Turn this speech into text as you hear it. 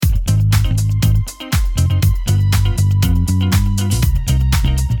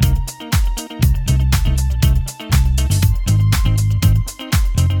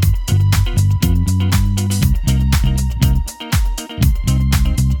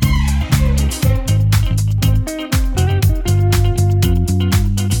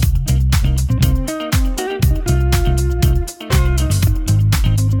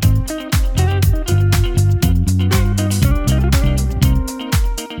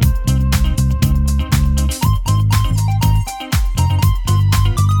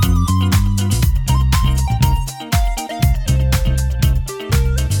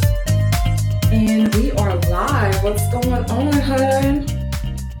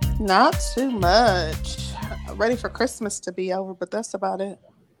Not too much. Ready for Christmas to be over, but that's about it.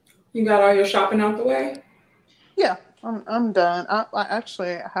 You got all your shopping out the way? Yeah, I'm done. I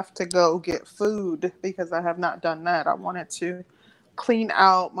actually have to go get food because I have not done that. I wanted to clean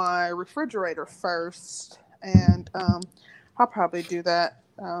out my refrigerator first, and I'll probably do that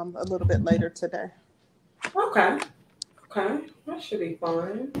a little bit later today. Okay. Okay. That should be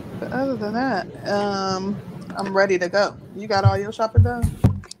fun. But other than that, I'm ready to go. You got all your shopping done?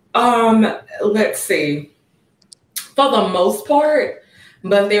 Um, let's see. For the most part,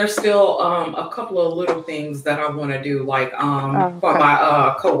 but Hmm. there's still a couple of little things that I want to do, like Oh, for okay.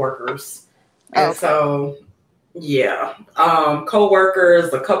 my coworkers. Oh, And okay. so yeah,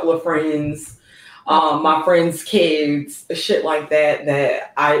 coworkers, a couple of friends, Okay. my friends' kids, shit like that.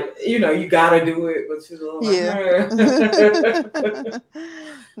 That you gotta do it, but you're Yeah. like,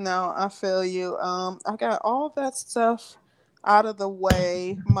 No, I feel you. I got all that stuff out of the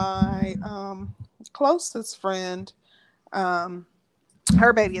way. My closest friend, um,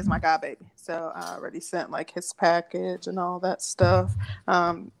 her baby is my god baby. So I already sent like his package and all that stuff.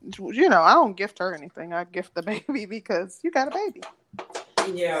 I don't gift her anything. I gift the baby because you got a baby.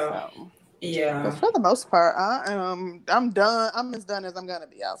 yeah, So, but yeah. for the most part, I'm done. I'm as done as I'm gonna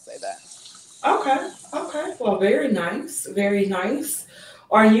be. I'll say that. Okay, okay. Well, very nice, very nice.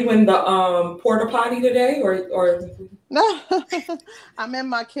 Are you in the porta potty today, or No, I'm in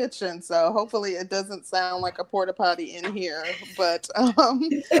my kitchen, so hopefully it doesn't sound like a porta potty in here. But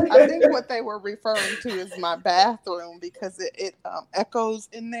I think what they were referring to is my bathroom because it echoes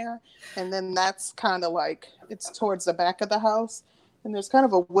in there, and then that's kind of like it's towards the back of the house, and there's kind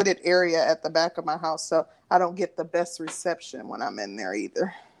of a wooded area at the back of my house, so I don't get the best reception when I'm in there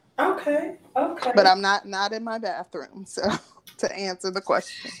either. okay, But okay. I'm not in my bathroom, so to answer the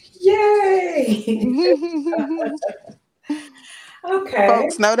question. Yay! Okay.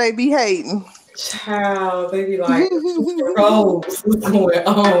 Folks know they be hating. Child, they be like, Sister Rose, what's going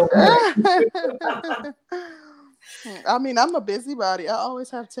on? I mean, I'm a busybody. I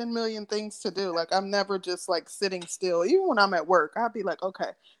always have 10 million things to do. Like, I'm never just like sitting still. Even when I'm at work, I'll be like, okay,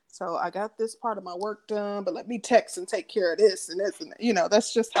 so I got this part of my work done, but let me text and take care of this and this and that.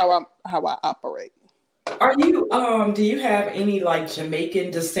 That's just how I operate. Are you do you have any like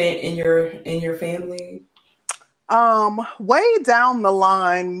Jamaican descent in your family? Way down the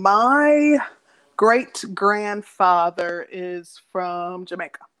line, my great grandfather is from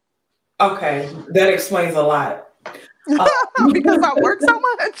Jamaica. Okay, that explains a lot. Um, Because I work so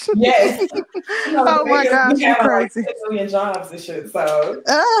much. yes, Oh my Jamaicans be gosh, you having like crazy. 10 million jobs and shit. So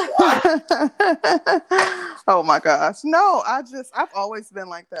Oh my gosh. No, I've always been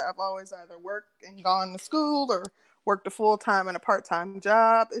like that. I've always either worked and gone to school or worked a full time and a part time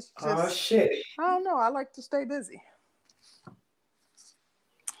job. It's oh just, shit. I don't know. I like to stay busy.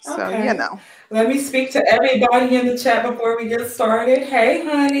 So, Okay. Let me speak to everybody in the chat before we get started. Hey,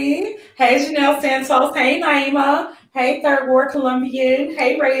 honey. Hey, Janelle Santos. Hey, Naima. Hey, Third Ward Colombian.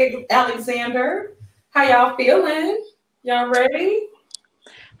 Hey, Ray Alexander. How y'all feeling? Y'all ready?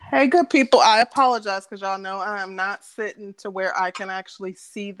 Hey, good people. I apologize because y'all know I am not sitting to where I can actually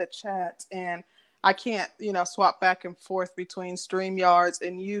see the chat and I can't, swap back and forth between StreamYards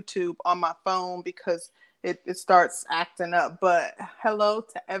and YouTube on my phone because it starts acting up. But hello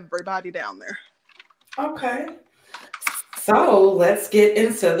to everybody down there. Okay. So let's get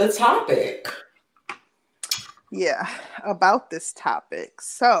into the topic. Yeah, about this topic.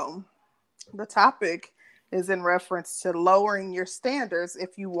 So, the topic is in reference to lowering your standards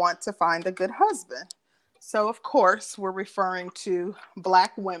if you want to find a good husband. So, of course, we're referring to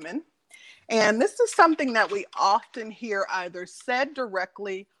Black women. And this is something that we often hear either said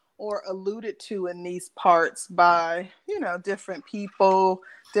directly or alluded to in these parts by, different people,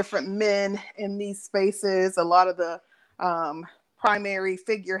 different men in these spaces. A lot of the um, primary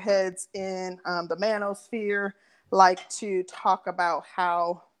figureheads in the manosphere like to talk about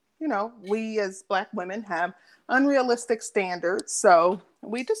how, we as Black women have unrealistic standards. So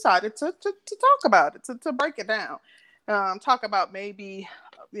we decided to talk about it, to break it down. Talk about maybe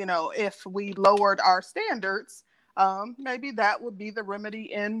if we lowered our standards, maybe that would be the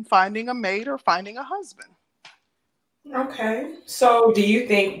remedy in finding a mate or finding a husband. Okay. So do you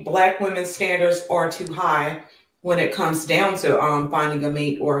think Black women's standards are too high when it comes down to finding a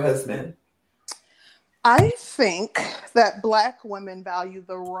mate or husband? I think that Black women value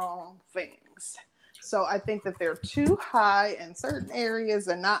the wrong things. So I think that they're too high in certain areas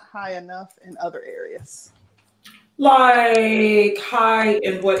and not high enough in other areas. Like high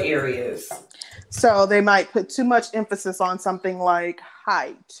in what areas? So they might put too much emphasis on something like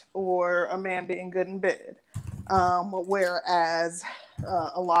height or a man being good in bed. Whereas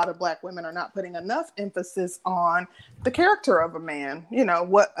a lot of Black women are not putting enough emphasis on the character of a man, you know,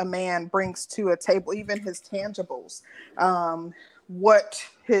 what a man brings to a table, even his tangibles, what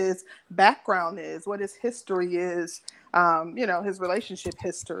his background is, what his history is, you know, his relationship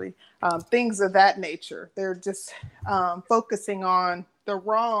history, things of that nature. They're just focusing on the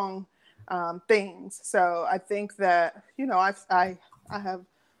wrong things. So I think that, you know, I have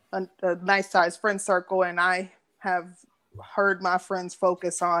a nice sized friend circle, and I have heard my friends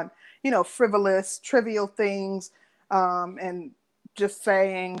focus on, you know, frivolous, trivial things, and just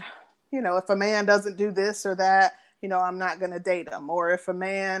saying, you know, if a man doesn't do this or that, you know, I'm not going to date him. Or if a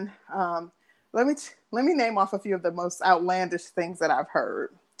man, let me name off a few of the most outlandish things that I've heard.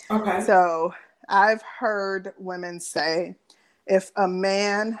 Okay. So I've heard women say, if a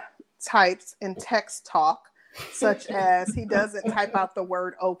man types in text talk, such as he doesn't type out the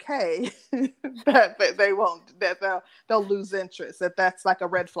word okay, that they won't, that they'll lose interest, that's like a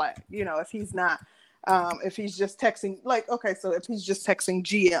red flag. You know, if he's not, if he's just texting, like, okay, so if he's just texting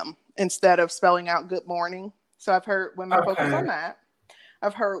GM instead of spelling out good morning. So I've heard women focus on that.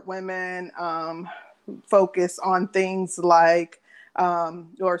 I've heard women focus on things like,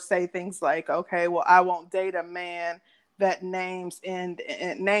 or say things like, okay, well, I won't date a man that name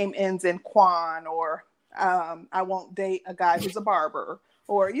ends in Quan, or I won't date a guy who's a barber,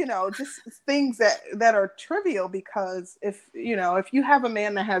 or, you know, just things that are trivial, because if you have a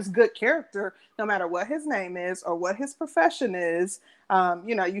man that has good character, no matter what his name is or what his profession is,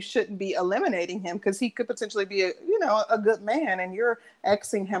 you know, you shouldn't be eliminating him, because he could potentially be a good man, and you're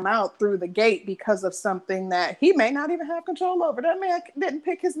Xing him out through the gate because of something that he may not even have control over. That man didn't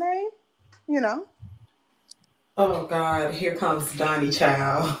pick his name, you know. Oh God, here comes Donnie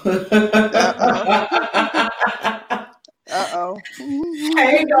Child. Uh-oh.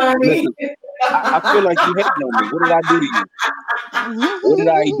 Hey, Donnie. I feel like you hating on me. What did I do to you? What did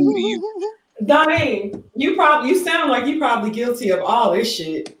I do to you? Donnie, you sound like you probably guilty of all this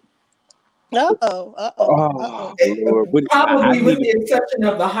shit. Oh, Lord. Probably with the exception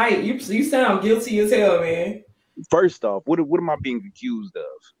of the height. You sound guilty as hell, man. First off, what am I being accused of?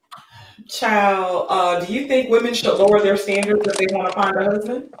 Child, do you think women should lower their standards if they want to find a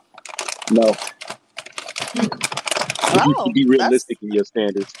husband? No. You be realistic in your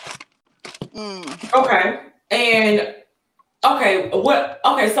standards. Okay. And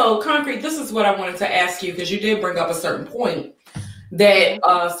so Concrete, this is what I wanted to ask you, because you did bring up a certain point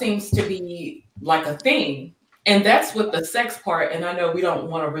that seems to be like a thing. And that's with the sex part. And I know we don't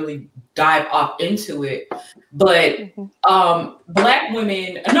want to really dive off into it, but Black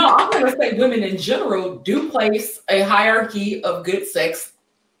women, no, I'm going to say women in general do place a hierarchy of good sex.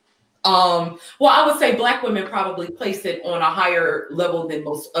 Well, I would say Black women probably place it on a higher level than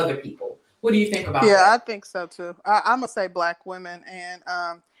most other people. What do you think about that? Yeah, I think so too. I'm going to say Black women. And,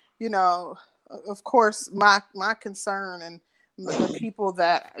 you know, of course, my concern and the people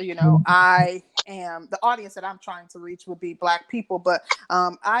that, you know, the audience that I'm trying to reach would be Black people. But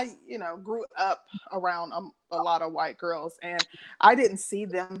I, you know, grew up around a lot of white girls, and I didn't see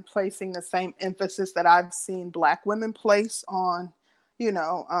them placing the same emphasis that I've seen Black women place on, you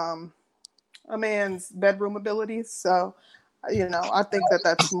know, a man's bedroom abilities. So, you know, I think that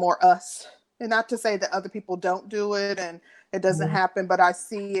that's more us. And not to say that other people don't do it and it doesn't happen, but I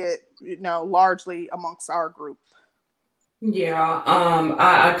see it, you know, largely amongst our group. Yeah,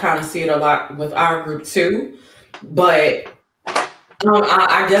 I kind of see it a lot with our group too, but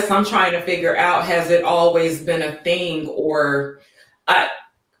I guess I'm trying to figure out, has it always been a thing, or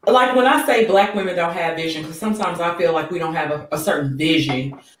like when I say Black women don't have vision, because sometimes I feel like we don't have a certain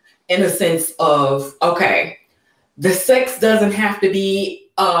vision, in the sense of, okay, the sex doesn't have to be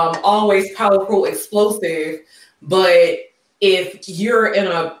always powerful, explosive, but if you're in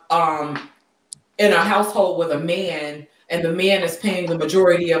a household with a man, and the man is paying the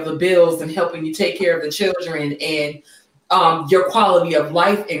majority of the bills and helping you take care of the children, and your quality of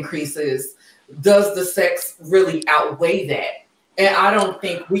life increases, does the sex really outweigh that? And I don't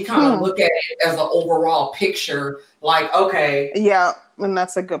think we kind of look at it as an overall picture, like, okay. Yeah, and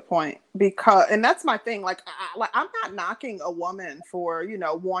that's a good point, and that's my thing. Like, I'm not knocking a woman for, you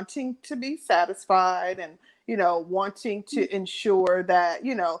know, wanting to be satisfied and, you know, wanting to ensure that,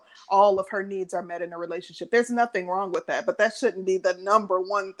 you know, all of her needs are met in a relationship. There's nothing wrong with that, but that shouldn't be the number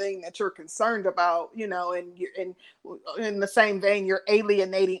one thing that you're concerned about, you know, and in the same vein, you're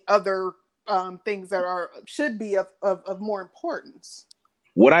alienating other things that should be of more importance.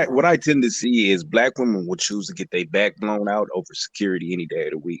 What I tend to see is Black women will choose to get their back blown out over security any day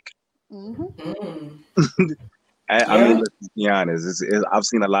of the week. I mean, let's be honest. I've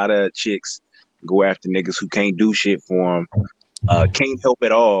seen a lot of chicks go after niggas who can't do shit for him, can't help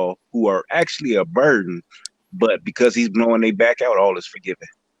at all, who are actually a burden, but because he's blowing their back out, all is forgiven.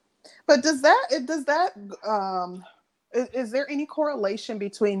 But is there any correlation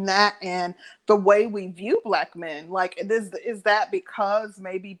between that and the way we view Black men? Like, is that because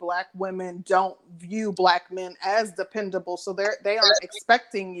maybe Black women don't view Black men as dependable, so they aren't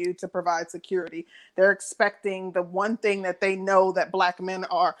expecting you to provide security? They're expecting the one thing that they know that Black men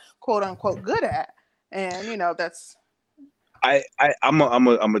are quote unquote good at, and that's. I'm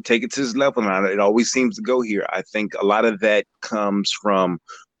gonna take it to this level now. It always seems to go here. I think a lot of that comes from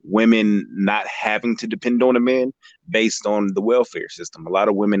women not having to depend on a man based on the welfare system. A lot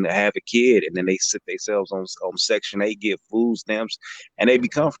of women have a kid and then they sit themselves on Section 8, get food stamps, and they be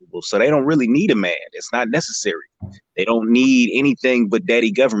comfortable. So they don't really need a man. It's not necessary. They don't need anything but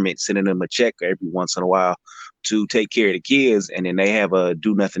daddy government sending them a check every once in a while to take care of the kids, and then they have a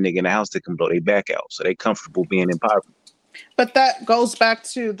do nothing nigga in the house that can blow their back out. So they comfortable being in poverty. But that goes back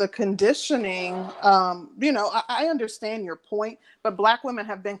to the conditioning. I understand your point, but Black women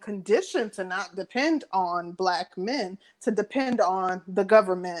have been conditioned to not depend on Black men, to depend on the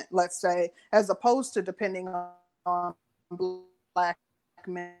government, let's say, as opposed to depending on Black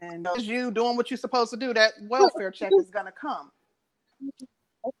men. As you doing what you're supposed to do, that welfare check is going to come.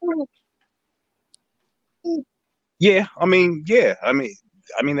 Yeah, I mean,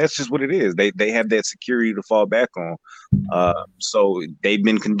 that's just what it is. They have that security to fall back on. So they've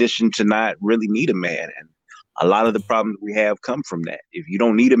been conditioned to not really need a man. And a lot of the problems we have come from that. If you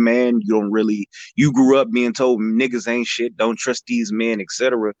don't need a man, you grew up being told niggas ain't shit, don't trust these men,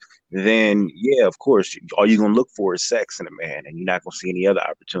 etc. Then yeah, of course, all you're going to look for is sex in a man, and you're not going to see any other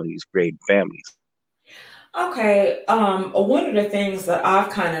opportunities creating families. Okay, one of the things that I've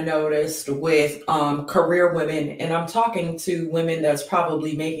kind of noticed with career women, and I'm talking to women that's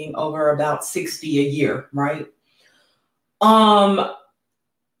probably making over about 60 a year, right? I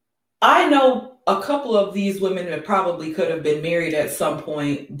know a couple of these women that probably could have been married at some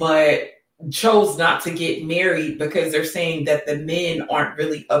point, but chose not to get married because they're saying that the men aren't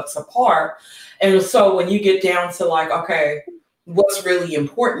really up to par. And so when you get down to like, okay, what's really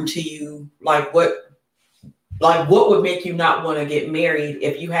important to you? Like what would make you not want to get married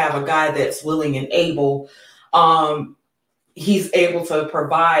if you have a guy that's willing and able? He's able to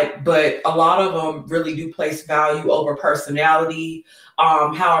provide, but a lot of them really do place value over personality,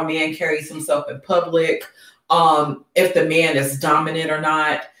 how a man carries himself in public, if the man is dominant or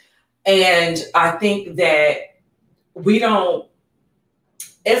not. And I think that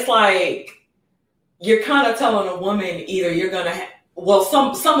it's like you're kind of telling a woman either you're going to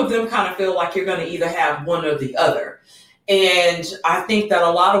some of them kind of feel like you're going to either have one or the other. And I think that a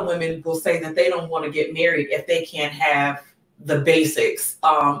lot of women will say that they don't want to get married if they can't have the basics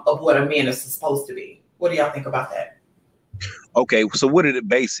of what a man is supposed to be. What do y'all think about that? Okay, so what are the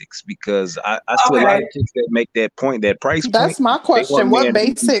basics? Because I see a lot of chicks that make that point, that price point. That's my question. What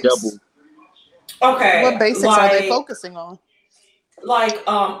basics? Okay. What basics are they focusing on? Like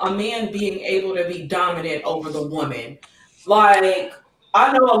a man being able to be dominant over the woman. Like,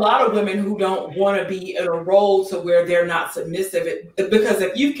 I know a lot of women who don't want to be in a role to where they're not submissive. Because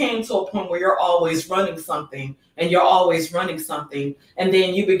if you came to a point where you're always running something and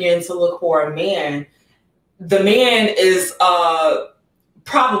then you begin to look for a man, the man is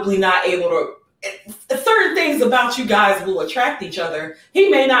probably not able to. Certain things about you guys will attract each other. He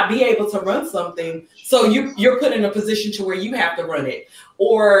may not be able to run something, so you're put in a position to where you have to run it,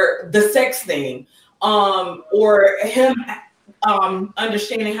 or the sex thing. Or him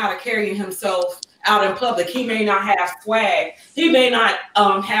understanding how to carry himself out in public. He may not have swag. He may not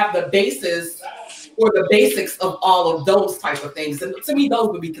have the basis or the basics of all of those type of things. And to me, those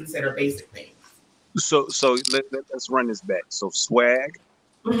would be considered basic things. So let's run this back. So swag.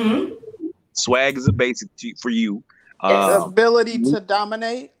 Mm-hmm. Swag is a basic for you. Yes. Ability to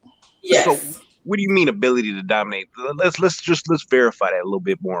dominate. Yes. So, what do you mean ability to dominate? Let's verify that a little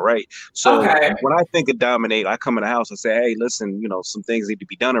bit more, right? So when I think of dominate, I come in the house and say, hey, listen, some things need to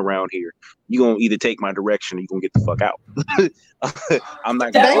be done around here. You're going to either take my direction or you're going to get the fuck out. I'm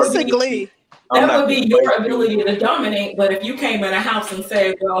not basically. That would be your ability to dominate. But if you came in a house and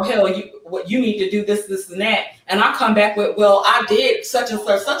said, well, hell, you need to do this, this, and that, and I come back with, well, I did such and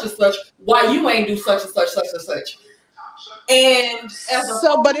such, why you ain't do such and such? And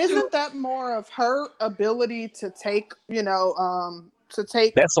but isn't that more of her ability to take,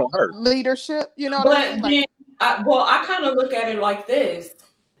 that's on her leadership, I kind of look at it like this.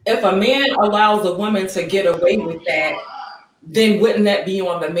 If a man allows a woman to get away with that, then wouldn't that be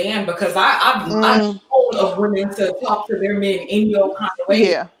on the man? Because I've known of women to talk to their men in your kind of way.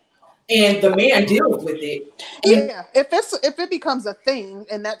 Yeah. and the man deals with it. Yeah, if it becomes a thing,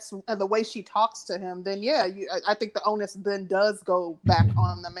 and that's the way she talks to him, then yeah, I think the onus then does go back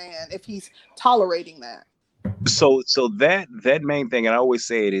on the man if he's tolerating that. So that main thing, and I always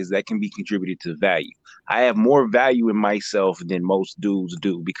say it, is that can be contributed to value. I have more value in myself than most dudes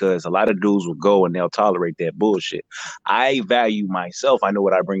do, because a lot of dudes will go and they'll tolerate that bullshit. I value myself. I know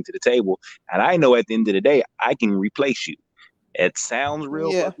what I bring to the table, and I know at the end of the day I can replace you. It sounds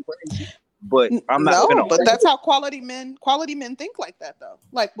real fucking crazy, but I'm not gonna. But that's how quality men think like that, though.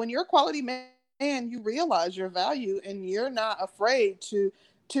 Like when you're a quality man, you realize your value, and you're not afraid to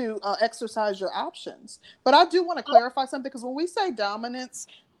exercise your options. But I do want to clarify something, because when we say dominance,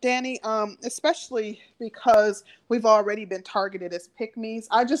 Danny, especially because we've already been targeted as pick-me's,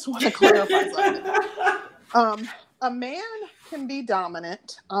 I just want to clarify something. A man can be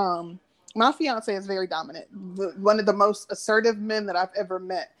dominant. My fiance is very dominant, one of the most assertive men that I've ever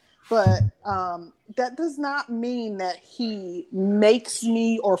met. But that does not mean that he makes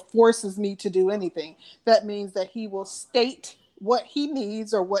me or forces me to do anything. That means that he will state what he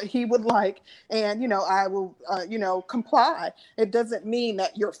needs or what he would like, and I will comply. It doesn't mean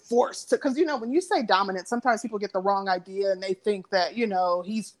that you're forced to, because when you say dominant, sometimes people get the wrong idea and they think that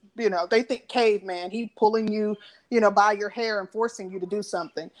he's they think caveman, he pulling you by your hair and forcing you to do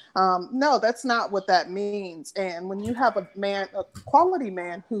something. No, that's not what that means. And when you have a quality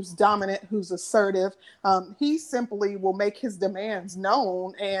man who's dominant, who's assertive, he simply will make his demands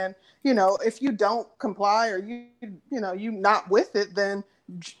known, and if you don't comply or you not with it, then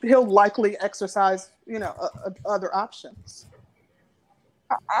he'll likely exercise other options.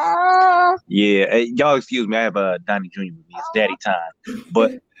 Yeah, y'all excuse me. I have Donnie Jr. with me. It's daddy time.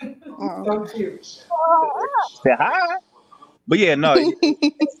 But So cute. say hi. But yeah, no,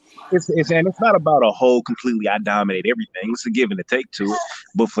 it's not about a whole completely I dominate everything. It's a give and a take to it.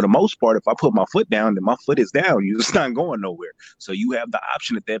 But for the most part, if I put my foot down, then my foot is down. You're just not going nowhere. So you have the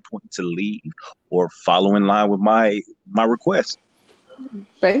option at that point to leave or follow in line with my request.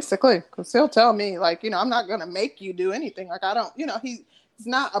 Basically, because he'll tell me, like, I'm not going to make you do anything. Like, I don't, he's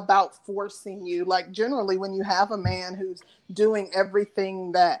not about forcing you. Like, generally, when you have a man who's doing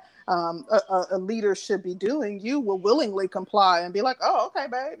everything that a leader should be doing, you will willingly comply and be like, oh, okay,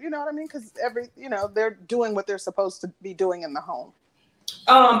 babe. You know what I mean? Because they're doing what they're supposed to be doing in the home.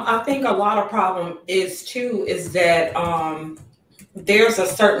 I think a lot of problem is that there's a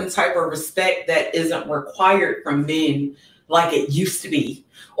certain type of respect that isn't required from men like it used to be,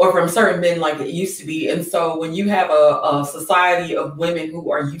 or from certain men like it used to be. And so when you have a society of women who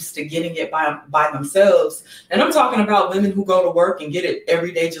are used to getting it by themselves, and I'm talking about women who go to work and get it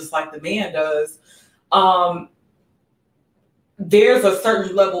every day just like the man does, there's a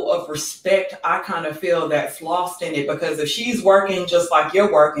certain level of respect I kind of feel that's lost in it, because if she's working just like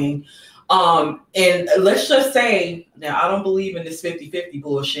you're working, and let's just say, now I don't believe in this 50-50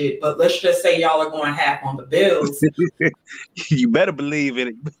 bullshit, but let's just say y'all are going half on the bills. You better believe in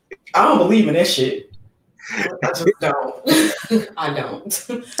it. I don't believe in that shit. I just don't. I don't.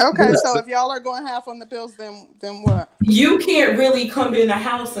 Okay, so if y'all are going half on the bills, then what? You can't really come in the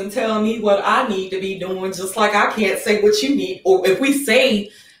house and tell me what I need to be doing, just like I can't say what you need. Or if we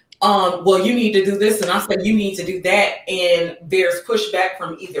say, well, you need to do this, and I said you need to do that, and there's pushback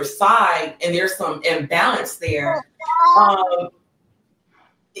from either side, and there's some imbalance there.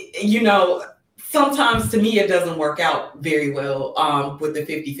 Sometimes to me it doesn't work out very well with the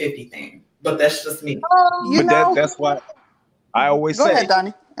 50-50 thing, but that's just me. That's why I always say, go ahead,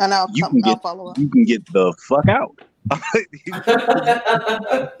 Donnie, and I'll follow up. You can get the fuck out.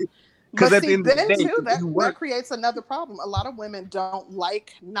 Because at the end of the day, that creates another problem. A lot of women don't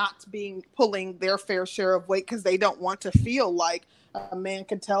like not pulling their fair share of weight because they don't want to feel like a man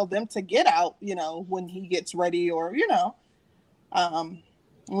can tell them to get out, when he gets ready, or,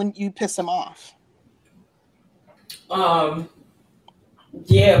 when you piss him off.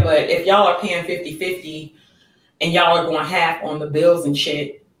 Yeah, but if y'all are paying 50-50 and y'all are going half on the bills and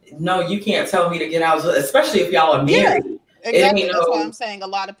shit, no, you can't tell me to get out, especially if y'all are married. Yeah. Exactly. That's why I'm saying a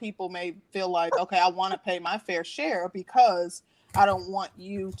lot of people may feel like, okay, I want to pay my fair share because I don't want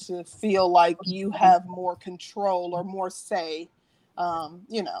you to feel like you have more control or more say, than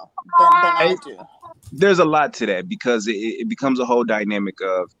I do. There's a lot to that, because it becomes a whole dynamic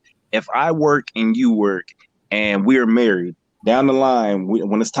of, if I work and you work and we're married, down the line,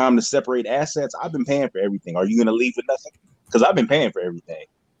 when it's time to separate assets, I've been paying for everything. Are you going to leave with nothing? Because I've been paying for everything.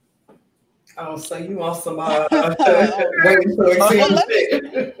 Oh, so you want some waiting to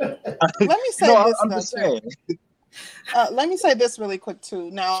let me say this. I'm just saying. Let me say this really quick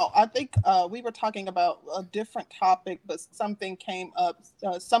too. Now, I think we were talking about a different topic, but something came up.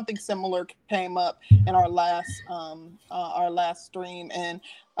 Something similar came up in our last stream, and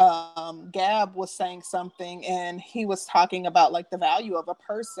Gab was saying something, and he was talking about like the value of a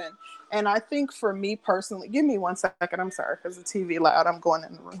person. And I think for me personally, give me 1 second. I'm sorry, because the TV loud. I'm going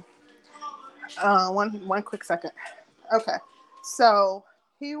in the room. One quick second. Okay, so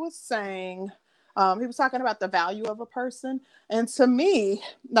he was saying. He was talking about the value of a person. And to me,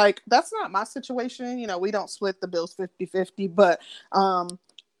 like, that's not my situation. You know, we don't split the bills 50-50. But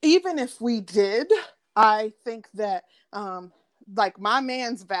even if we did, I think that, like, my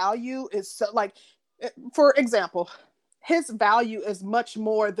man's value is, so, like, for example, his value is much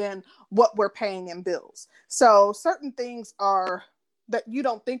more than what we're paying in bills. So certain things are that you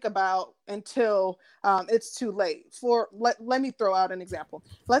don't think about until it's too late. Let me throw out an example.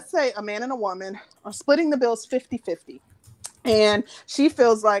 Let's say a man and a woman are splitting the bills 50-50. And she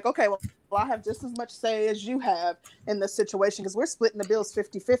feels like, okay, well, I have just as much say as you have in this situation because we're splitting the bills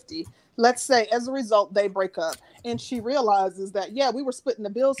 50-50. Let's say as a result, they break up and she realizes that, yeah, we were splitting the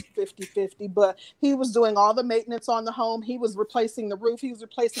bills 50-50, but he was doing all the maintenance on the home. He was replacing the roof. He was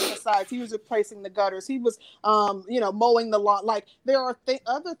replacing the sides. He was replacing the gutters. He was, mowing the lawn. Like there are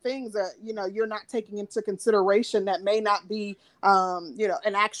other things that, you're not taking into consideration that may not be,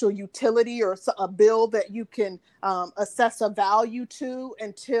 an actual utility or a bill that you can assess a value to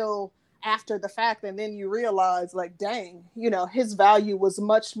until after the fact, and then you realize like, dang, his value was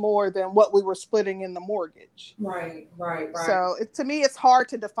much more than what we were splitting in the mortgage. Right. So to me, it's hard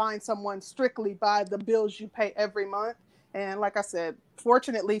to define someone strictly by the bills you pay every month. And like I said,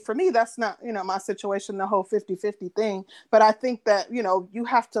 fortunately for me, that's not, my situation, the whole 50-50 thing. But I think that, you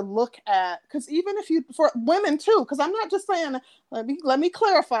have to look at, because even if for women too, because I'm not just saying, let me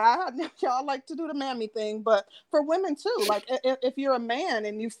clarify, y'all like to do the mammy thing, but for women too, like if you're a man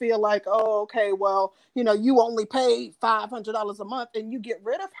and you feel like, oh, okay, well, you only pay $500 a month and you get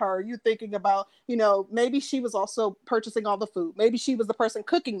rid of her, you're thinking about, maybe she was also purchasing all the food. Maybe she was the person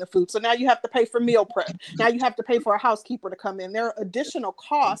cooking the food. So now you have to pay for meal prep. Now you have to pay for a housekeeper to come in. There are additional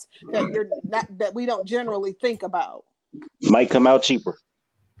costs that we don't generally think about. Might come out cheaper.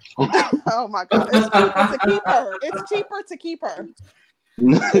 Oh my God. It's cheaper to keep her. It's cheaper to keep her.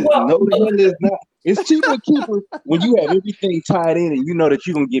 No, it's not. It's cheaper to keep her when you have everything tied in and you know that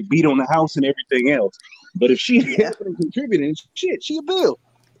you're going to get beat on the house and everything else. But if she hasn't contributed, shit, she a bill.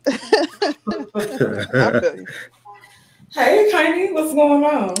 I feel you. Hey, Tiny, what's going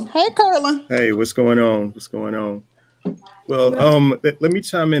on? Hey, Curlin. Hey, what's going on? Well, let me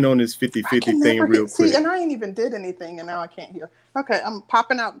chime in on this 50-50 thing real quick. See, and I ain't even did anything, and now I can't hear. Okay, I'm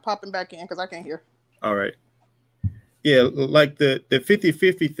popping out and popping back in because I can't hear. All right. Yeah, like the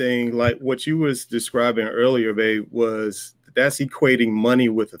 50-50 thing, like what you was describing earlier, babe, that's equating money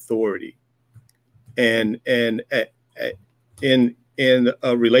with authority. And in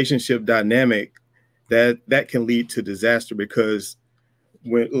a relationship dynamic, that can lead to disaster because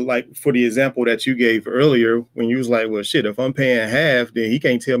when, like, for the example that you gave earlier, when you was like, well, shit, if I'm paying half, then he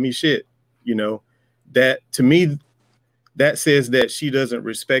can't tell me shit. That to me, that says that she doesn't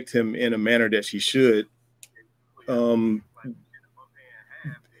respect him in a manner that she should. I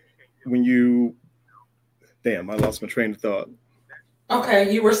lost my train of thought.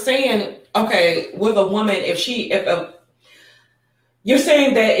 Okay, you were saying, with a woman, you're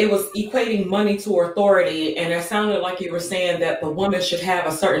saying that it was equating money to authority, and it sounded like you were saying that the woman should have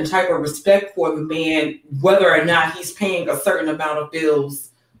a certain type of respect for the man, whether or not he's paying a certain amount of bills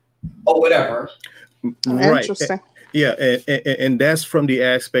or whatever. Right. Interesting. Yeah, and that's from the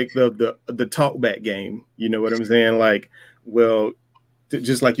aspect of the talk back game. You know what I'm saying? Like, well,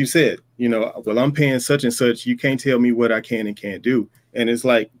 just like you said, well, I'm paying such and such. You can't tell me what I can and can't do. And it's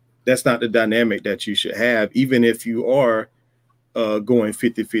like, that's not the dynamic that you should have, even if you are going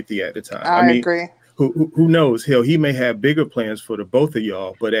 50-50 at the time. I mean, agree. Who knows? Hell, he may have bigger plans for the both of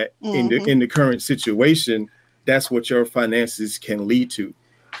y'all, but in the current situation, that's what your finances can lead to.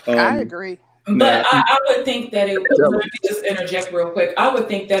 I agree. But I would think that let me just interject real quick. I would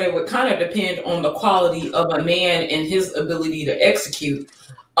think that it would kind of depend on the quality of a man and his ability to execute.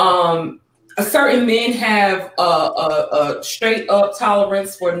 Certain men have a straight up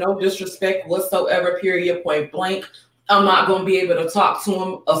tolerance for no disrespect whatsoever, period, point blank. I'm not going to be able to talk to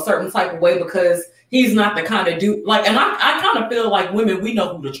him a certain type of way because he's not the kind of dude. Like, and I kind of feel like women, we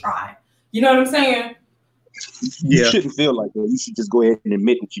know who to try. You know what I'm saying? You shouldn't feel like that. You should just go ahead and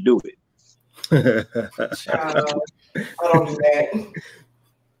admit that you do it. I don't do that.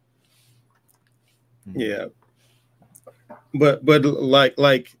 Yeah, but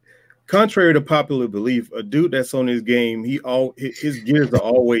like contrary to popular belief, a dude that's on his game, his gears are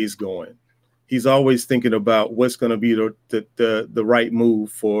always going. He's always thinking about what's going to be the right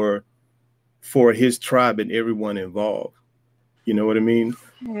move for his tribe and everyone involved. You know what I mean?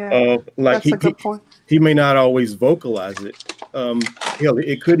 Yeah, like that's a good point. He may not always vocalize it. Hell,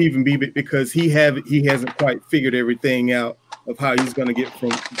 it could even be because he hasn't quite figured everything out of how he's going to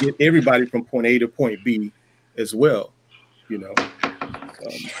get everybody from point A to point B as well. You know.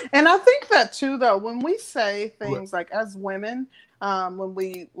 And I think that too, though, when we say things like as women, when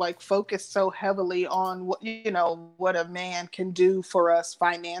we like focus so heavily on what a man can do for us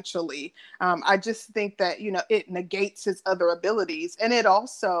financially, I just think that it negates his other abilities, and it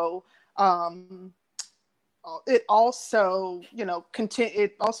also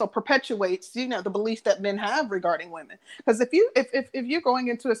perpetuates the belief that men have regarding women. Because if you're going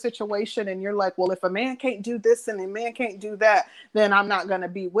into a situation and you're like, well, if a man can't do this and a man can't do that, then I'm not going to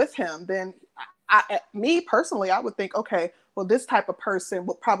be with him, then me personally, I would think, okay, well, this type of person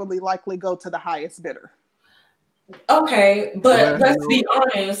would probably likely go to the highest bidder. Okay, but let's be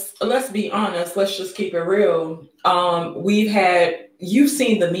honest. Let's just keep it real. You've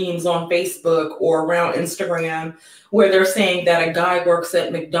seen the memes on Facebook or around Instagram where they're saying that a guy works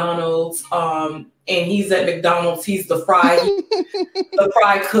at McDonald's, and he's at McDonald's, he's the fry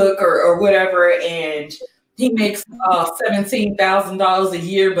cook or whatever, and he makes $17,000 a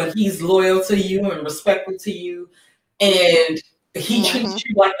year, but he's loyal to you and respectful to you, and he treats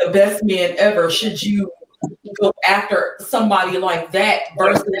you like the best man ever. Should you go after somebody like that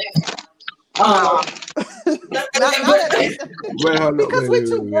versus because we're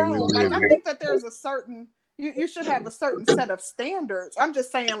too grown. I think that there's a certain you should have a certain set of standards. I'm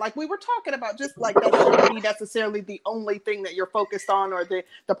just saying, like we were talking about, just like that shouldn't be necessarily the only thing that you're focused on or the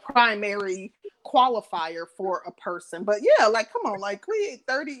primary qualifier for a person. But yeah, like come on, like we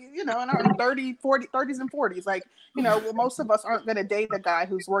 30, in our 30s and 40s, like most of us aren't going to date a guy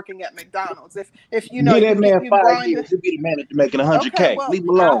who's working at McDonald's. If give that man 5 years to be the manager making 100K. Okay, well, leave him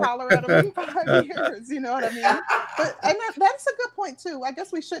alone. I'll holler at him in 5 years. You know what I mean? But that's a good point too. I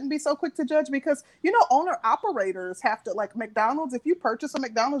guess we shouldn't be so quick to judge because owner operators have to, like McDonald's. If you purchase a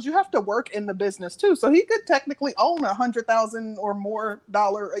McDonald's, you have to work in the business too. So he could technically own $100,000 or more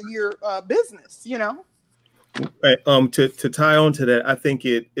a year business. To tie on to that, I think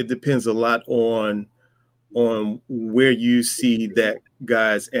it depends a lot on where you see that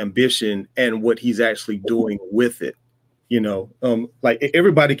guy's ambition and what he's actually doing with it. Like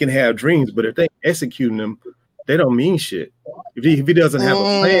everybody can have dreams, but if they executing them, they don't mean shit. If he doesn't have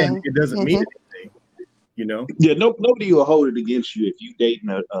a plan, it doesn't mean anything. Yeah, nobody will hold it against you if you dating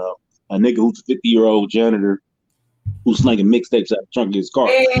a nigga who's a 50-year-old janitor who's slinging mixtapes out the trunk of his car.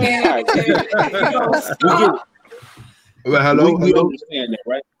 Well, hello. We understand that,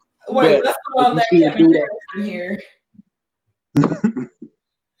 right? Wait, let's go on that Kevin here.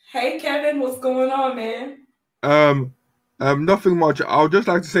 Hey, Kevin, what's going on, man? Nothing much. I would just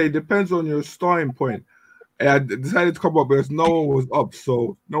like to say it depends on your starting point. I decided to come up because no one was up,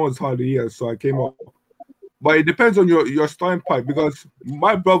 so no one's hardly here, so I came up. But it depends on your starting point, because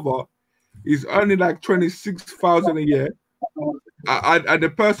my brother is earning like 26,000 a year, and the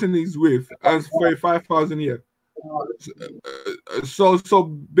person he's with earns 45,000 a year. So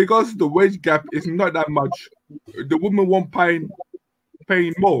because the wage gap is not that much, the woman won't paying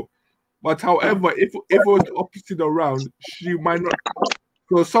more. But however, if it was the opposite around, she might not.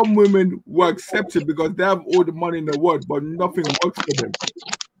 So some women will accept it because they have all the money in the world, but nothing works for them.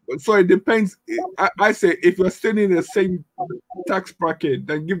 So it depends. I say if you're still in the same tax bracket,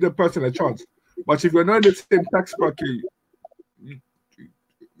 then give the person a chance. But if you're not in the same tax bracket,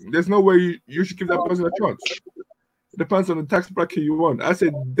 there's no way you should give that person a chance. It depends on the tax bracket you want. I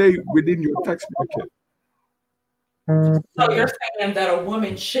said they within your tax bracket. So you're saying that a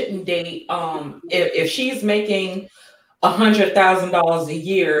woman shouldn't date if she's making $100,000 a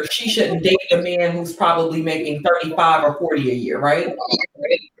year, she shouldn't date a man who's probably making 35 or 40 a year, right?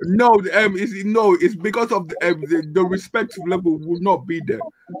 No, it's because of the respect level will not be there.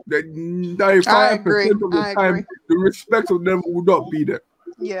 The 95% of the time, the respect level will not be there.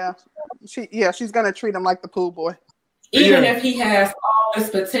 Yeah, she's gonna treat him like the pool boy. Even if he has all this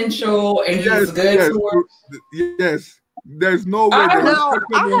potential and he's good to her. Yes. There's no way. No,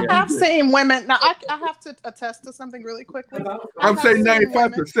 I have seen women. Now, I have to attest to something really quickly. I'm saying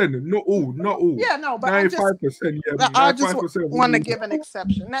 95%. Not all. Yeah, no, but 95%. Yeah, I just want to give an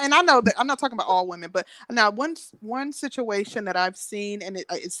exception. And I know that I'm not talking about all women, but now one situation that I've seen, and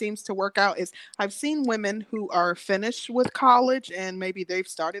it seems to work out, is I've seen women who are finished with college and maybe they've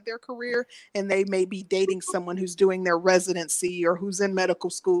started their career and they may be dating someone who's doing their residency or who's in medical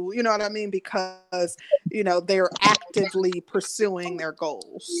school. You know what I mean? Because, you know, they're actively pursuing their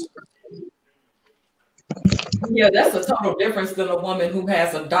goals. Yeah, that's a total difference than a woman who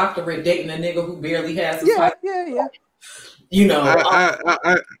has a doctorate dating a nigga who barely has a yeah. You know,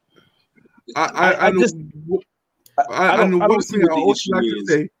 I don't see what the issue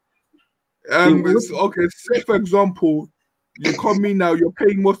is. Okay, say for example, you come in now, you're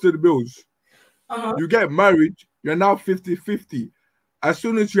paying most of the bills. You get married, you're now 50-50. As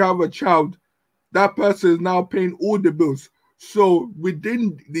soon as you have a child, that person is now paying all the bills. So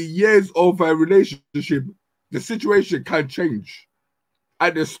within the years of a relationship, the situation can change.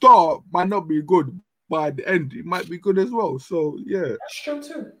 At the start, might not be good, but at the end, it might be good as well. So yeah, that's true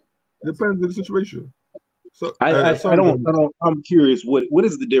too. Depends on the situation. So I'm curious. What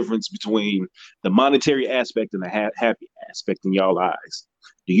is the difference between the monetary aspect and the happy aspect in y'all eyes?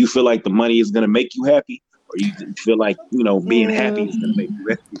 Do you feel like the money is going to make you happy, or you feel like being happy is going to make you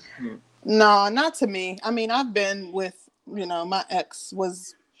happy? No, not to me. I mean, I've been with, my ex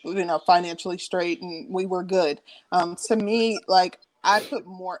was, financially straight and we were good. To me, like, I put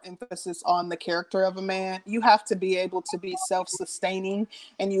more emphasis on the character of a man. You have to be able to be self-sustaining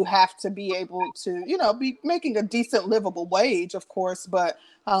and you have to be able to, be making a decent livable wage, of course. But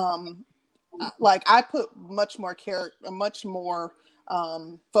like I put much more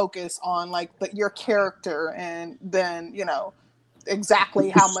focus on like your character and then,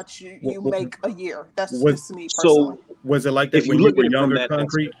 exactly how much you make a year. That's just me personally. So was it like that when you were younger,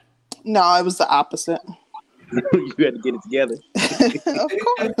 Concrete? No, it was the opposite. You had to get it together. Of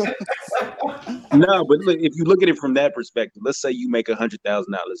course. No, but look, if you look at it from that perspective, let's say you make $100,000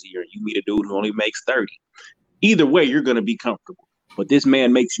 a year and you meet a dude who only makes 30. Either way, you're going to be comfortable. But this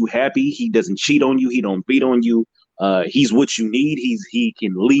man makes you happy. He doesn't cheat on you. He don't beat on you. He's what you need. He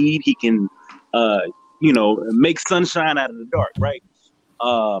can lead. He can make sunshine out of the dark, right?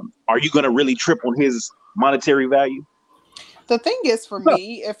 Are you going to really trip on his monetary value? The thing is, for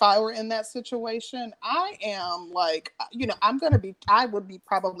me, if I were in that situation, I am like, I would be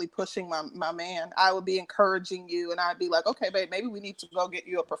probably pushing my man. I would be encouraging you and I'd be like, okay, babe, maybe we need to go get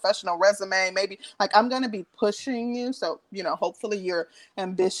you a professional resume. Maybe like I'm going to be pushing you. So, hopefully you're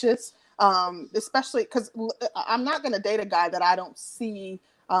ambitious, especially because I'm not going to date a guy that I don't see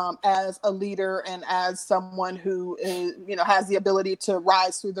as a leader and as someone who is, has the ability to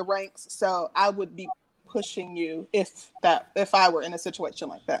rise through the ranks. So I would be pushing you if I were in a situation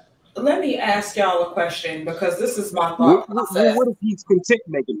like that. Let me ask y'all a question because this is my thought process. What if he's content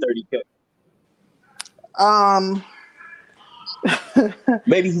making 30K?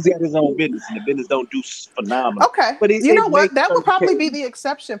 Maybe he's got his own business and the business don't do phenomenal. Okay, but you know what? That would probably be the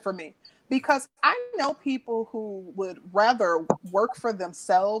exception for me. Because I know people who would rather work for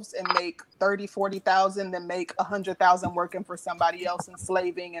themselves and make 30, 40,000 than make 100,000 working for somebody else,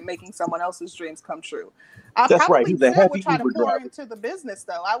 enslaving and making someone else's dreams come true. That's right. He's a happy would try to pour into the business,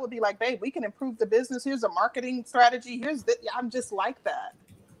 though. I would be like, babe, we can improve the business. Here's a marketing strategy. I'm just like that.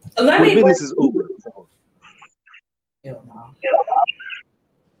 Business is Uber. Hell no.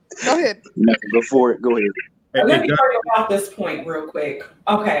 Go ahead. Go for it. Go ahead. Let me talk about this point real quick.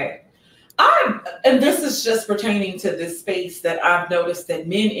 Okay. And this is just pertaining to this space that I've noticed that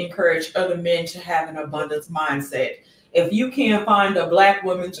men encourage other men to have an abundance mindset. If you can't find a Black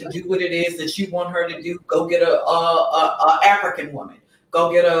woman to do what it is that you want her to do, go get a African woman,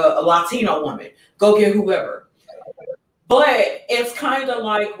 go get a Latino woman, go get whoever. But it's kind of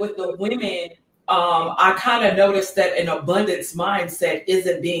like with the women, I kind of noticed that an abundance mindset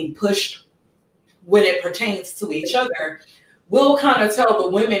isn't being pushed when it pertains to each other. We'll kind of tell the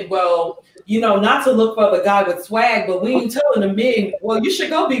women, well, not to look for the guy with swag, but we ain't telling the men, well, you should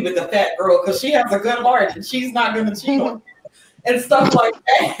go be with the fat girl because she has a good heart and she's not going to cheat on you and stuff like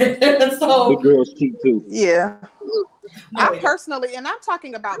that. So the girls cheat too. Yeah. I personally, and I'm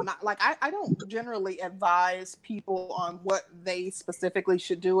talking about not like I don't generally advise people on what they specifically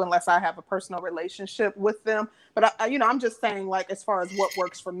should do unless I have a personal relationship with them. But I'm just saying, like, as far as what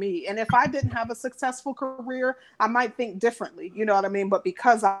works for me. And if I didn't have a successful career, I might think differently. You know what I mean? But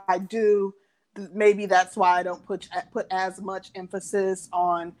because I do, maybe that's why I don't put as much emphasis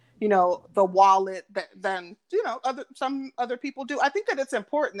on the wallet than some other people do. I think that it's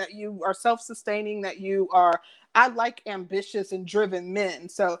important that you are self-sustaining, that I like ambitious and driven men.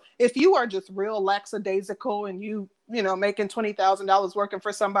 So if you are just real lackadaisical and you making $20,000 working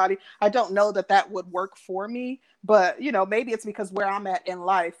for somebody, I don't know that would work for me. But maybe it's because where I'm at in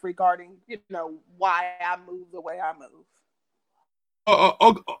life regarding why I move the way I move.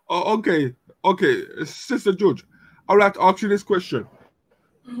 Okay, Sister George, I would like to ask you this question.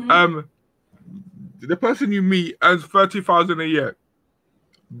 Mm-hmm. The person you meet earns $30,000 a year.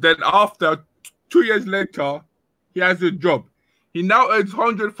 Then after 2 years later, he has a job. He now earns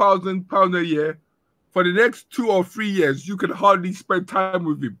 £100,000 a year. For the next 2 or 3 years, you can hardly spend time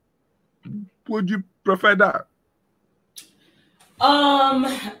with him. Would you prefer that?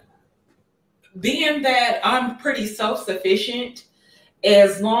 Being that I'm pretty self-sufficient,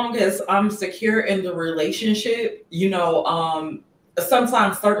 as long as I'm secure in the relationship,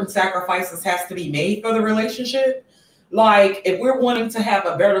 sometimes certain sacrifices has to be made for the relationship. Like if we're wanting to have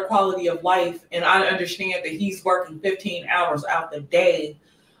a better quality of life, and I understand that he's working 15 hours out the day,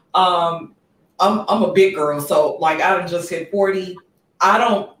 I'm a big girl, so like I done just hit 40. I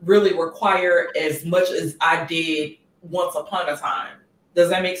don't really require as much as I did once upon a time. Does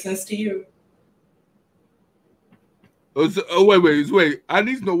that make sense to you? Wait. I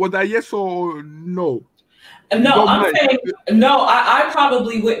need to know, was that yes or no? No, I'm saying no. I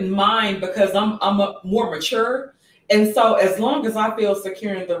probably wouldn't mind because I'm more mature, and so as long as I feel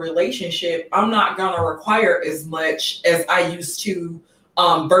secure in the relationship, I'm not gonna require as much as I used to,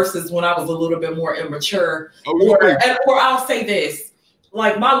 versus when I was a little bit more immature. Or I'll say this: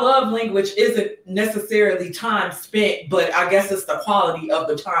 like my love language isn't necessarily time spent, but I guess it's the quality of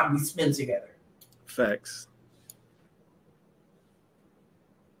the time we spend together. Facts.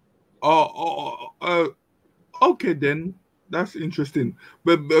 Okay, then that's interesting.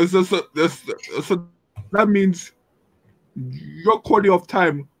 But so that means your quality of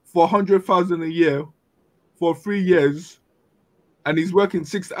time for $100,000 a year for 3 years, and he's working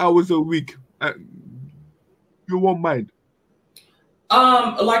 6 hours a week. You won't mind.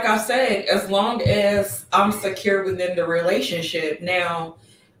 Like I said, as long as I'm secure within the relationship. Now,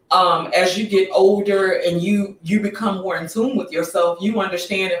 as you get older and you become more in tune with yourself, you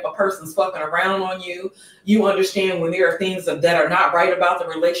understand if a person's fucking around on you. You understand when there are things that are not right about the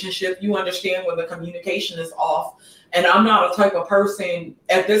relationship. You understand when the communication is off. And I'm not a type of person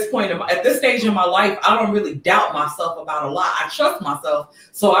at this stage in my life, I don't really doubt myself about a lot. I trust myself.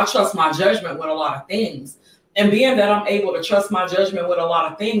 So I trust my judgment with a lot of things. And being that I'm able to trust my judgment with a lot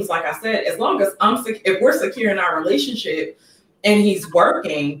of things, like I said, as long as if we're secure in our relationship, and he's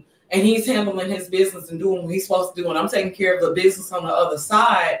working and he's handling his business and doing what he's supposed to do, and I'm taking care of the business on the other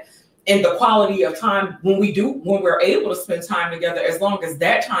side, and the quality of time when we're able to spend time together, as long as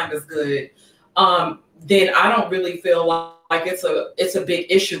that time is good, then I don't really feel like it's a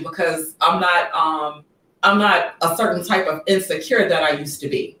big issue, because I'm not a certain type of insecure that I used to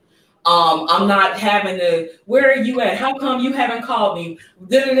be. I'm not having to, where are you at? How come you haven't called me?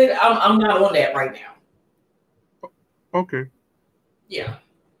 I'm not on that right now. Okay. Yeah.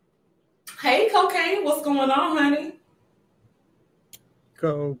 Hey, Cocaine, what's going on, honey?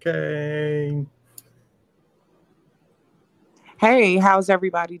 Cocaine. Hey, how's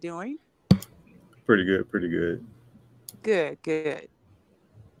everybody doing? Pretty good. Good.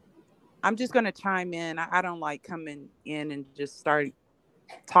 I'm just going to chime in. I don't like coming in and just start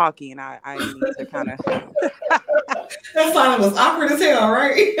talking. I need to kind of... That silence was awkward as hell,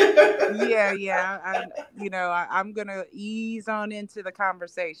 right? Yeah. I'm going to ease on into the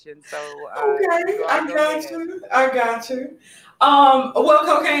conversation. So okay, I got you. Well,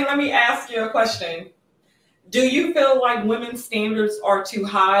 Cocaine, let me ask you a question. Do you feel like women's standards are too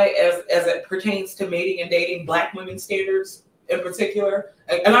high as it pertains to mating and dating, Black women's standards in particular?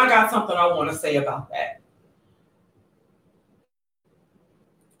 And I got something I want to say about that.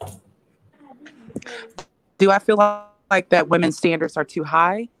 Do I feel like that women's standards are too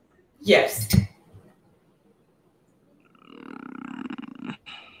high? Yes.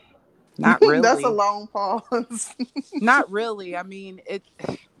 Not really. That's a long pause. Not really. I mean,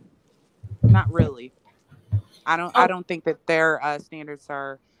 not really. I don't think that their standards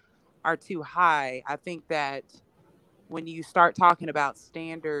are too high. I think that when you start talking about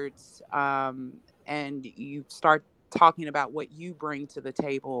standards, and you start talking about what you bring to the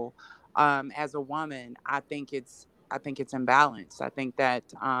table, as a woman, I think it's imbalanced. I think that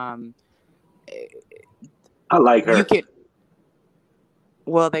I like her.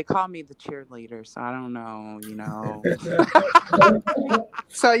 Well, they call me the cheerleader, so I don't know,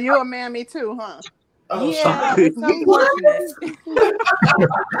 So you a mammy too, huh? Oh, Yeah, shit. it's unfortunate.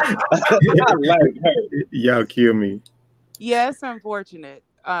 I like her. Y'all kill me. Yeah, it's unfortunate.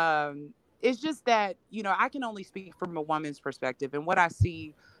 It's just that, you know, I can only speak from a woman's perspective, and what I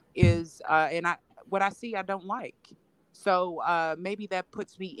see is, what I see, I don't like. So maybe that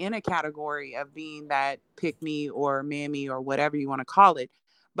puts me in a category of being that pick me or mammy or whatever you want to call it.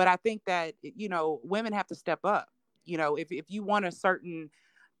 But I think that, you know, women have to step up. You know, if you want a certain,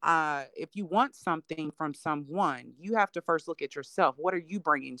 if you want something from someone, you have to first look at yourself. What are you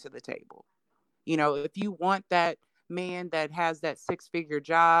bringing to the table? You know, if you want that man that has that 6-figure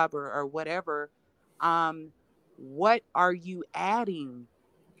job or whatever, what are you adding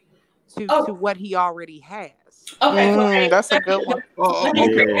to what he already has? Okay, so That's a good one.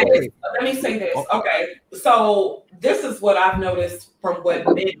 let me say this. Okay, so this is what I've noticed from what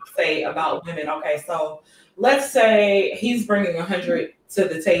men say about women. Okay, so let's say he's bringing 100 to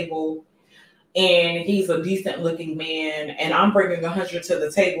the table, and he's a decent looking man, and I'm bringing 100 to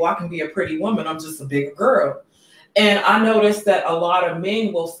the table. I can be a pretty woman. I'm just a bigger girl. And I noticed that a lot of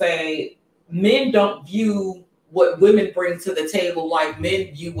men will say men don't view what women bring to the table like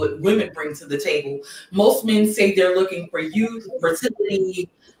men view what women bring to the table. Most men say they're looking for youth, fertility,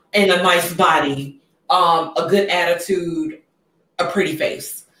 and a nice body, a good attitude, a pretty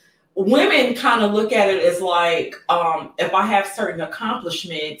face. Women kind of look at it as like, if I have certain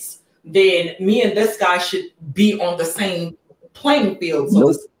accomplishments, then me and this guy should be on the same playing field. So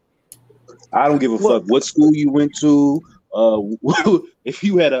Nope. I don't give a fuck what school you went to. If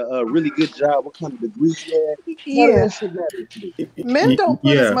you had a really good job, what kind of degree you had. Yeah. Men don't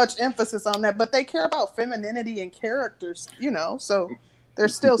put Yeah. as much emphasis on that, but they care about femininity and characters, you know, so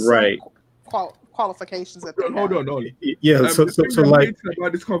there's still some Right. qualifications that they have. Hold on. Yeah. So The thing so I'm like, hating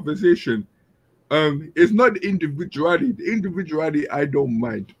about this conversation, it's not the individuality. The individuality I don't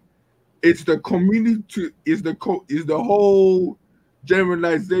mind. It's the community. Is the whole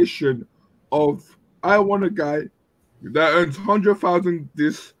generalization of I want a guy that earns 100,000.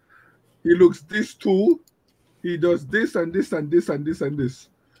 This he looks this tall. He does this and this and this and this and this.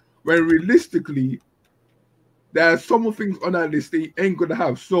 When realistically, there are some things on that list they ain't gonna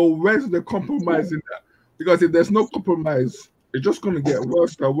have. So where's the compromise in that? Because if there's no compromise, it's just gonna get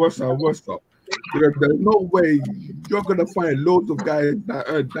worse and worse and worse. Because there's no way you're gonna find loads of guys that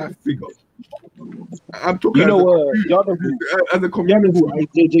earn that figure. I'm talking Y'all know as a community, who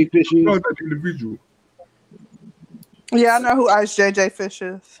JJ Fish is? not as an individual. Yeah, I know who Ice JJ Fish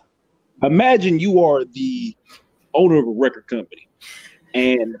is. Imagine you are the owner of a record company,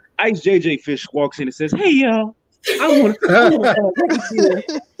 and Ice JJ Fish walks in and says, "Hey, y'all, I want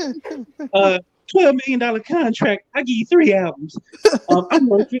a $12 million contract. I give you 3 albums. I'm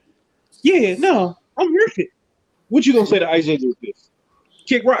worth it. Yeah, no, I'm worth it." What you gonna say to Ice JJ Fish?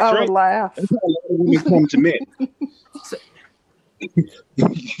 Kick rocks, I right? would laugh. That's how a lot of women come to men.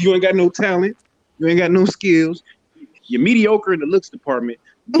 You ain't got no talent. You ain't got no skills. You're mediocre in the looks department,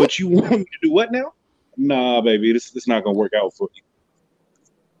 but you want me to do what now? Nah, baby, this not gonna work out for you.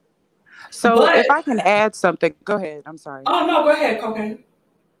 So But- if I can add something, go ahead. I'm sorry. Oh no, go ahead, Cocaine.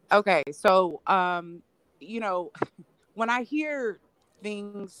 Okay, so you know, when I hear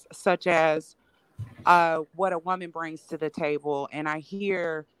things such as what a woman brings to the table, and I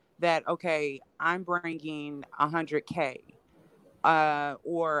hear that, okay, I'm bringing 100K,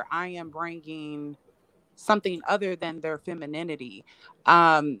 or I am bringing something other than their femininity,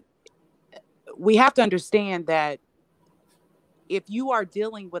 we have to understand that if you are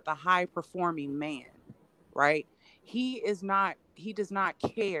dealing with a high performing man, right, he does not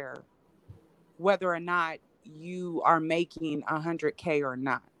care whether or not you are making 100K or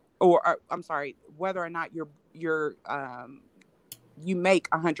not, or I'm sorry, whether or not you make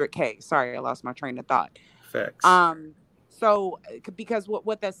 100K. Sorry, I lost my train of thought. facts. So because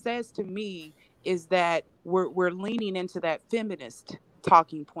what that says to me is that we're leaning into that feminist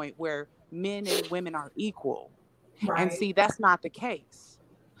talking point where men and women are equal. Right. And see, that's not the case.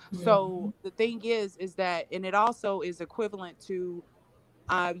 So the thing is that, and it also is equivalent to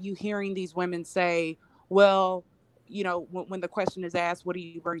you hearing these women say, well, you know, when the question is asked, what do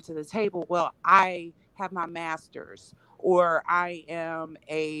you bring to the table? Well, I have my master's, or I am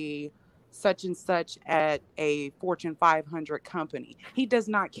a such and such at a Fortune 500 company. He does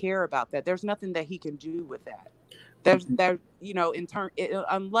not care about that. There's nothing that he can do with that. There, you know,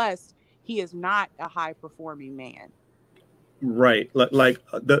 unless he is not a high performing man. Right. Like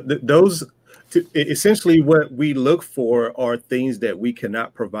those essentially what we look for are things that we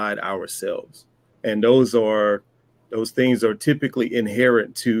cannot provide ourselves. And those things are typically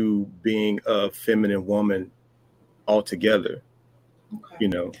inherent to being a feminine woman altogether. Okay. You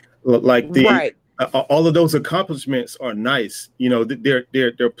know, like all of those accomplishments are nice. You know, they're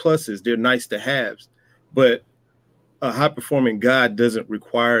pluses. They're nice to haves, but a high performing God doesn't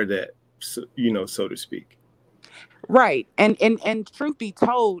require that, you know, so to speak. Right. And truth be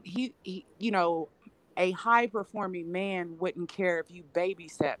told, he you know, a high performing man wouldn't care if you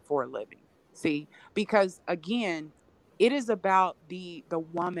babysat for a living. See, because again, it is about the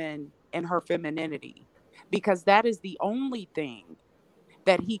woman and her femininity, because that is the only thing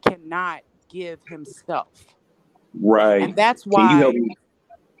that he cannot give himself. Right. And that's Can you help why me?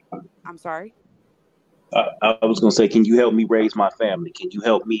 I'm sorry. I was gonna say, can you help me raise my family? Can you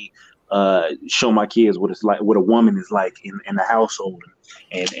help me show my kids what it's like, what a woman is like in the household,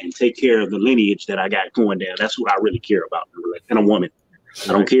 and take care of the lineage that I got going down? That's what I really care about in a woman. I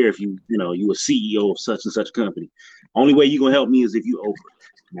don't care if you a CEO of such and such company. Only way you gonna help me is if you over.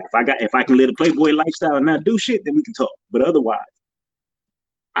 Now, if I can live a Playboy lifestyle and not do shit, then we can talk. But otherwise,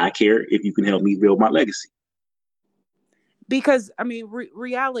 I care if you can help me build my legacy. Because I mean,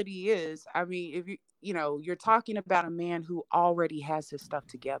 reality is, I mean, if you're talking about a man who already has his stuff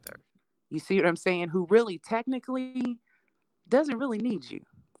together. You see what I'm saying? Who really technically doesn't really need you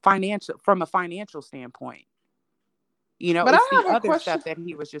from a financial standpoint. You know, But it's I the have a other question. stuff that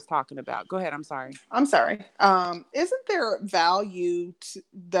he was just talking about. Go ahead. I'm sorry. I'm sorry. Isn't there value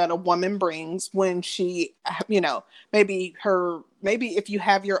that a woman brings when she, maybe if you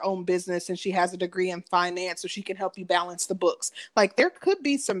have your own business and she has a degree in finance, so she can help you balance the books. Like there could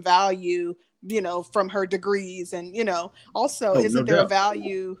be some value, from her degrees, and also, isn't there a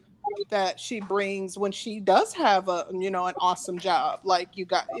value that she brings when she does have an awesome job?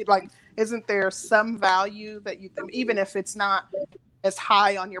 Isn't there some value that even if it's not as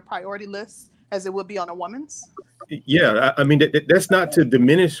high on your priority list as it would be on a woman's? Yeah, I mean that's not to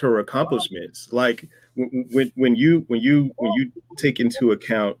diminish her accomplishments. Like when you take into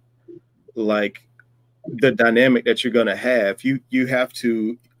account like the dynamic that you're going to have, you have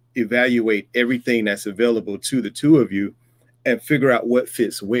to evaluate everything that's available to the two of you and figure out what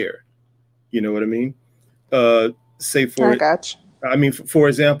fits where. You know what I mean? For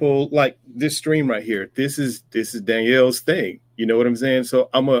example, like this stream right here, this is Danielle's thing. You know what I'm saying? So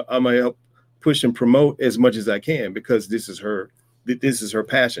I'm gonna help push and promote as much as I can, because this is her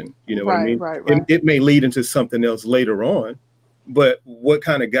passion. You know what I mean? Right. It may lead into something else later on, but what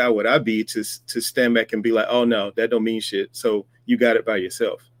kind of guy would I be to stand back and be like, oh no, that don't mean shit, so you got it by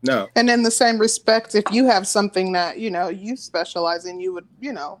yourself? No. And in the same respect, if you have something that you specialize in, you would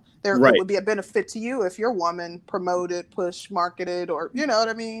it would be a benefit to you if your woman promoted, push, marketed, or you know what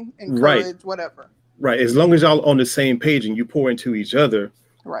I mean, encourage, whatever. Right. As long as y'all on the same page and you pour into each other,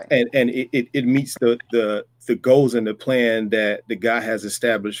 right, and it meets the goals and the plan that the guy has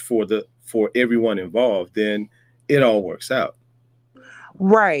established for everyone involved, then it all works out.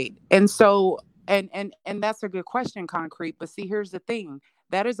 Right. And so and that's a good question, Concrete. But see, here's the thing.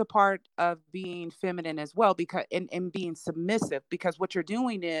 That is a part of being feminine as well, because and being submissive, because what you're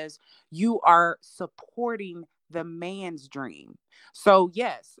doing is you are supporting the man's dream. So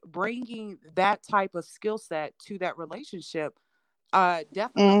yes, bringing that type of skill set to that relationship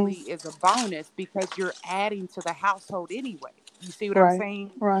definitely is a bonus, because you're adding to the household anyway. You see what I'm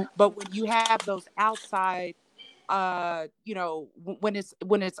saying? Right. But when you have those outside, when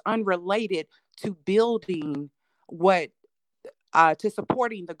it's unrelated to building to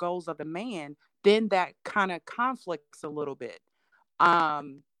supporting the goals of the man, then that kind of conflicts a little bit,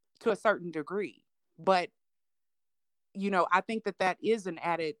 to a certain degree. But, I think that is an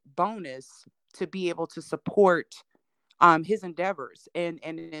added bonus to be able to support his endeavors, and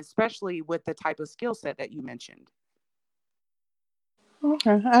especially with the type of skill set that you mentioned.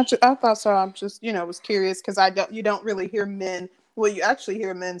 Okay, I thought so. I'm just was curious, because you don't really hear men. Well, you actually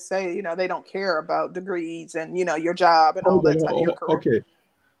hear men say they don't care about degrees and your job and all that type of your career. Okay,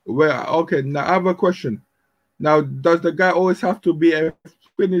 well, now I have a question. Now, does the guy always have to be a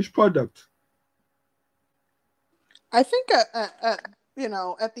finished product? I think at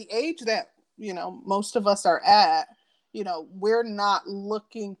the age that most of us are at, we're not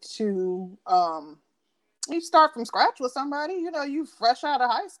looking to you start from scratch with somebody. You fresh out of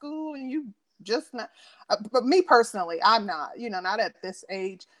high school and you just not. But me personally, I'm not. Not at this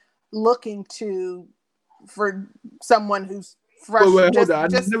age looking for someone who's fresh. Wait, hold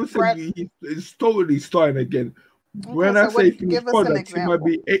on. I never said he's totally starting again. Okay, when I say finished product, it might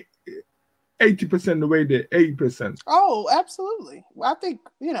be 80% the way there, 80%. Oh, absolutely. Well, I think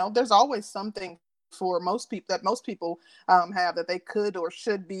there's always something for most people have that they could or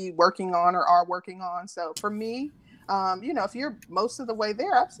should be working on or are working on. So for me, if you're most of the way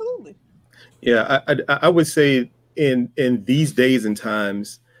there, absolutely. Yeah, I would say in these days and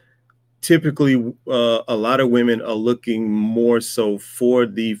times, typically a lot of women are looking more so for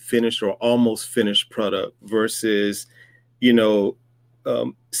the finished or almost finished product versus, you know,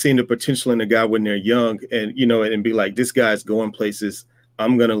 seeing the potential in a guy when they're young and, you know, and be like, this guy's going places.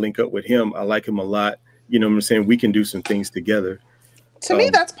 I'm going to link up with him. I like him a lot. You know what I'm saying? We can do some things together. To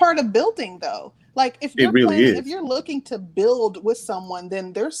me, that's part of building, though. Like if you're if you're looking to build with someone,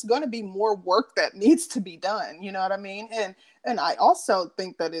 then there's going to be more work that needs to be done. You know what I mean? And I also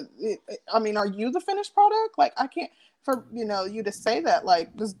think that I mean, are you the finished product? Like I can't, for you know, you to say that,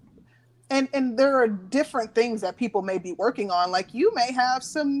 like just, and there are different things that people may be working on. Like you may have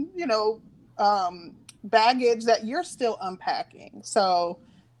some, you know, baggage that you're still unpacking. So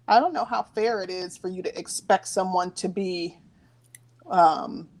I don't know how fair it is for you to expect someone to be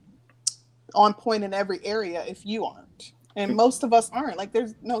on point in every area if you aren't, and most of us aren't. Like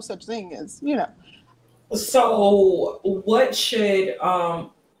there's no such thing as, you know. So what should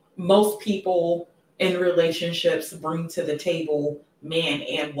most people in relationships bring to the table, man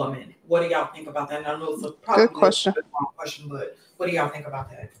and woman? What do y'all think about that? And I know it's a probably good question. But what do y'all think about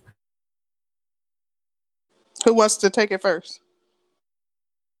that? Who wants to take it first?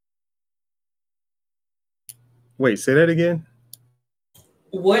 Wait, say that again.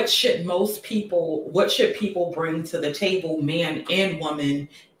 What should people bring to the table, man and woman,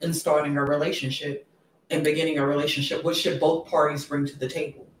 in starting a relationship and beginning a relationship? What should both parties bring to the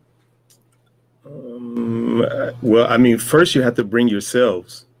table? Well, I mean, first you have to bring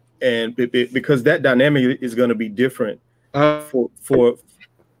yourselves, and because that dynamic is going to be different for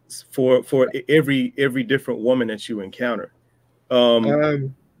every different woman that you encounter.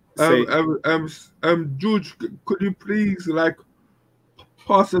 George, could you please like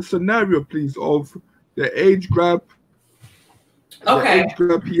pass a scenario, please, of the age gap? Okay. The age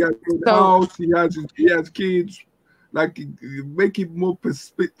gap, he has a house, he has kids. Like, make it more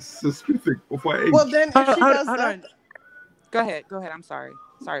specific before age. Well, then if she does that, go ahead. I'm sorry.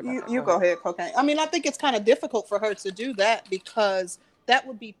 You go ahead, Cocaine. I mean, I think it's kind of difficult for her to do that because that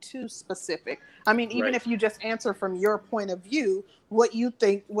would be too specific. I mean, even if you just answer from your point of view, what you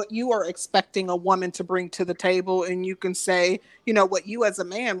think, what you are expecting a woman to bring to the table, and you can say, you know, what you as a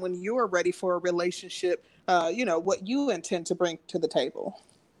man, when you are ready for a relationship, you know, what you intend to bring to the table.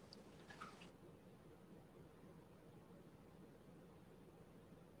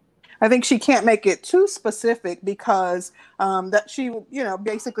 I think she can't make it too specific because that she, you know,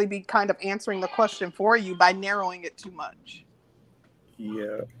 basically be kind of answering the question for you by narrowing it too much.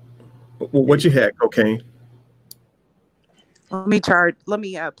 Yeah. Well, what you had, Cocaine? Let me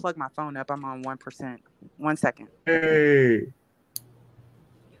plug my phone up. I'm on 1%. 1 second. Hey.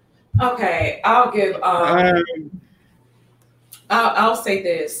 Okay, I'll give. I'll say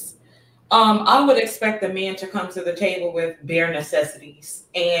this. I would expect the man to come to the table with bare necessities,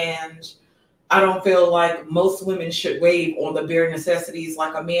 and I don't feel like most women should waive on the bare necessities.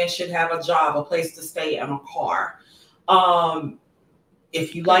 Like a man should have a job, a place to stay, and a car.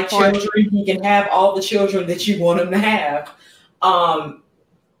 If you like children, he can have all the children that you want him to have.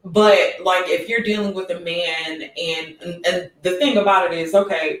 But like if you're dealing with a man and the thing about it is,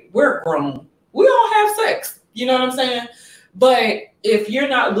 okay, we're grown. We all have sex. You know what I'm saying? But if you're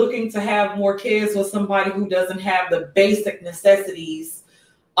not looking to have more kids with somebody who doesn't have the basic necessities,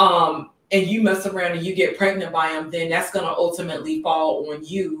 and you mess around and you get pregnant by him, then that's going to ultimately fall on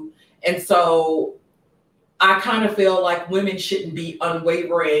you. And so I kind of feel like women shouldn't be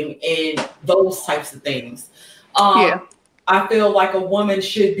unwavering in those types of things. I feel like a woman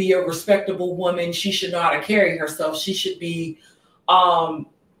should be a respectable woman. She should know how to carry herself. She should be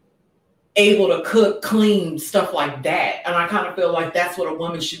able to cook, clean, stuff like that. And I kind of feel like that's what a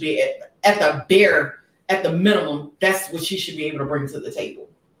woman should be at the minimum. That's what she should be able to bring to the table.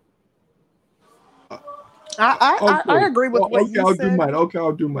 I agree with what you said.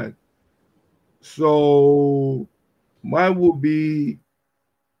 I'll do mine. So mine will be,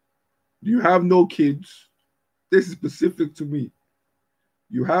 you have no kids. This is specific to me.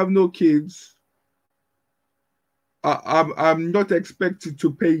 You have no kids. I'm not expected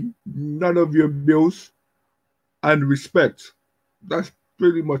to pay none of your bills, and respect. That's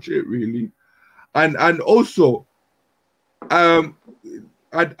pretty much it, really. And also, I'm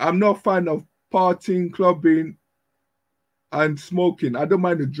not a fan of partying, clubbing, and smoking. I don't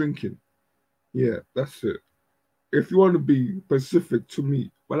mind the drinking. Yeah, that's it. If you want to be specific to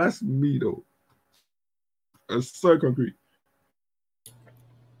me, but that's me though. It's so concrete.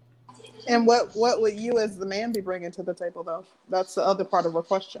 And what would you as the man be bringing to the table, though? That's the other part of her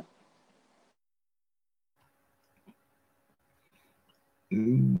question.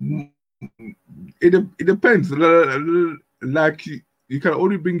 It depends. Like you can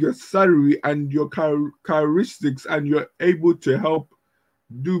only bring your salary and your characteristics, and you're able to help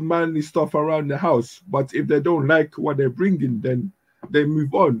do manly stuff around the house. But if they don't like what they're bringing, then they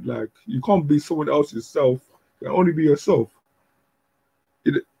move on. Like, you can't be someone else's self. You can only be yourself.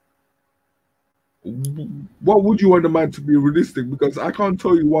 What would you want a man to be realistic? Because I can't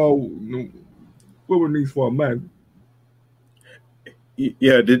tell you what women needs for a man.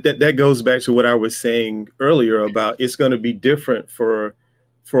 Yeah, that goes back to what I was saying earlier about it's going to be different for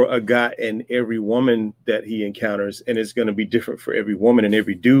a guy and every woman that he encounters, and it's going to be different for every woman and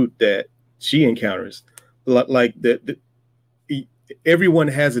every dude that she encounters. Like everyone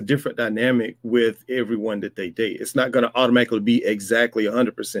has a different dynamic with everyone that they date. It's not going to automatically be exactly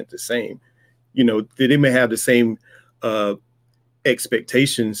 100% the same. You know, they may have the same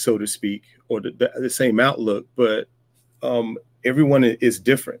expectations, so to speak, or the same outlook, but everyone is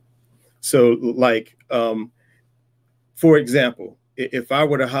different. So, like, for example, if I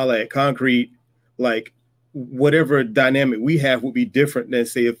were to holler at Concrete, like, whatever dynamic we have would be different than,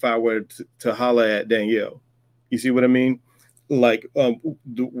 say, if I were to holler at Danielle. You see what I mean? Like,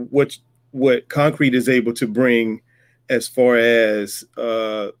 what Concrete is able to bring as far as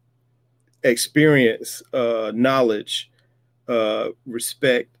experience, knowledge,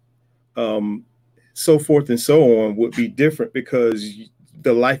 respect, so forth and so on would be different, because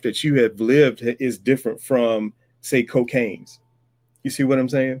the life that you have lived is different from, say, Cocaine's. You see what I'm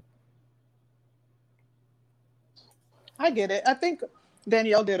saying? I get it. I think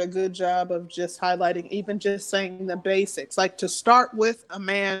Danielle did a good job of just highlighting, even just saying the basics. Like, to start with, a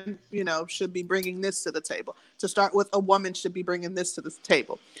man, should be bringing this to the table. To start with, a woman should be bringing this to the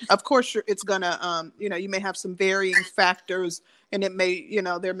table. Of course, it's gonna, you may have some varying factors, and it may,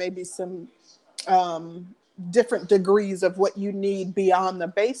 there may be some different degrees of what you need beyond the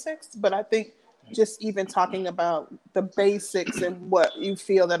basics. But I think just even talking about the basics and what you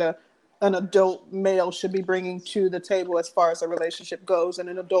feel that an adult male should be bringing to the table as far as a relationship goes, and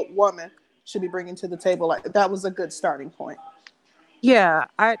an adult woman should be bringing to the table, like, that was a good starting point. Yeah,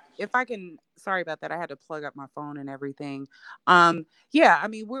 sorry about that. I had to plug up my phone and everything. Yeah, I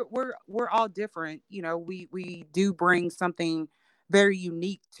mean, we're all different. We do bring something very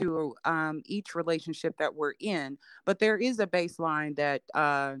unique to each relationship that we're in, but there is a baseline that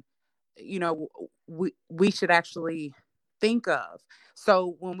we should actually think of.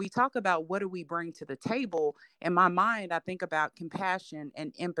 So when we talk about what do we bring to the table, in my mind, I think about compassion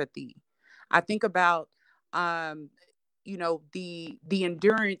and empathy. I think about the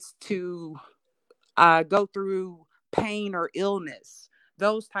endurance to go through pain or illness,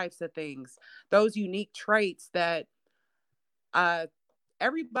 those types of things, those unique traits that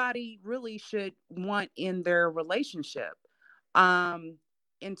everybody really should want in their relationship,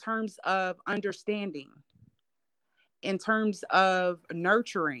 in terms of understanding, in terms of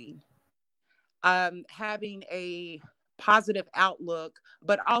nurturing, having a positive outlook,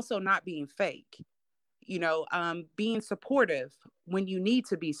 but also not being fake, being supportive when you need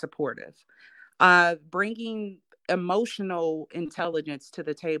to be supportive, bringing emotional intelligence to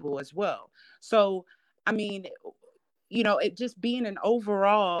the table as well. So, I mean, it just being an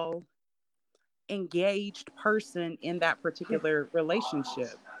overall engaged person in that particular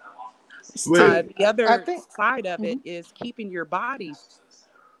relationship. The other side of it is keeping your body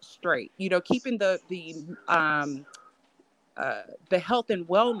straight, keeping the health and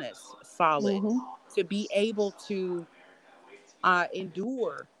wellness solid, to be able to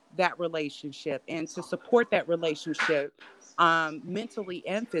endure that relationship and to support that relationship mentally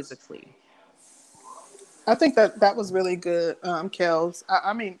and physically. I think that was really good, Kels.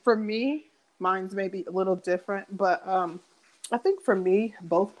 I mean, for me, mine's maybe a little different, but I think for me,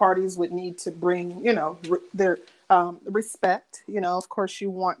 both parties would need to bring, their respect. Of course,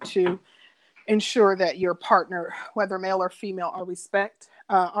 you want to ensure that your partner, whether male or female, are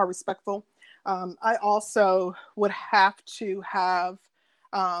respectful. I also would have to have,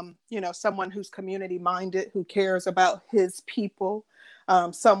 someone who's community minded, who cares about his people,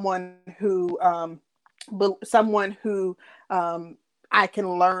 someone who I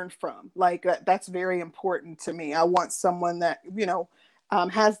can learn from. Like, that's very important to me. I want someone that,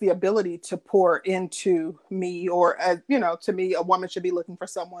 has the ability to pour into me, or, to me, a woman should be looking for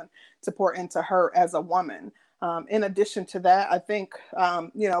someone to pour into her as a woman. In addition to that, I think,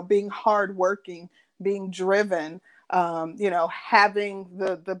 being hardworking, being driven, having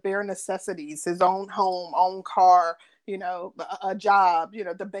the bare necessities, his own home, own car, a job,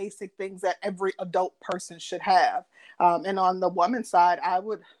 the basic things that every adult person should have. And on the woman's side, I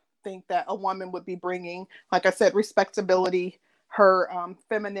would think that a woman would be bringing, like I said, respectability, her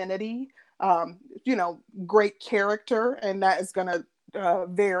femininity, great character, and that is going to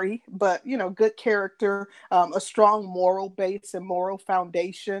vary, but good character, a strong moral base and moral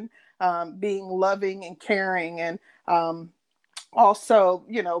foundation, being loving and caring, and also,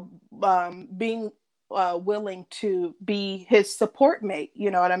 being willing to be his support mate.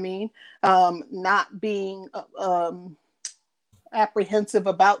 You know what I mean? Not being apprehensive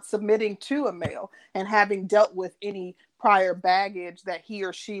about submitting to a male, and having dealt with any prior baggage that he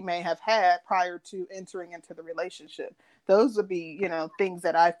or she may have had prior to entering into the relationship. Those would be, things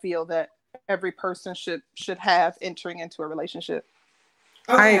that I feel that every person should have entering into a relationship.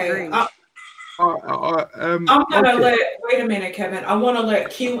 Okay. I agree. I'm gonna wait a minute, Kevin. I want to let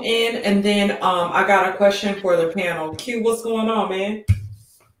Q in, and then I got a question for the panel. Q, what's going on, man?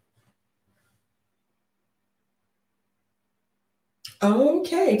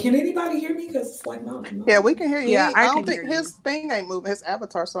 Okay, can anybody hear me? Because it's like no. Yeah, we can hear you. Yeah, I don't think his thing ain't moving, his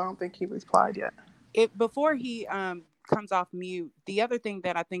avatar, so I don't think he replied yet. Before he comes off mute, the other thing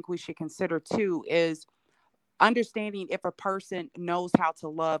that I think we should consider too is understanding if a person knows how to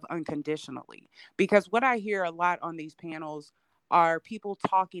love unconditionally. Because what I hear a lot on these panels are people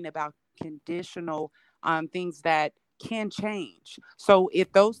talking about conditional things that can change. So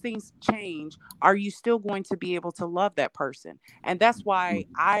if those things change, are you still going to be able to love that person? And that's why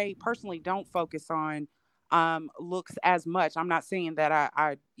I personally don't focus on looks as much. I'm not saying that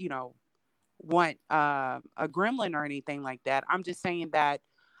I want a gremlin or anything like that. I'm just saying that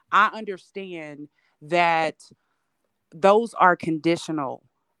I understand that those are conditional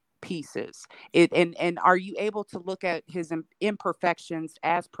pieces. And are you able to look at his imperfections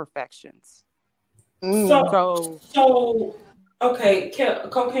as perfections? So okay,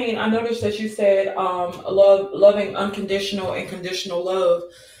 Cocaine, I noticed that you said loving unconditional and conditional love.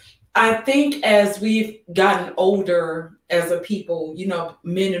 I think as we've gotten older as a people,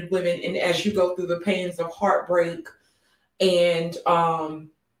 men and women, and as you go through the pains of heartbreak, and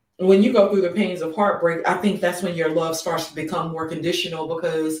when you go through the pains of heartbreak, I think that's when your love starts to become more conditional,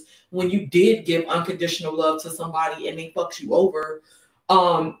 because when you did give unconditional love to somebody and they fucked you over,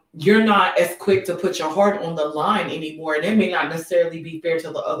 you're not as quick to put your heart on the line anymore. And it may not necessarily be fair to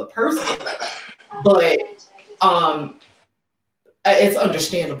the other person, but it's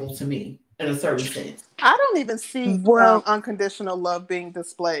understandable to me in a certain sense. I don't even see unconditional love being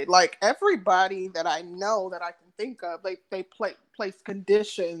displayed. Like, everybody that I know that I can think of, they place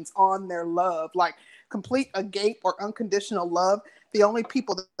conditions on their love, like complete agape or unconditional love. The only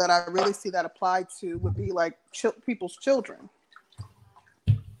people that I really see that applied to would be like people's children.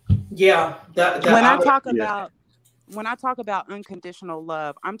 Yeah. When I talk about unconditional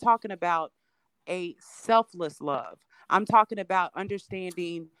love, I'm talking about a selfless love. I'm talking about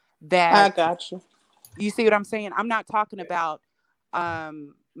understanding that. I got you. You see what I'm saying? I'm not talking about,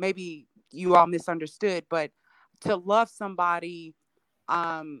 maybe you all misunderstood, but to love somebody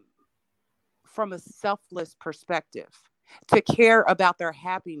from a selfless perspective, to care about their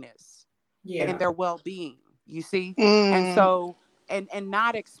happiness and their well-being, you see? And so, and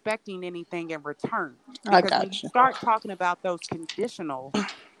not expecting anything in return. Because when you start talking about those conditional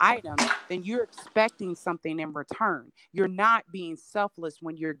items, then you're expecting something in return. You're not being selfless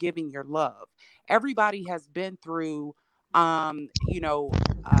when you're giving your love. Everybody has been through,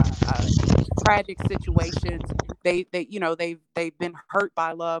 tragic situations. They've been hurt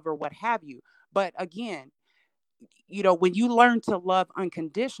by love or what have you. But again, when you learn to love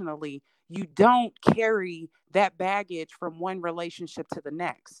unconditionally, you don't carry that baggage from one relationship to the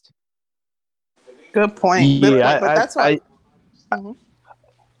next. Good point. Yeah, but that's why.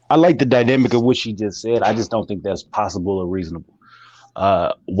 I like the dynamic of what she just said. I just don't think that's possible or reasonable.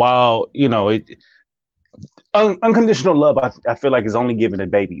 While unconditional love, I feel like is only given to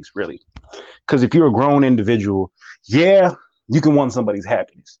babies, really. Because if you're a grown individual, you can want somebody's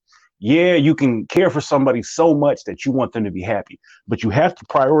happiness. Yeah, you can care for somebody so much that you want them to be happy, but you have to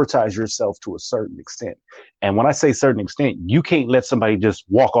prioritize yourself to a certain extent. And when I say certain extent, you can't let somebody just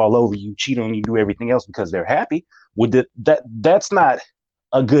walk all over you, cheat on you, do everything else because they're happy. That's not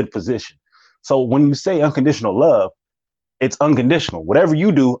a good position. So when you say unconditional love, it's unconditional. Whatever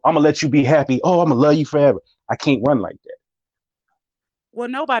you do, I'm gonna let you be happy. Oh, I'm gonna love you forever. I can't run like that. Well,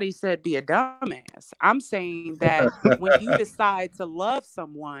 nobody said be a dumbass. I'm saying that when you decide to love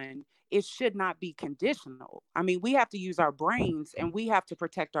someone, it should not be conditional. I mean, we have to use our brains and we have to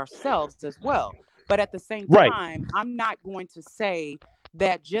protect ourselves as well. But at the same time, I'm not going to say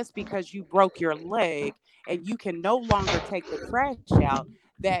that just because you broke your leg and you can no longer take the trash out,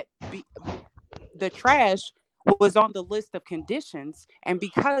 that the trash was on the list of conditions. And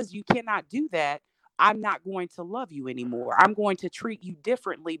because you cannot do that, I'm not going to love you anymore. I'm going to treat you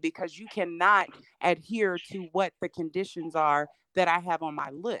differently because you cannot adhere to what the conditions are that I have on my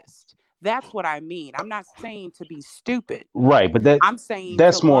list. That's what I mean. I'm not saying to be stupid. Right, but I'm saying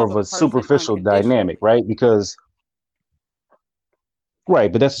that's to more love of a a person superficial dynamic, unconditionally. right? Because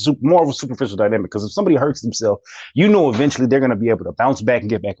right, but that's more of a superficial dynamic because if somebody hurts themselves, you know, eventually they're going to be able to bounce back and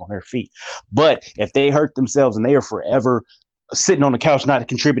get back on their feet. But if they hurt themselves and they are forever sitting on the couch, not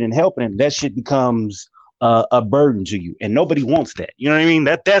contributing, helping, and that shit becomes a burden to you, and nobody wants that. You know what I mean?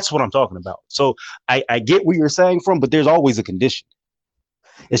 That's what I'm talking about. So I get where you're saying from, but there's always a condition.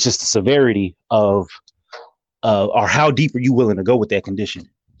 It's just the severity of or how deep are you willing to go with that condition.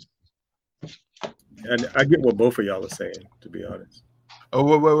 And I get what both of y'all are saying, to be honest.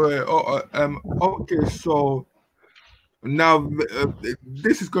 Oh, wait. Okay, so now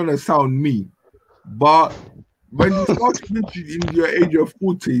this is gonna sound mean, but when you start reaching in your age of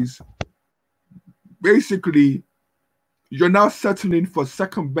 40s, basically you're now settling for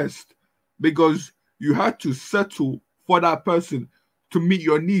second best because you had to settle for that person to meet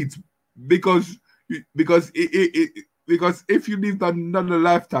your needs because if you lived another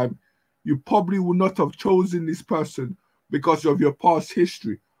lifetime, you probably would not have chosen this person because of your past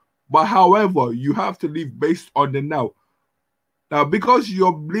history. But however, you have to live based on the now. Now, because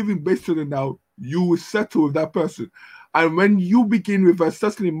you're living based on the now, you will settle with that person. And when you begin with a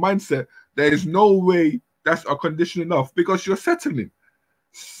settling mindset, there is no way that's unconditional love because you're settling.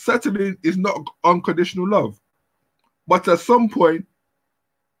 Settling is not unconditional love. But at some point,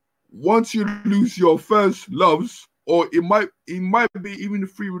 once you lose your first loves, or it might be even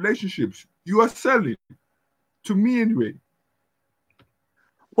 3 relationships, you are selling. To me, anyway.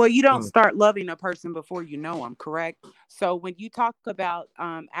 Well, you don't start loving a person before you know them, correct? So when you talk about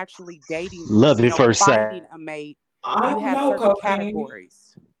actually dating, Love at first sight. finding a mate, I you don't have know, certain Cocaine.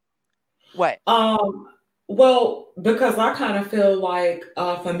 categories. What? Well, because I kind of feel like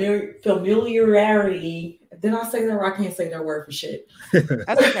familiarity. Did I say that? Or I can't say that word for shit.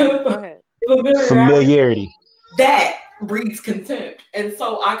 That's okay. Go ahead. Familiarity. That breeds contempt, and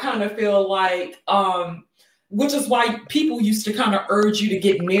so I kind of feel like, which is why people used to kind of urge you to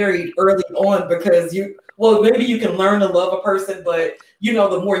get married early on because maybe you can learn to love a person, but you know,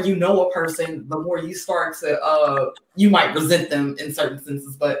 the more you know a person, the more you start to, you might resent them in certain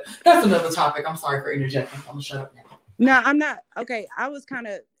senses. But that's another topic. I'm sorry for interjecting. I'm gonna shut up now. No, I'm not. Okay, I was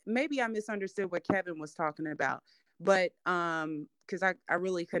maybe I misunderstood what Kevin was talking about, but because I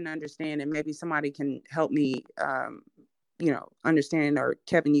really couldn't understand, and maybe somebody can help me, understand, or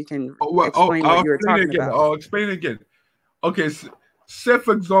Kevin, you can explain what you were talking about. I'll explain it again. Okay, say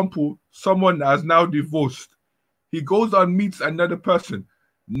for example, someone has now divorced. He goes and meets another person.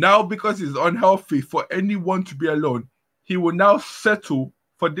 Now, because it's unhealthy for anyone to be alone, he will now settle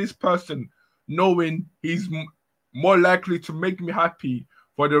for this person, knowing he's more likely to make me happy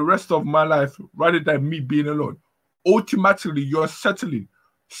for the rest of my life rather than me being alone. Ultimately, you're settling.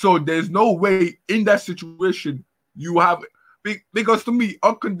 So there's no way in that situation you have, because to me,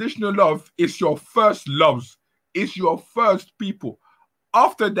 unconditional love is your first loves. It's your first people.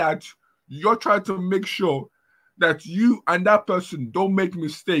 After that, you're trying to make sure that you and that person don't make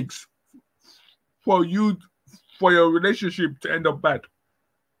mistakes for your relationship to end up bad.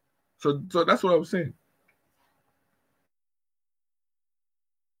 So that's what I was saying.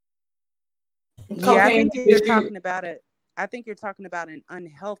 Yeah, I think you're talking about it. I think you're talking about an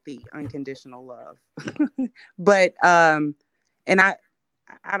unhealthy unconditional love. But and I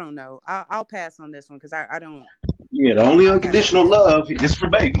don't know. I'll pass on this one because I don't. Yeah, the only unconditional love is for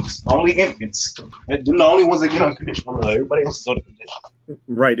babies, only infants. They're the only ones that get unconditional love. Everybody else is unconditional.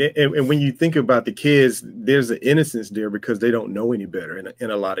 Right, and when you think about the kids, there's an innocence there because they don't know any better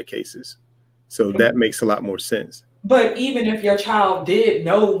in a lot of cases. So that makes a lot more sense. But even if your child did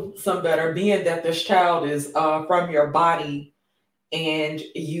know some better, being that this child is from your body, and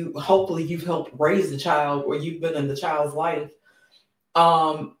hopefully you've helped raise the child, or you've been in the child's life,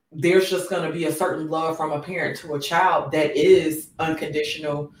 there's just going to be a certain love from a parent to a child that is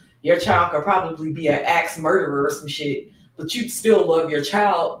unconditional. Your child could probably be an axe murderer or some shit, but you'd still love your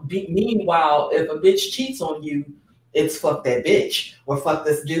child. Meanwhile, if a bitch cheats on you, it's fuck that bitch or fuck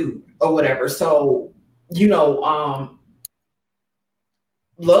this dude or whatever. So,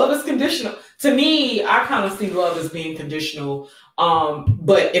 love is conditional. To me, I kind of see love as being conditional.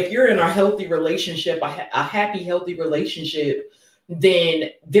 But if you're in a healthy relationship, a happy, healthy relationship,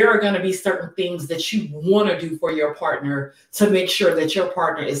 then there are going to be certain things that you want to do for your partner to make sure that your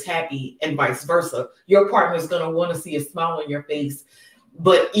partner is happy, and vice versa. Your partner is going to want to see a smile on your face,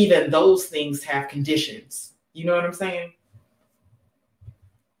 but even those things have conditions. You know what I'm saying?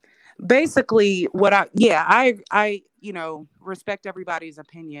 Basically, I respect everybody's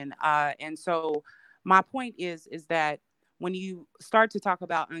opinion. And so my point is that when you start to talk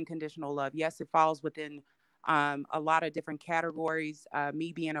about unconditional love, yes, it falls within a lot of different categories.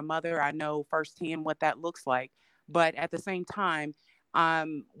 Me being a mother, I know firsthand what that looks like. But at the same time,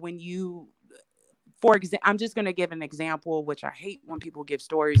 when you, for example, I'm just going to give an example, which I hate when people give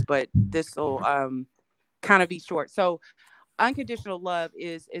stories, but this will kind of be short. So unconditional love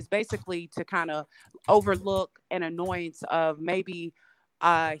is basically to kind of overlook an annoyance of maybe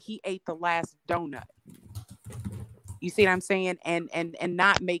he ate the last donut. You see what I'm saying? And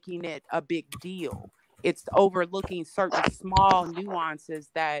not making it a big deal. It's overlooking certain small nuances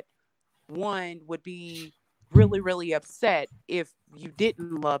that one would be really, really upset if you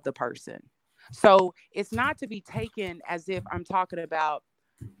didn't love the person. So it's not to be taken as if I'm talking about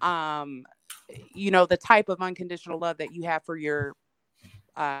the type of unconditional love that you have for your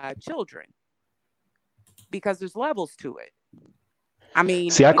children, because there's levels to it. I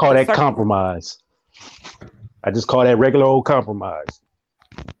mean, see, I call that compromise. I just call that regular old compromise.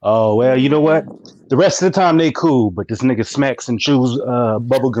 Oh, well, you know what? The rest of the time they cool, but this nigga smacks and chews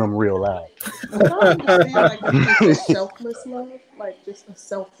bubblegum real loud. Like selfless love, like just a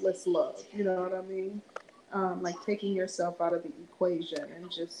selfless love. You know what I mean? Like taking yourself out of the equation and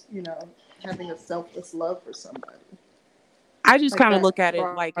just, having a selfless love for somebody. I just kind of look at it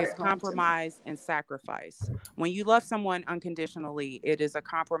like it's compromise and sacrifice. When you love someone unconditionally, it is a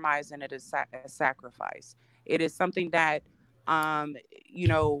compromise and it is a sacrifice. It is something that,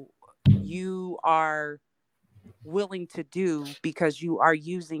 you are willing to do because you are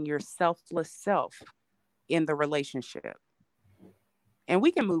using your selfless self in the relationship. And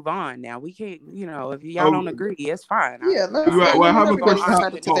we can move on now. We can't, if y'all don't agree, it's fine. Yeah, I have a question.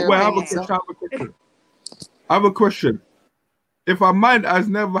 I have a question. If a man has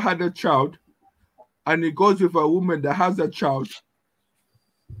never had a child and he goes with a woman that has a child,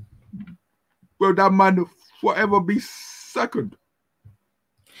 will that man forever be second?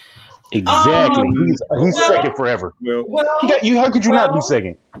 Exactly. He's second forever. How could you not be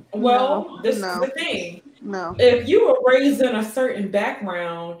second? Well, this is the thing. No. If you were raised in a certain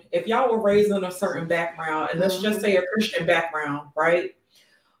background, and let's just say a Christian background, right?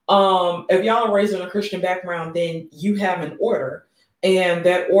 If y'all are raised in a Christian background, then you have an order, and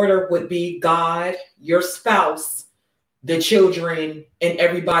that order would be God, your spouse, the children, and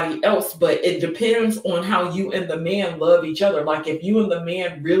everybody else. But it depends on how you and the man love each other. Like if you and the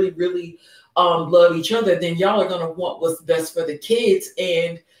man really, really love each other, then y'all are going to want what's best for the kids.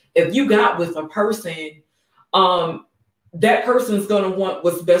 And if you got with a person, that person's going to want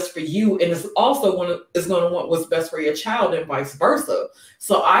what's best for you, and it's also going to want what's best for your child, and vice versa.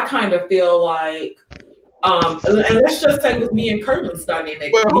 So I kind of feel like, and let's just say with me and Curlin's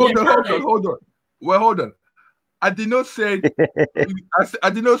dynamic. Well, hold on. I did not say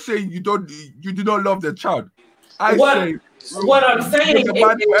you do not love the child. What I'm saying the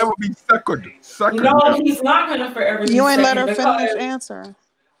man will ever be second. No, he's not going to forever be second. You ain't let her finish answer.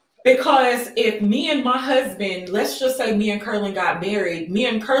 Because if me and my husband, let's just say me and Curlin got married, me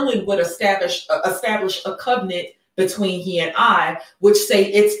and Curlin would establish a covenant between he and I, which say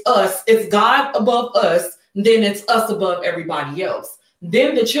it's us, it's God above us, then it's us above everybody else.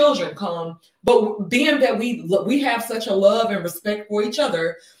 Then the children come. But being that we have such a love and respect for each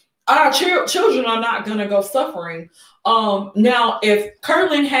other, our children are not going to go suffering. Now, if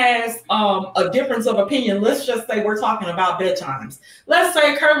Curlin has a difference of opinion, let's just say we're talking about bedtimes. Let's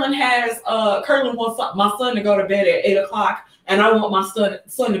say Curlin wants my son to go to bed at 8 o'clock, and I want my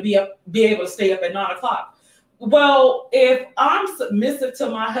son to be able to stay up at 9 o'clock. Well, if I'm submissive to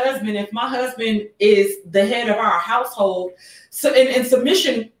my husband, if my husband is the head of our household, so in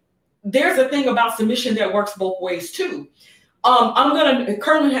submission, there's a thing about submission that works both ways too.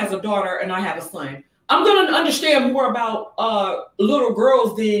 Curlin has a daughter and I have a son. I'm going to understand more about little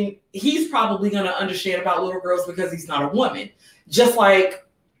girls than he's probably going to understand about little girls because he's not a woman, just like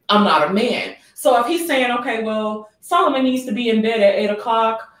I'm not a man. So if he's saying, okay, well, Solomon needs to be in bed at 8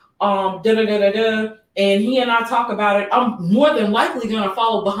 o'clock, and he and I talk about it, I'm more than likely going to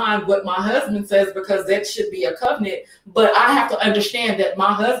follow behind what my husband says because that should be a covenant. But I have to understand that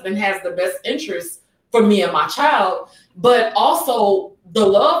my husband has the best interest for me and my child, but also the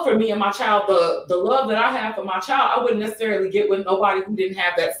love for me and my child, the love that I have for my child, I wouldn't necessarily get with nobody who didn't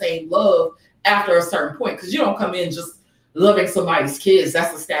have that same love after a certain point, because you don't come in just loving somebody's kids.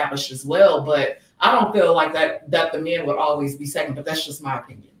 That's established as well. But I don't feel like that the man would always be second, but that's just my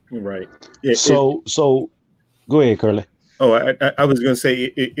opinion. Right. So go ahead, Curly. Oh, I was going to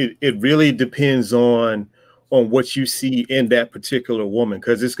say it really depends on what you see in that particular woman,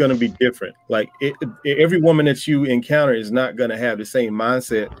 because it's going to be different. Like every woman that you encounter is not going to have the same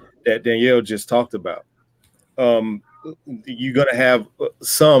mindset that Danielle just talked about. You're going to have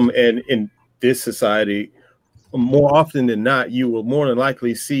some, and in this society, more often than not, you will more than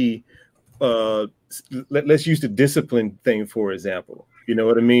likely see, let's use the discipline thing, for example. You know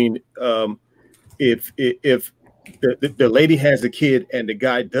what I mean? If the lady has a kid and the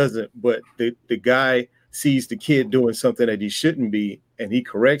guy doesn't, but the guy sees the kid doing something that he shouldn't be and he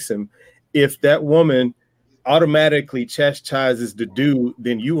corrects him, if that woman automatically chastises the dude,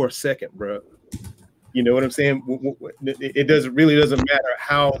 then you are second, bro. You know what I'm saying? It doesn't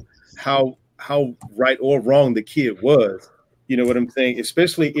matter how right or wrong the kid was. You know what I'm saying?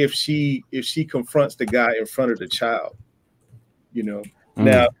 Especially if she confronts the guy in front of the child. You know,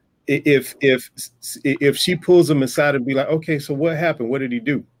 now if she pulls him aside and be like, okay, so what happened? What did he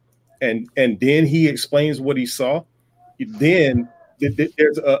do? And then he explains what he saw. Then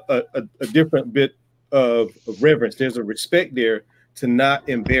there's a different bit of reverence. There's a respect there to not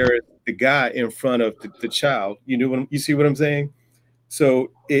embarrass the guy in front of the child. You know you see what I'm saying?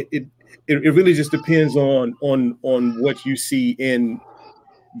 So it really just depends on what you see in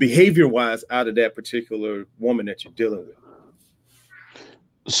behavior wise out of that particular woman that you're dealing with.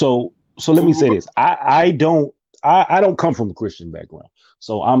 So let me say this. I don't come from a Christian background.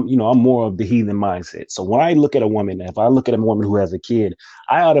 So I'm more of the heathen mindset. So when I look at a woman, if I look at a woman who has a kid,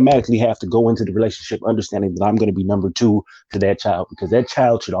 I automatically have to go into the relationship understanding that I'm going to be number two to that child, because that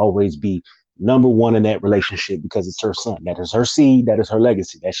child should always be number one in that relationship, because it's her son. That is her seed. That is her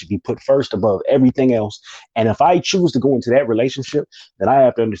legacy. That should be put first above everything else. And if I choose to go into that relationship, then I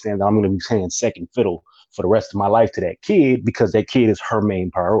have to understand that I'm going to be playing second fiddle for the rest of my life to that kid, because that kid is her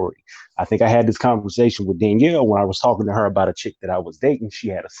main priority. I think I had this conversation with Danielle when I was talking to her about a chick that I was dating. She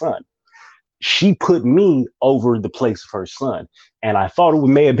had a son. She put me over the place of her son. And I thought it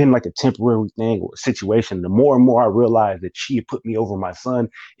may have been like a temporary thing or a situation. The more and more I realized that she had put me over my son,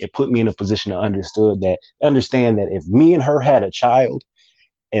 it put me in a position to understand that if me and her had a child,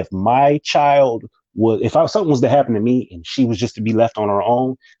 if something was to happen to me and she was just to be left on her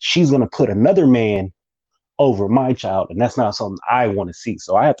own, she's going to put another man over my child. And that's not something I want to see.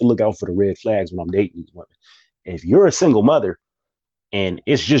 So I have to look out for the red flags when I'm dating these women. If you're a single mother and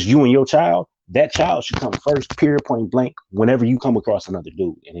it's just you and your child, that child should come first, period, point blank, whenever you come across another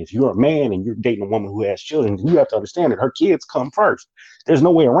dude. And if you're a man and you're dating a woman who has children, you have to understand that her kids come first. There's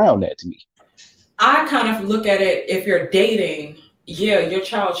no way around that to me. I kind of look at it, if you're dating, yeah, your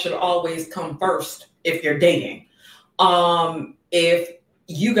child should always come first if you're dating. If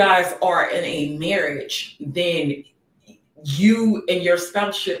you guys are in a marriage, then you and your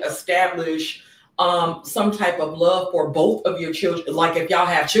spouse should establish some type of love for both of your children. Like if y'all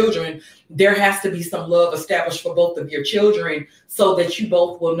have children, there has to be some love established for both of your children, so that you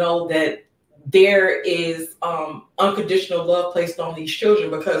both will know that there is unconditional love placed on these children,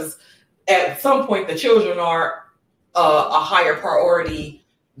 because at some point the children are a higher priority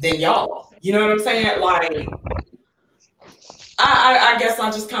than y'all. You know what I'm saying? Like, I guess I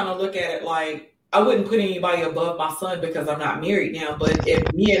just kind of look at it like, I wouldn't put anybody above my son because I'm not married now. But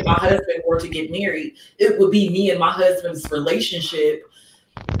if me and my husband were to get married, it would be me and my husband's relationship.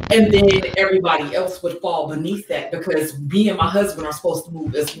 And then everybody else would fall beneath that, because me and my husband are supposed to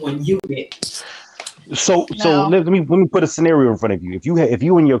move as one unit. So let me put a scenario in front of you. If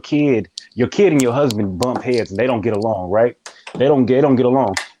you and your kid and your husband bump heads and they don't get along, right? They don't get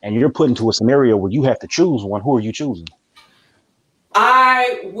along, and you're put into a scenario where you have to choose one. Who are you choosing?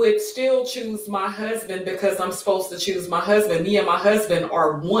 I would still choose my husband, because I'm supposed to choose my husband. Me and my husband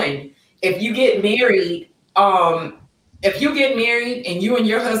are one. If you get married, and you and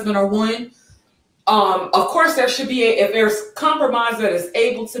your husband are one, of course there should be if there's compromise that is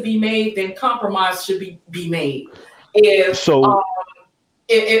able to be made, then compromise should be made. You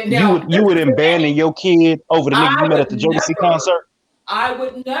would abandon your kid over the nigga you met at the Jodeci concert? I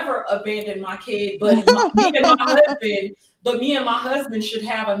would never abandon my kid, but me and my husband should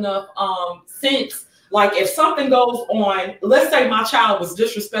have enough sense. Like if something goes on, let's say my child was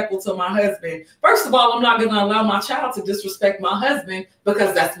disrespectful to my husband. First of all, I'm not going to allow my child to disrespect my husband,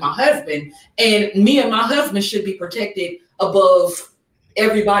 because that's my husband. And me and my husband should be protected above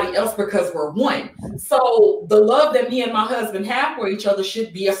everybody else, because we're one. So the love that me and my husband have for each other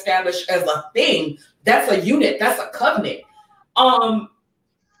should be established as a thing. That's a unit. That's a covenant. I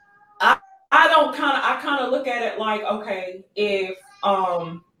kind of look at it like, okay,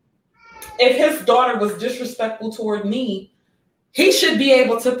 if his daughter was disrespectful toward me, he should be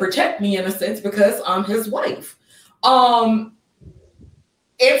able to protect me in a sense, because I'm his wife.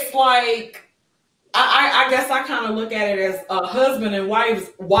 It's like, I guess I kind of look at it as husband and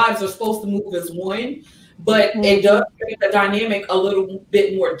wives are supposed to move as one, but it does make the dynamic a little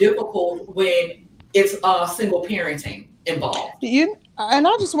bit more difficult when it's single parenting involved. And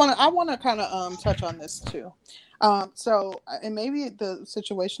I want to kind of touch on this too. So, and maybe the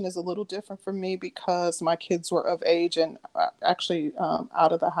situation is a little different for me because my kids were of age and actually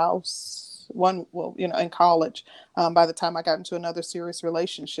out of the house. One, well, in college, by the time I got into another serious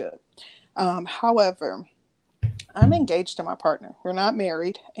relationship. However, I'm engaged to my partner. We're not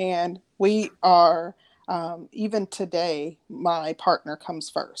married, and we are. Even today, my partner comes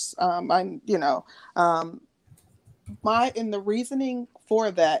first. And the reasoning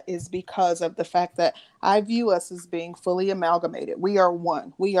for that is because of the fact that I view us as being fully amalgamated. We are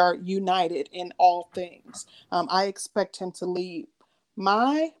one. We are united in all things. I expect him to lead.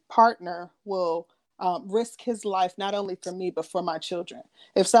 My partner will risk his life, not only for me, but for my children.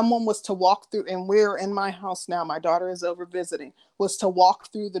 If someone was to walk through, and we're in my house now, my daughter is over visiting, was to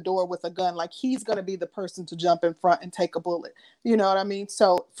walk through the door with a gun, like he's going to be the person to jump in front and take a bullet. You know what I mean?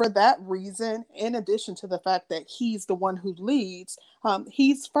 So for that reason, in addition to the fact that he's the one who leads,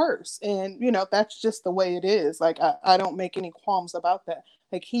 he's first. And, that's just the way it is. Like, I don't make any qualms about that.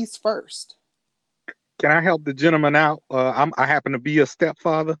 Like, he's first. Can I help the gentleman out? I happen to be a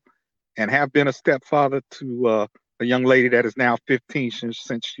stepfather and have been a stepfather to a young lady that is now 15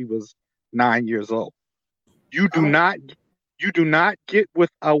 since she was 9 years old. You do not get with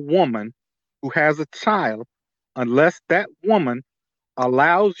a woman who has a child unless that woman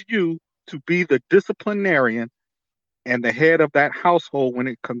allows you to be the disciplinarian and the head of that household when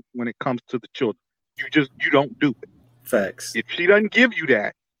it comes to the children. You don't do it. Facts. If she doesn't give you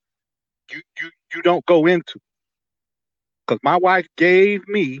that, you don't go into it. Because my wife gave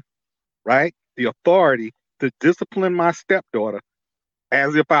me, right, the authority to discipline my stepdaughter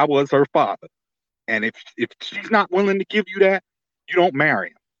as if I was her father. And if she's not willing to give you that, you don't marry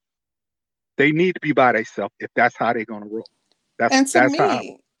them. They need to be by themselves if that's how they're going to roll.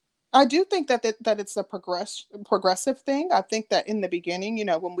 I do think that it's a progressive thing. I think that in the beginning,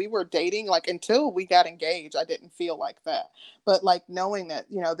 when we were dating, like until we got engaged, I didn't feel like that. But like knowing that,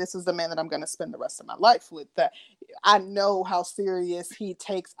 this is the man that I'm going to spend the rest of my life with, that I know how serious he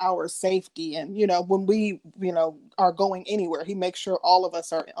takes our safety. And, when we, are going anywhere, he makes sure all of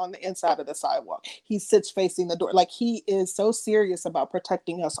us are on the inside of the sidewalk. He sits facing the door. Like he is so serious about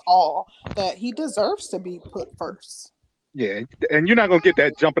protecting us all that he deserves to be put first. Yeah, and you're not going to get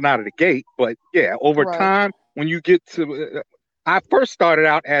that jumping out of the gate, but yeah, over time, when you get to, I first started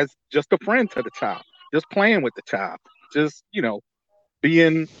out as just a friend to the child, just playing with the child, just,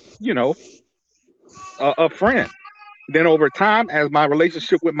 being, a friend. Then over time, as my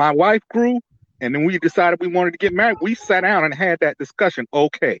relationship with my wife grew, and then we decided we wanted to get married, we sat down and had that discussion.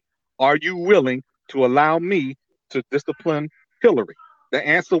 Okay, are you willing to allow me to discipline Hillary? The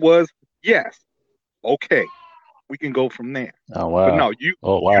answer was yes. Okay. We can go from there. Oh wow! But no, you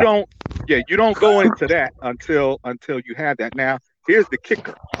don't. Yeah, you don't go into that until you have that. Now, here's the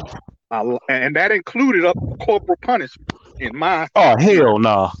kicker, and that included up corporal punishment in my. Oh hell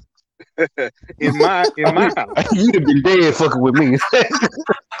no! in my house, you'd have been dead fucking with me.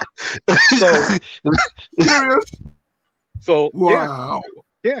 So wow.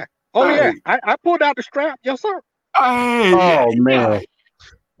 Yeah. Oh yeah. I pulled out the strap. Yes, sir. Oh man.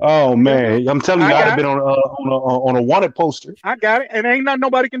 Oh man, I'm telling you, I'd have been on a wanted poster. I got it, and ain't nothing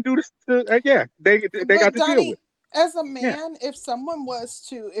nobody can do this. They got to deal with. As a man, if someone was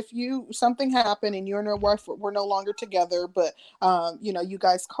to, something happened and you and your wife were no longer together, but you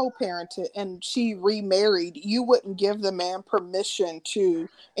guys co-parented and she remarried, you wouldn't give the man permission to,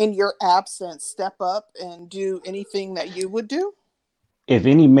 in your absence, step up and do anything that you would do? If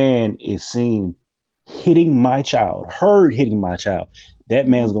any man is seen hitting my child, heard hitting my child, that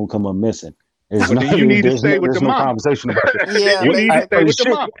man's gonna come up missing. You need to stay with the mom. Conversation about it. Yeah, you need to stay with the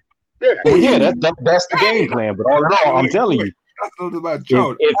mom. Yeah, that's the game plan. But all in all, I'm telling you, if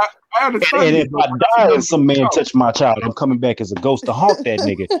I die and some man touch my child, I'm coming back as a ghost to haunt that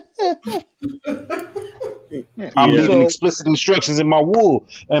nigga. I'm leaving explicit instructions in my will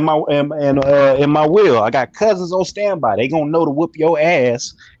and in my will. I got cousins on standby. They gonna know to whoop your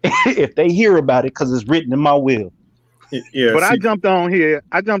ass if they hear about it because it's written in my will. Yeah, but I jumped on here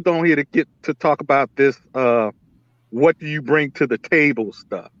to get to talk about this. What do you bring to the table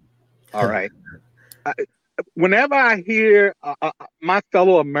stuff? All right. Whenever I hear my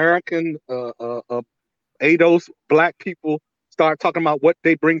fellow American ADOS black people start talking about what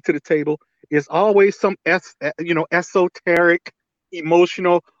they bring to the table, it's always some esoteric,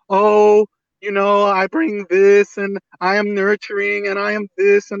 emotional. Oh, you know, I bring this and I am nurturing and I am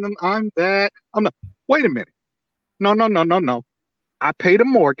this and I'm that. I'm not. Wait a minute. No, no, no, no, no. I pay the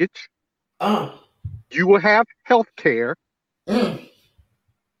mortgage. You will have health care.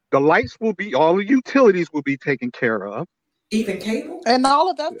 The lights will be, all the utilities will be taken care of. Even cable? And all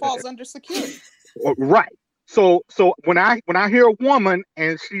of that falls under security. Right. So when I hear a woman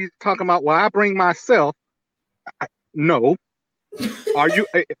and she's talking about, well, I bring myself, no.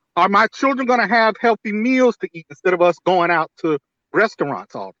 Are my children going to have healthy meals to eat instead of us going out to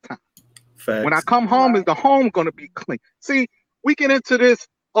restaurants all the time? Facts. When I come home, is the home going to be clean? See, we get into this.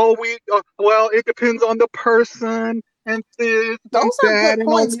 Oh, well, it depends on the person and this. Those and are that, good and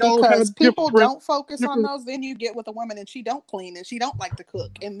points all because people don't focus on different- those. Then you get with a woman and she don't clean and she don't like to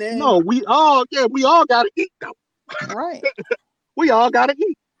cook, and then No, we all got to eat though. right. We all got to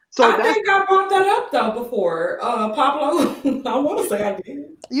eat. So I think I brought that up though before, Pablo. I want to say I did.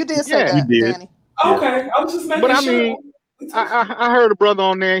 You did say Yeah, that, you did. Danny. Okay, I was just making But I sure. mean, I heard a brother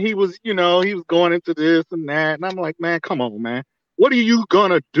on there. He was, he was going into this and that, and I'm like, man, come on, man. What are you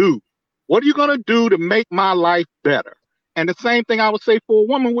gonna do? What are you gonna do to make my life better? And the same thing I would say for a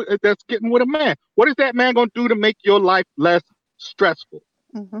woman that's getting with a man. What is that man gonna do to make your life less stressful?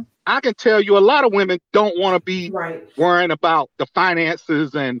 Mm-hmm. I can tell you, a lot of women don't want to be Right. worrying about the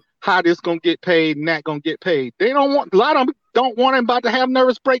finances and how this gonna get paid and that gonna get paid. They don't want. A lot of them don't want them about to have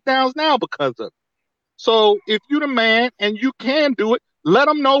nervous breakdowns now because of it. So if you're the man and you can do it, let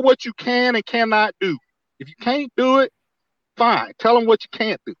them know what you can and cannot do. If you can't do it, fine. Tell them what you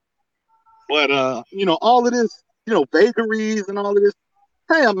can't do. But all of this, vagaries and all of this,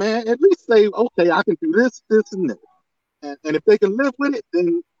 hey man, at least say, okay, I can do this, this, and this. And if they can live with it,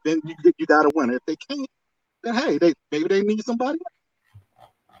 then you got a winner. If they can't, then hey, maybe they need somebody else.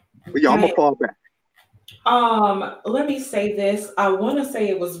 But yeah, I'm gonna fall back. Let me say this. I want to say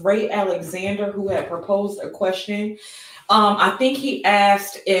it was Ray Alexander who had proposed a question. I think he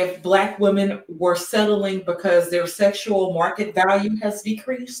asked if Black women were settling because their sexual market value has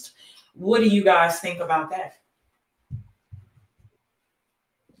decreased. What do you guys think about that?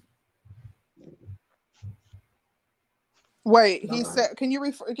 Wait, he said, can you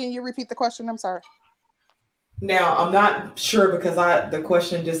repeat the question? I'm sorry. Now, I'm not sure because the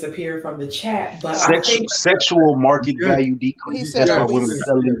question disappeared from the chat, but I think sexual market value decrease. That's why women are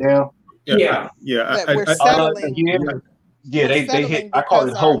settling down. Yeah. That we're settling. They hit. I call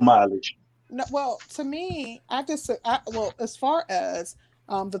it hoe mileage. No, well, to me, as far as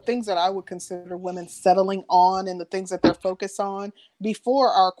the things that I would consider women settling on and the things that they're focused on, before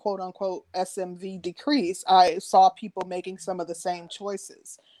our quote unquote SMV decrease, I saw people making some of the same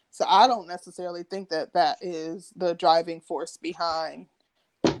choices. So I don't necessarily think that is the driving force behind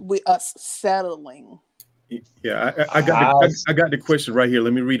us settling. Yeah, I got the question right here.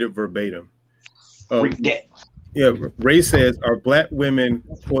 Let me read it verbatim. Yeah, Ray says, are Black women,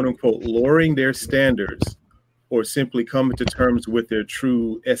 quote unquote, lowering their standards or simply coming to terms with their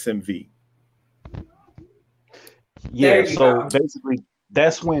true SMV? Yeah, so basically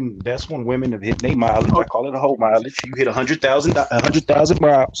that's when women have hit their mileage. I call it a whole mileage. You hit 100,000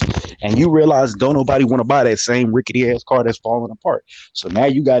 miles and you realize don't nobody want to buy that same rickety ass car that's falling apart. So now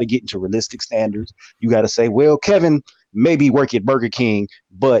you got to get into realistic standards. You got to say, well, Kevin maybe work at Burger King,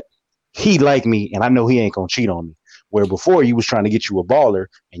 but he like me and I know he ain't gonna cheat on me. Where before you was trying to get you a baller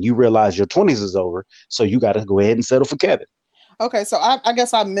and you realize your 20s is over, so you got to go ahead and settle for Kevin. Okay, so I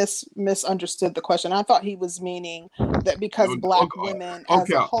guess I misunderstood the question. I thought he was meaning that because Black women as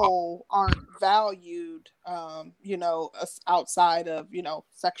a whole aren't valued, outside of,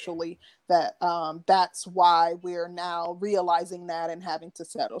 sexually, that that's why we're now realizing that and having to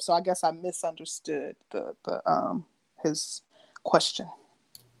settle. So I guess I misunderstood the his question.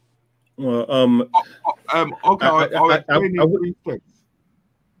 Well, okay. I would things.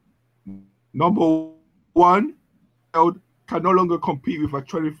 Number one, can no longer compete with a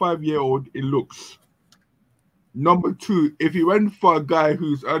 25-year-old in looks. Number two, if you went for a guy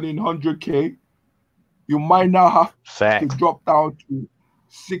who's earning 100K, you might now have to drop down to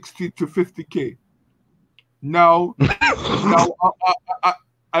 60 to 50K. Now,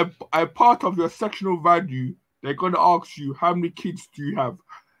 I part of your sectional value, they're going to ask you, how many kids do you have?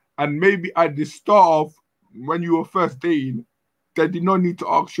 And maybe at the start of when you were first dating, they did not need to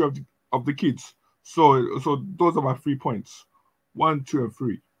ask you of the kids. So those are my 3 points. 1, 2, and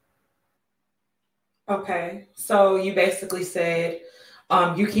 3. Okay. So you basically said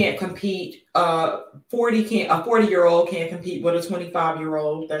you can't compete. A 40-year-old can't compete with a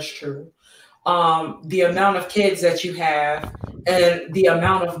 25-year-old. That's true. The amount of kids that you have and the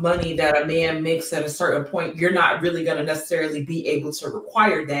amount of money that a man makes at a certain point, you're not really going to necessarily be able to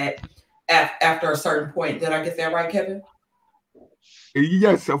require that after a certain point. Did I get that right, Kevin?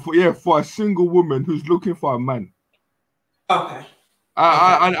 Yes, for a single woman who's looking for a man. Okay.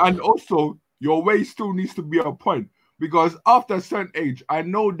 And also, your weight still needs to be a point, because after a certain age, I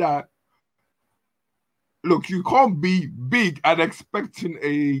know that, look, you can't be big and expecting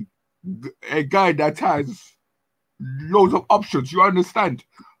a guy that has loads of options. You understand?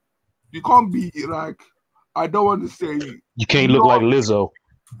 You can't be like, I don't want to say. You can't look like Lizzo.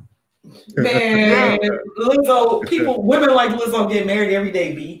 Man, Lizzo, women like Lizzo get married every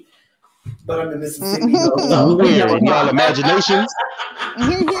day, B. But I'm in Mississippi, though. Weird in y'all imaginations.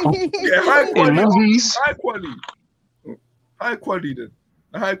 High quality, in movies. High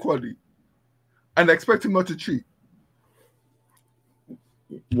quality, and expect him not to cheat.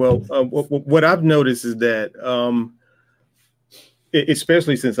 Well, what I've noticed is that,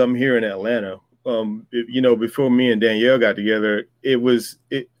 especially since I'm here in Atlanta, before me and Danielle got together,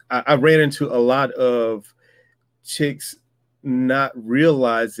 I ran into a lot of chicks not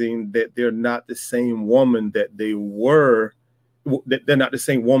realizing that they're not the same woman that they were, that they're not the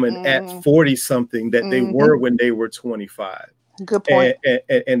same woman at 40 something that they were when they were 25. Good point.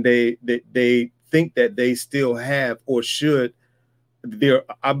 And they think that they still have or should they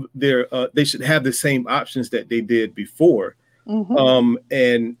should have the same options that they did before.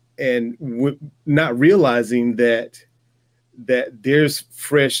 And not realizing that there's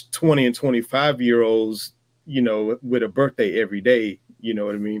fresh 20 and 25-year-olds, with a birthday every day, you know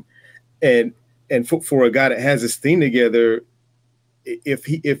what I mean? And for a guy that has his thing together, if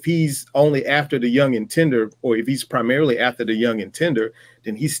he's only after the young and tender, or if he's primarily after the young and tender,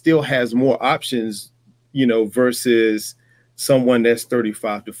 then he still has more options, versus someone that's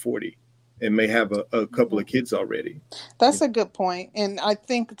 35 to 40 and may have a couple of kids already. That's a good point. And I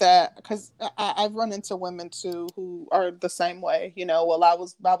think that, because I've run into women too who are the same way, well, I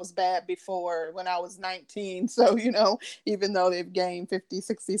was bad before when I was 19. So, even though they've gained 50,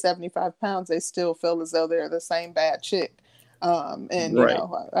 60, 75 pounds, they still feel as though they're the same bad chick. And, right.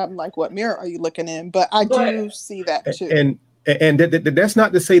 I'm like, what mirror are you looking in? But I do see that too. And that's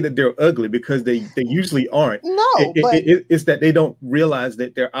not to say that they're ugly, because they usually aren't. No, it's that they don't realize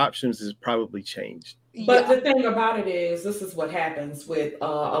that their options has probably changed. But the thing about it is, this is what happens with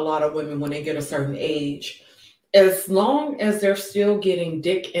a lot of women when they get a certain age. As long as they're still getting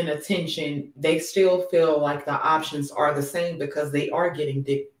dick and attention, they still feel like the options are the same because they are getting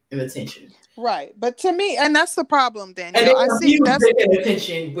dick and attention. Right. But to me, and that's the problem, Danielle. And they confuse dick and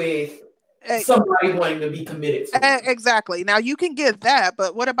attention with somebody wanting to be committed to. Exactly. Now you can get that,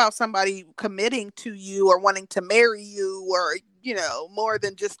 but what about somebody committing to you or wanting to marry you, or more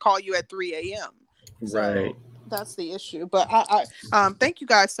than just call you at 3 a.m. Right. That's the issue. But I thank you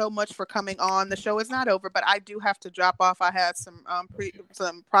guys so much for coming on. The show is not over, but I do have to drop off. I had some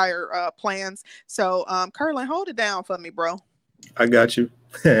prior plans. So Curlin, hold it down for me, bro. I got you.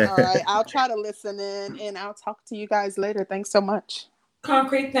 All right. I'll try to listen in, and I'll talk to you guys later. Thanks so much.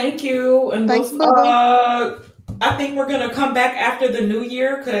 Concrete, thank you. And thanks, I think we're going to come back after the new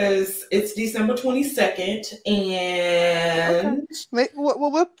year because it's December 22nd. And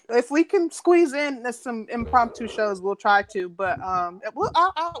well, if we can squeeze in some impromptu shows, we'll try to. But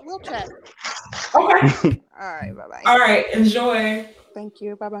we'll chat. Okay. All right. Bye-bye. All right. Enjoy. Thank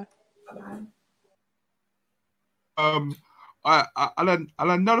you. Bye-bye. Bye-bye. And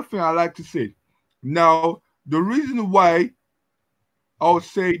another thing I like to say. Now, the reason why I would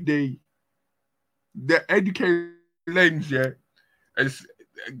say the educated lanes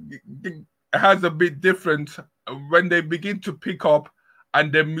has a bit different when they begin to pick up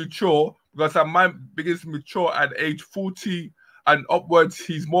and they mature, because a man begins to mature at age 40 and upwards.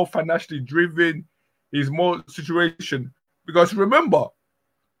 He's more financially driven, he's more situation. Because remember,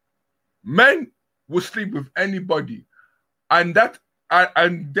 men will sleep with anybody, and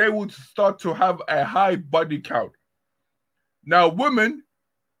they would start to have a high body count. Now, women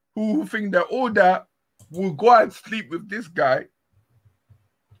who think they're older will go and sleep with this guy,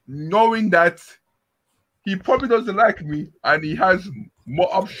 knowing that he probably doesn't like me and he has more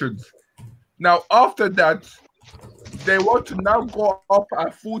options. Now, after that, they want to now go up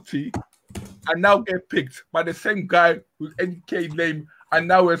at 40 and now get picked by the same guy who's educated lame and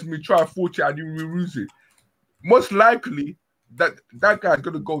now has mature at 40 and he will lose it. Most likely, that guy's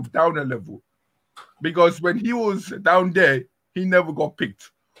going to go down a level, because when he was down there, he never got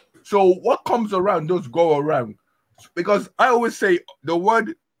picked. So what comes around does go around. Because I always say the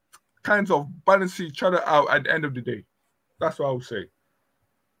word kinds of balance each other out at the end of the day. That's what I would say.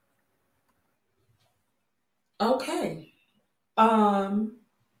 Okay.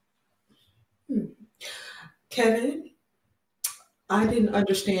 Kevin, I didn't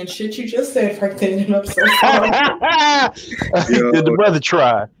understand shit you just said right then, and I'm so sorry. Did the brother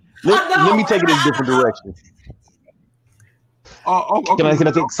try? Let me take it in a different direction. Okay. Can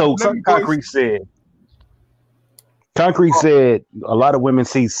I think? So something Concrete said. Concrete said a lot of women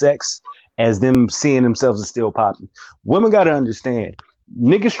see sex as them seeing themselves as still popping. Women got to understand,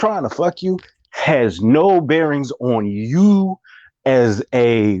 niggas trying to fuck you has no bearings on you as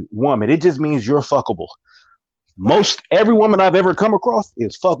a woman. It just means you're fuckable. Every woman I've ever come across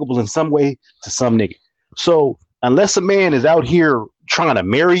is fuckable in some way to some nigga. So unless a man is out here trying to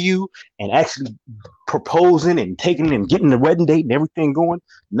marry you and actually proposing and taking and getting the wedding date and everything going,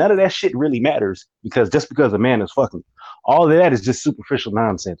 none of that shit really matters, because just because a man is fucking, all of that is just superficial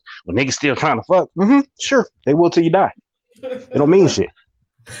nonsense. When niggas still trying to fuck, sure, they will till you die. It don't mean shit.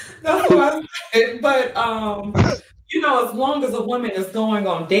 That's what I said. But you know, as long as a woman is going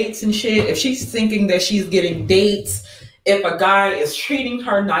on dates and shit, if she's thinking that she's getting dates, if a guy is treating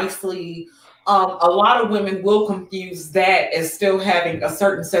her nicely, a lot of women will confuse that as still having a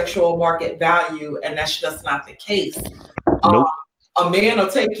certain sexual market value, and that's just not the case. Nope. A man will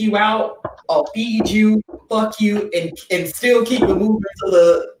take you out, or feed you, fuck you, and still keep it moving to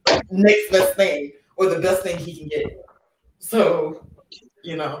the next best thing or the best thing he can get. So,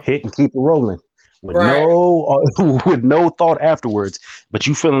 you know, hit and keep it rolling. With right. with no thought afterwards, but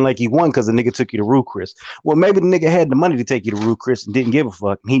you feeling like you won because the nigga took you to Ruth Chris. Well, maybe the nigga had the money to take you to Ruth Chris and didn't give a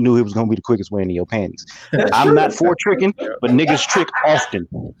fuck. He knew it was gonna be the quickest way into your panties. I'm not for tricking, but niggas trick often.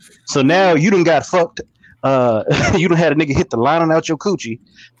 So now you done got fucked. You done had a nigga hit the lining out your coochie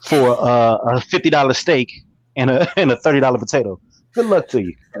for a $50 steak and a $30 potato. Good luck to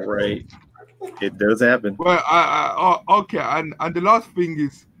you. Right, it does happen. Well, okay, and the last thing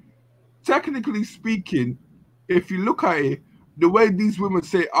is, technically speaking, if you look at it, the way these women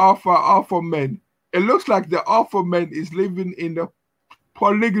say alpha men, it looks like the alpha man is living in the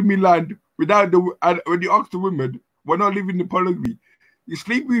polygamy land without when you ask the women, we're not living in polygamy. You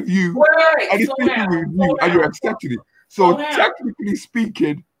sleep with you, and he's sleeping with you, and you're accepting it. So technically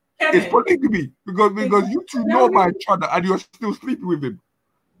speaking, it's polygamy because you two know about each other and you're still sleeping with him.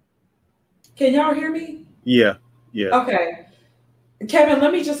 Can y'all hear me? Yeah. Okay. Kevin,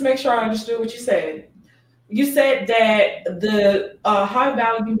 let me just make sure I understood what you said. You said that the high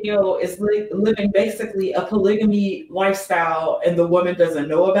value male is living basically a polygamy lifestyle and the woman doesn't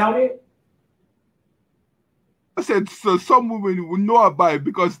know about it? I said, so some women will know about it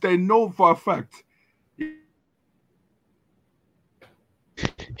because they know for a fact.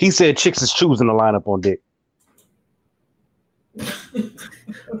 He said chicks is choosing to line up on dick.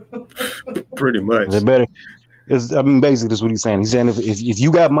 Pretty much. Is it better? Basically, that's what he's saying. He's saying if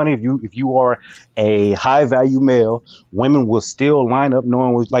you got money, if you are a high value male, women will still line up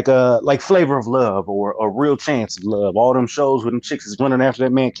knowing with like Flavor of Love or A Real Chance of Love. All them shows where them chicks is running after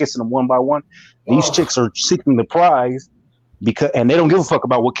that man, kissing them one by one. These chicks are seeking the prize and they don't give a fuck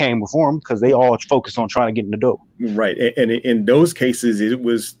about what came before them because they all focus on trying to get in the dough. Right, and in those cases, it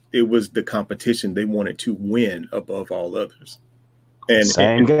was the competition they wanted to win above all others. And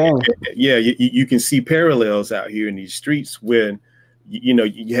you can see parallels out here in these streets when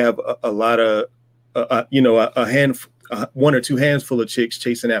you have a lot of one or two handful of chicks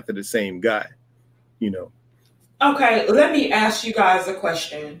chasing after the same guy. Okay, let me ask you guys a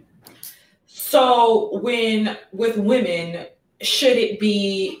question. So with women, should it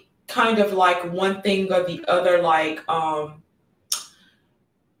be kind of like one thing or the other? Like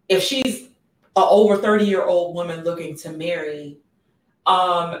if she's an over 30-year-old woman looking to marry,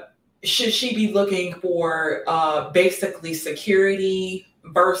 should she be looking for basically security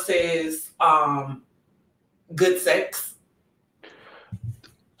versus good sex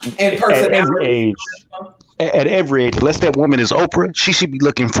and personality? At every age, unless that woman is Oprah, she should be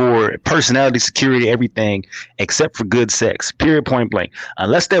looking for personality, security, everything except for good sex. Period. Point blank.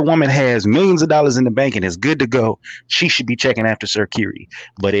 Unless that woman has millions of dollars in the bank and is good to go, she should be checking after security.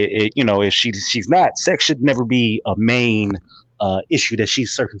 But if she's not, sex should never be a main issue that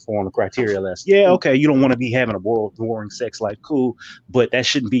she's searching for on the criteria list. Yeah, okay, you don't want to be having a boring sex life, cool, but that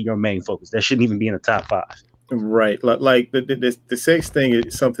shouldn't be your main focus. That shouldn't even be in the top 5. Right, like the sex thing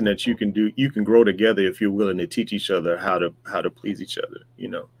is something that you can do. You can grow together if you're willing to teach each other how to please each other.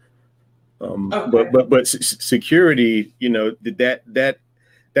 Okay. But security,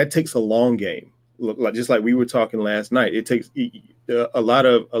 that takes a long game. Just like we were talking last night, it takes a lot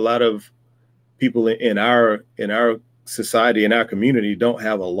of people in our society, in our community, don't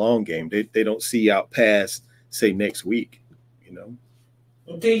have a long game. They don't see out past, say, next week.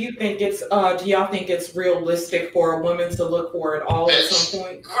 Do you think it's do y'all think it's realistic for a woman to look for it all at some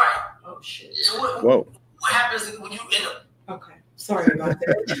point? Right. Oh shit. So Whoa. What happens when you end up? Okay. Sorry about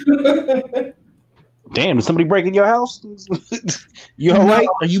that. Damn, is somebody breaking your house? You all right?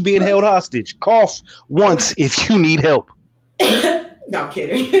 Are you being held hostage? Cough once if you need help. No, I'm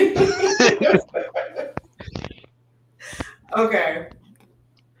kidding. Okay.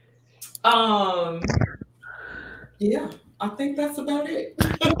 Yeah, I think that's about it.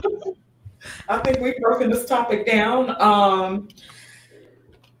 I think we've broken this topic down.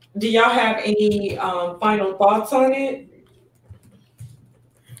 Do y'all have any final thoughts on it?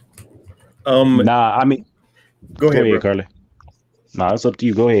 Nah, I mean, go ahead, Carly. Nah, it's up to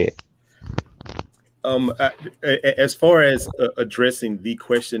you. Go ahead. As far as addressing the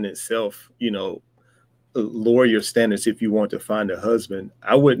question itself, lower your standards if you want to find a husband.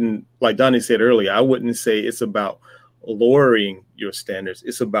 I wouldn't, like Donnie said earlier, I wouldn't say it's about lowering your standards.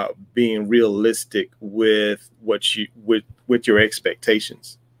 It's about being realistic with with your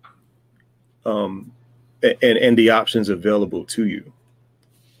expectations, and the options available to you.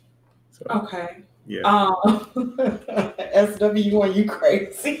 So, okay. Yeah. SW1, you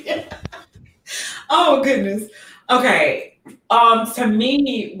crazy. Oh goodness. Okay. To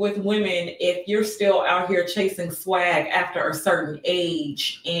me, with women, if you're still out here chasing swag after a certain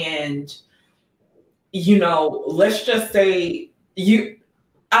age, and let's just say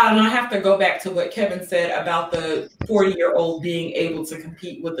I have to go back to what Kevin said about the 40-year-old being able to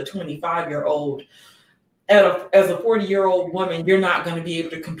compete with the 25-year-old. As a 40-year-old woman, you're not going to be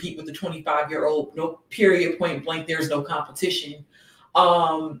able to compete with the 25-year-old. No, period, point blank. There's no competition.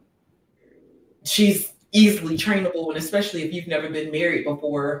 She's easily trainable, and especially if you've never been married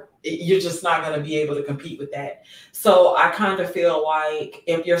before, you're just not going to be able to compete with that. So I kind of feel like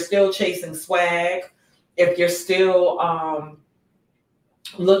if you're still chasing swag, if you're still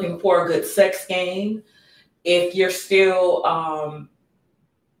looking for a good sex game, if you're still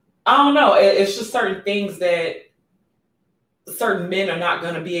I don't know. It's just certain things that certain men are not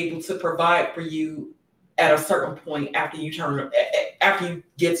going to be able to provide for you at a certain point after you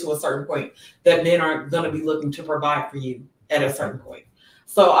get to a certain point, that men aren't going to be looking to provide for you at a certain point.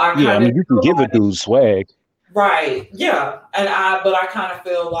 So I mean, you can give a dude swag. Right. Yeah. But I kind of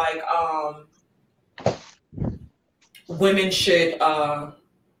feel like women should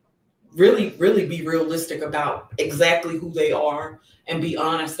really, really be realistic about exactly who they are and be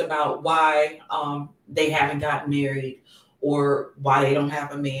honest about why they haven't gotten married or why they don't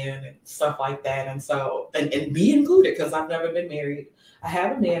have a man and stuff like that. And so, and be included, because I've never been married. I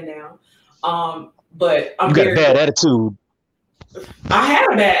have a man now. But I'm you got a bad attitude. I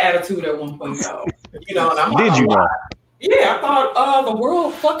had a bad attitude at one point, though. And I'm Did you know? Yeah, I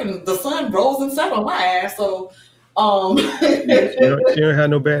thought the sun rose and set on my ass. So you don't have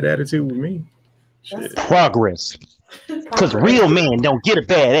no bad attitude with me. Shit. Progress. Because real men don't get a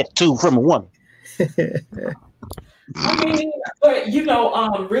bad attitude from a woman. I mean, but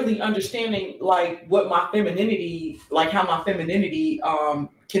really understanding like what my femininity, like how my femininity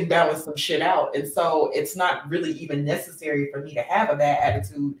can balance some shit out. And so it's not really even necessary for me to have a bad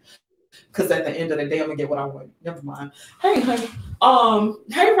attitude, because at the end of the day, I'm gonna get what I want. Never mind. Hey, honey.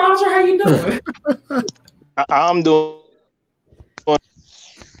 Hey, Roger, how you doing? I'm doing.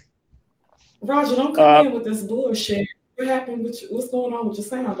 Roger, don't come in with this bullshit. What happened with you? What's going on with your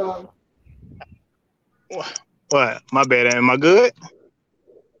sound, dog? What? My bad. Am I good?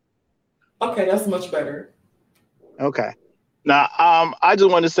 Okay, that's much better. Okay. Now, I just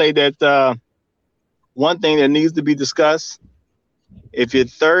want to say that one thing that needs to be discussed: if you're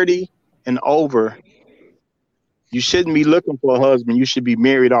 30 and over, you shouldn't be looking for a husband. You should be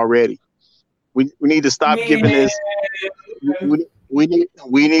married already. We need to stop giving this. We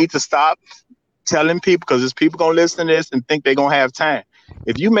need to stop telling people, because there's people gonna listen to this and think they're gonna have time.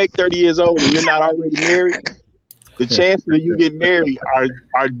 If you make 30 years old and you're not already married, the chances that you get married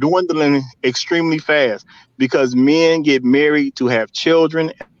are dwindling extremely fast, because men get married to have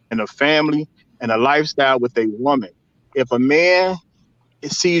children and a family and a lifestyle with a woman. If a man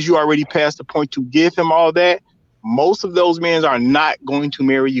sees you already past the point to give him all that, most of those men are not going to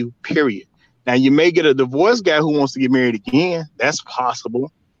marry you, period. Now, you may get a divorced guy who wants to get married again. That's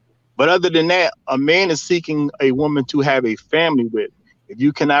possible. But other than that, a man is seeking a woman to have a family with. If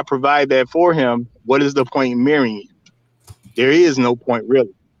you cannot provide that for him, what is the point in marrying you? There is no point,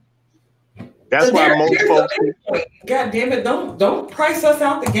 really. That's why most folks. God damn it! Don't price us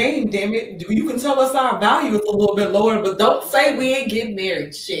out the game. Damn it! You can tell us our value is a little bit lower, but don't say we ain't getting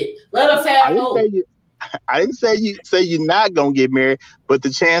married. Shit, let us have hope. I didn't say you're not gonna get married, but the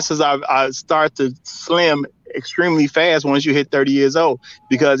chances are start to slim extremely fast once you hit 30 years old.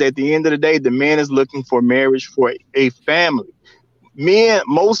 Because at the end of the day, the man is looking for marriage for a family.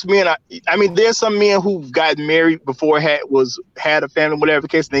 most men, I mean, there's some men who've gotten married before, had a family, whatever the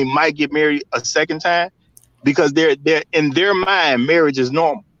case, and they might get married a second time because they're in their mind, marriage is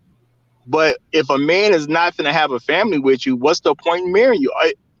normal. But if a man is not going to have a family with you, what's the point in marrying you?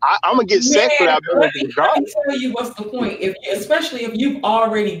 I'm gonna get sex without let me tell you what's the point. Especially if you've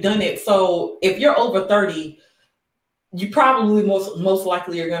already done it. So if you're over 30, you probably most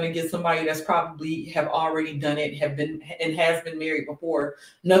likely are going to get somebody that's probably have already done it, has been married before.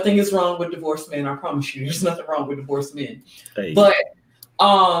 Nothing is wrong with divorced men. I promise you, there's nothing wrong with divorced men. Hey. But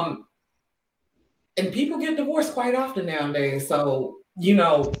and people get divorced quite often nowadays. So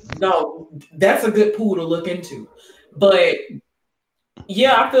no, that's a good pool to look into. But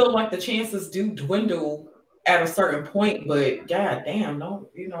yeah, I feel like the chances do dwindle at a certain point, but god damn, no,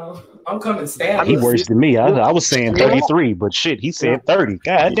 I'm coming stab. He worse than me. I was saying 33, but shit, he said 30.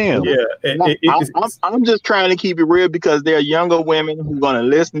 God damn. Yeah, I'm just trying to keep it real because there are younger women who are going to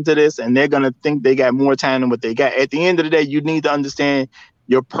listen to this and they're going to think they got more time than what they got. At the end of the day, you need to understand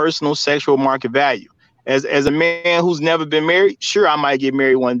your personal sexual market value. As a man who's never been married, sure, I might get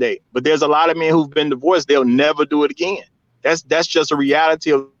married one day, but there's a lot of men who've been divorced. They'll never do it again. That's just a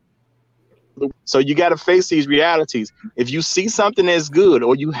reality of. So you got to face these realities. If you see something that's good,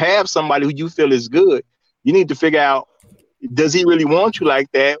 or you have somebody who you feel is good, you need to figure out, does he really want you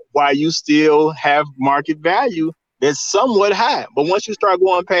like that while you still have market value that's somewhat high? But once you start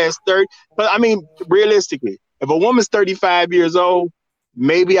going past 30, but I mean, realistically, if a woman's 35 years old,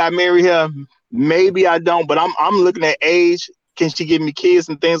 maybe I marry her, maybe I don't, but I'm looking at age. Can she give me kids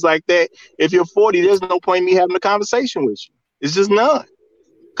and things like that? If you're 40, there's no point in me having a conversation with you. It's just none.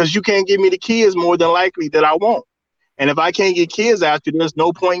 Because you can't give me the kids more than likely that I want. And if I can't get kids out you, there's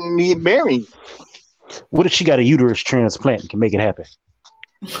no point in me marrying. What if she got a uterus transplant and can make it happen?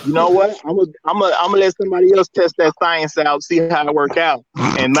 You know what? I'm gonna let somebody else test that science out, see how it work out.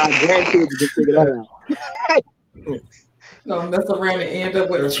 And my grandkids can figure that out. No, mess around and end up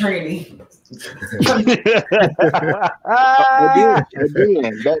with a trainee. Again,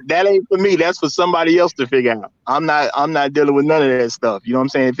 that ain't for me. That's for somebody else to figure out. I'm not dealing with none of that stuff. You know what I'm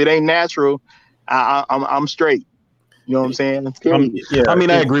saying? If it ain't natural, I'm straight. You know what I'm saying?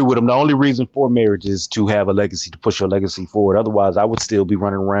 I agree with him. The only reason for marriage is to have a legacy, to push your legacy forward. Otherwise, I would still be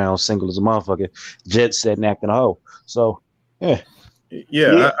running around single as a motherfucker, jet setting, acting a hoe. So, yeah.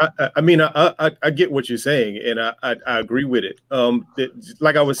 Yeah, I mean, I get what you're saying, and I agree with it.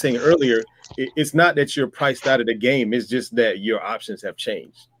 Like I was saying earlier, it's not that you're priced out of the game. It's just that your options have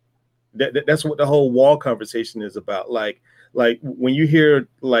changed. That's what the whole wall conversation is about. Like when you hear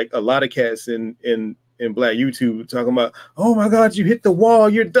like a lot of cats in Black YouTube talking about, oh my God, you hit the wall,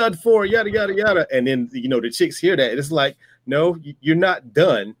 you're done for, yada yada yada, and then the chicks hear that, it's like, no, you're not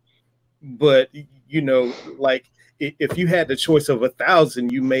done, but like. If you had the choice of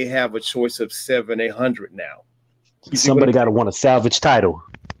 1,000, you may have a choice of 700-800 now. Somebody got to want a salvage title,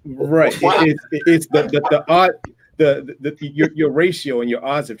 right? It's the odd, your ratio and your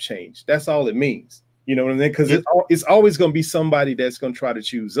odds have changed. That's all it means. You know what I mean? Because it's always going to be somebody that's going to try to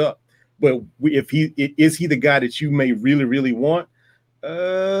choose up. But if is he the guy that you may really really want?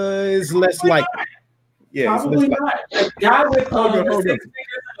 It's less likely. Yeah, probably not. A guy with 6 fingers and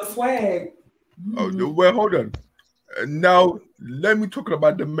a swag. Oh well, hold on. Now, let me talk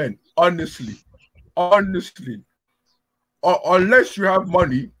about the men. Honestly, unless you have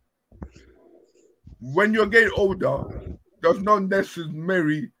money, when you're getting older, does not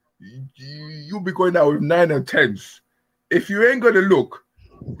necessarily you'll be going out with 9 or 10s. If you ain't gonna look,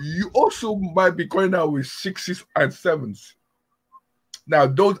 you also might be going out with 6s and 7s. Now,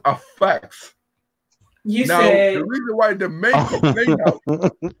 those are facts. You said the reason why the men complain now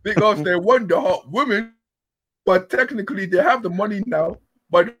because they want the hot women. But technically, they have the money now,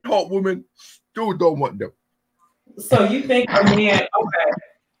 but hot women still don't want them. So you think a man? Okay.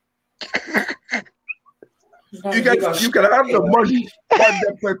 You can have the money, but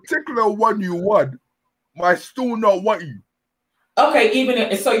the particular one you want might still not want you.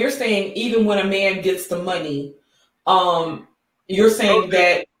 Okay, so you're saying even when a man gets the money, you're saying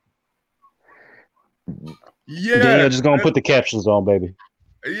that. Yeah, just gonna put the captions on, baby.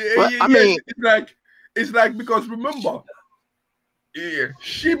 I mean, it's like because remember,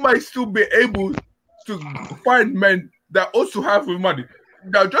 she might still be able to find men that also have money.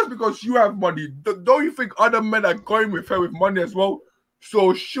 Now, just because you have money, don't you think other men are going with her with money as well?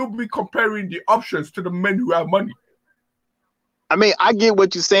 So she'll be comparing the options to the men who have money. I mean, I get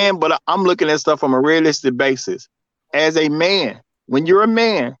what you're saying, but I'm looking at stuff from a realistic basis. As a man, when you're a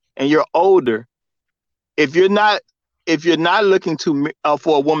man and you're older, if if you're not looking to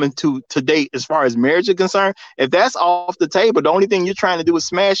for a woman to date as far as marriage is concerned, if that's off the table, the only thing you're trying to do is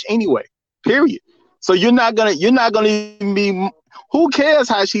smash anyway. Period. So you're not gonna be. Who cares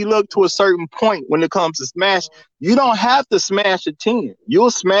how she looked to a certain point when it comes to smash? You don't have to smash a 10.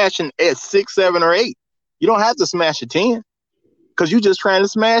 You'll smash at 6, 7, or 8. You don't have to smash a 10 because you're just trying to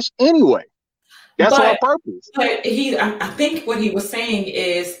smash anyway. That's our purpose. But I think what he was saying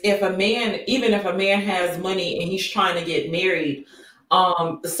is, even if a man has money and he's trying to get married,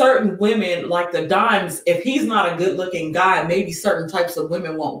 certain women like the dimes, if he's not a good looking guy, maybe certain types of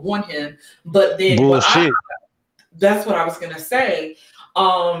women won't want him. But then that's what I was gonna say.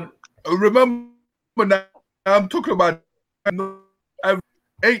 Remember now, I'm talking about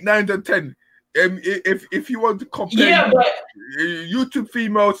 8, 9, and 10. If you want to compare YouTube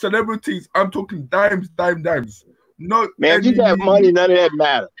female celebrities, I'm talking dimes. Not man, if you got money, none of that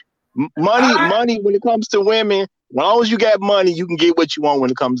matter. Money when it comes to women, as long as you got money, you can get what you want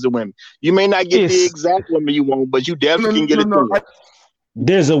when it comes to women. You may not get the exact women you want, but you definitely can get it.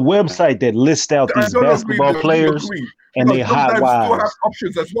 There's a website that lists out these basketball players and they hot wives. Still have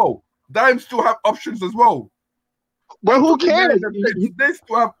options as well. Dimes still have options as well. But who cares? They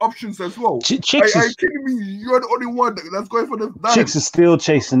still have options as well. Chicks are you kidding me? You're the only one that's going for the dimes. Chicks is still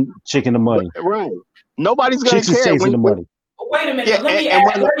chasing the money. Right. Nobody's going to care. Chicks is chasing the money. Wait a minute. Yeah, let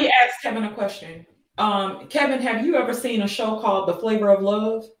me ask Kevin a question. Kevin, have you ever seen a show called The Flavor of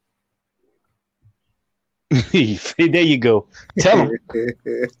Love? There you go. Tell him.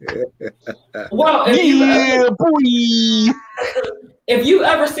 Well, if you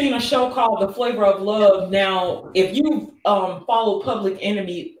ever seen a show called The Flavor of Love, now if you follow Public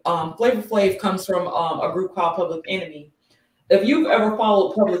Enemy, Flavor Flav comes from a group called Public Enemy. If you've ever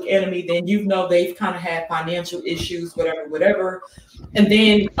followed Public Enemy, then you know they've kind of had financial issues, whatever. And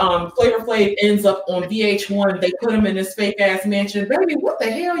then Flavor Flav ends up on VH1. They put him in this fake ass mansion. Baby, what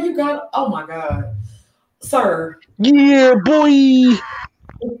the hell you got? Oh my God. Sir. Yeah, boy.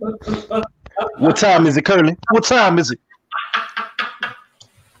 What time is it, Curly? What time is it?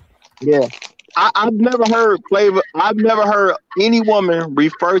 Yeah. I've never heard any woman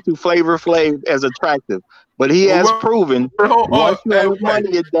refer to Flavor Flav as attractive, but he has proven once you have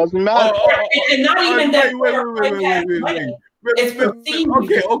money, it doesn't matter. And not even that. It's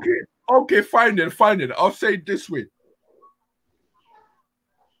okay, fine then. I'll say it this way.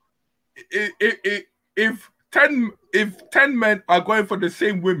 If 10 men are going for the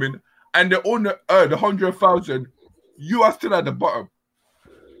same women and they only earn 100,000, you are still at the bottom.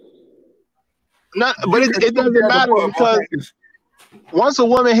 But it doesn't matter because once a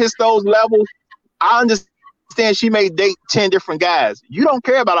woman hits those levels, I understand she may date 10 different guys. You don't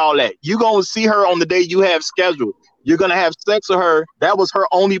care about all that. You're going to see her on the day you have scheduled. You're going to have sex with her. That was her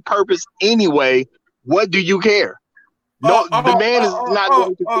only purpose anyway. What do you care? No, the man is not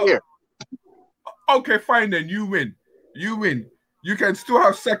going to care. Okay, fine then. You win. You can still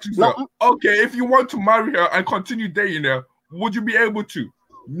have sex with her. Okay, if you want to marry her and continue dating her, would you be able to?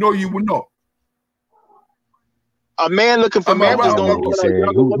 No, you would not. A man looking for marriage is going to say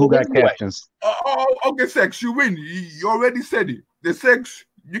who got captions. Okay, sex, you win. You already said it. The sex,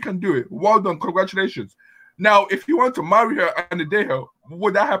 you can do it. Well done, congratulations. Now, if you want to marry her and date her,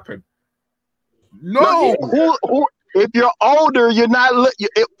 would that happen? No. If you're older, you're not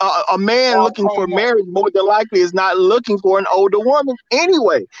a man looking for marriage more than likely is not looking for an older woman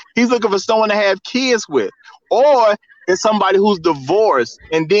anyway. He's looking for someone to have kids with, or it's somebody who's divorced,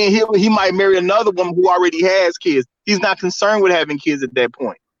 and then he might marry another woman who already has kids. He's not concerned with having kids at that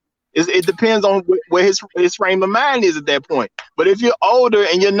point. It depends on where his frame of mind is at that point. But if you're older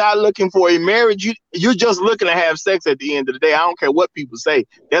and you're not looking for a marriage, you're just looking to have sex at the end of the day. I don't care what people say.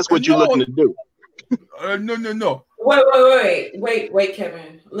 That's what you're looking to do. No. Wait,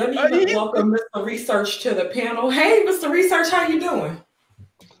 Kevin. Let me welcome Mr. Research to the panel. Hey, Mr. Research, how you doing?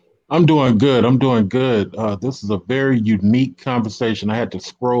 I'm doing good. This is a very unique conversation. I had to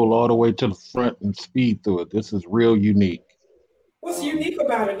scroll all the way to the front and speed through it. This is real unique. What's unique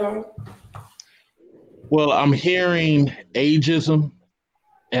about it, dog? Well, I'm hearing ageism,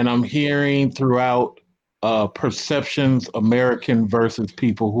 and I'm hearing throughout perceptions American versus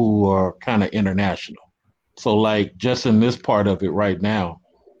people who are kind of international. So like just in this part of it right now,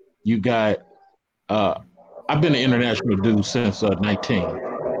 you got, I've been an international dude since 19.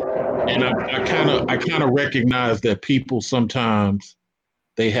 And I kind of recognize that people sometimes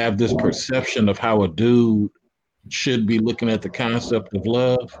they have this perception of how a dude should be looking at the concept of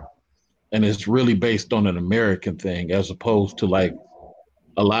love. And it's really based on an American thing, as opposed to like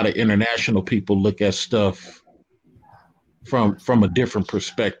a lot of international people look at stuff from a different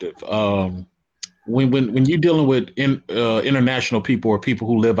perspective. when you're dealing with international people or people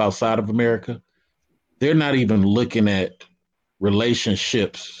who live outside of America, they're not even looking at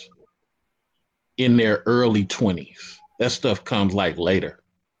relationships in their early 20s. That stuff comes like later,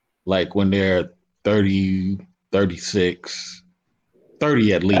 like when they're 30, 36,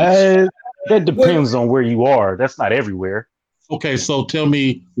 30 at least. That depends on where you are. That's not everywhere. Okay, so tell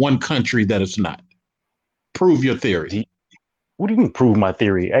me one country that it's not. Prove your theory. What do you mean prove my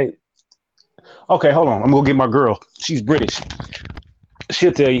theory? Okay, hold on. I'm going to get my girl. She's British.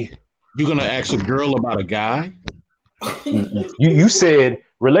 She'll tell you. You're going to ask a girl about a guy? You said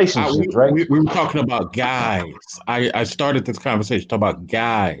relationships, right? We were talking about guys. I started this conversation talking about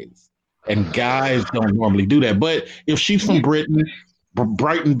guys. And guys don't normally do that. But if she's from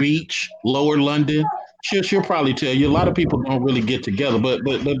Brighton Beach, Lower London, she'll probably tell you. A lot of people don't really get together. But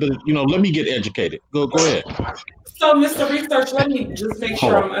you know, let me get educated. Go ahead. So, Mr. Research, let me just make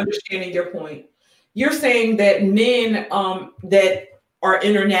sure I'm understanding your point. You're saying that men that are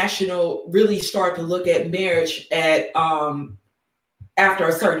international really start to look at marriage at after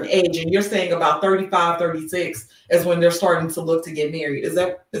a certain age, and you're saying about 35, 36 is when they're starting to look to get married. Is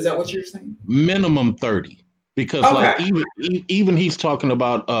that what you're saying? Minimum 30. Because like even he's talking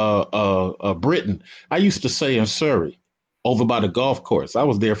about Britain. I used to say in Surrey, over by the golf course. I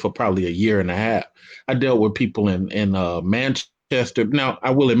was there for probably a year and a half. I dealt with people in Manchester. Now,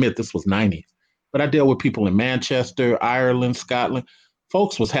 I will admit this was 90s, but I dealt with people in Manchester, Ireland, Scotland.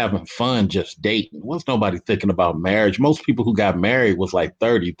 Folks was having fun just dating. Was nobody thinking about marriage. Most people who got married was like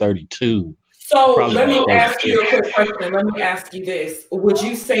 30, 32. So let me ask you a quick question. Let me ask you this. Would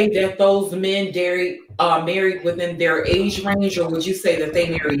you say that those men married within their age range, or would you say that they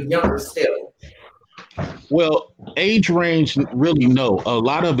married younger still? Well, age range, really no. A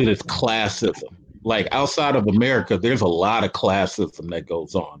lot of it is classism. Like outside of America, there's a lot of classism that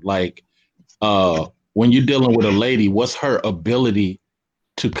goes on. Like when you're dealing with a lady, what's her ability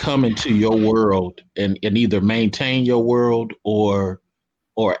to come into your world and either maintain your world or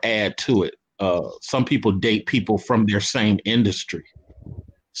add to it? Some people date people from their same industry.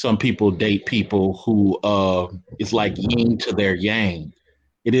 Some people date people who is like yin to their yang.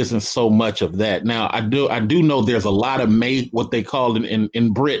 It isn't so much of that. Now, I do know there's a lot of what they call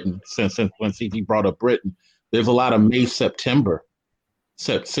in Britain, since when CT brought up Britain, there's a lot of May-September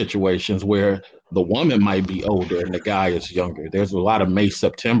situations where the woman might be older and the guy is younger. There's a lot of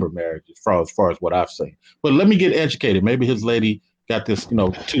May-September marriages as far as what I've seen. But let me get educated. Maybe his lady got this,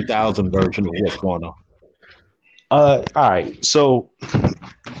 2000 version of what's going on. All right. So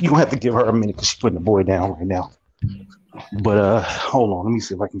you don't have to give her a minute because she's putting the boy down right now. But hold on, let me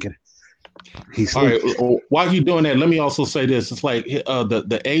see if I can get it. All right. While you're doing that, let me also say this. It's like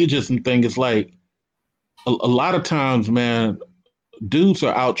the ageism thing is like a lot of times, man, dudes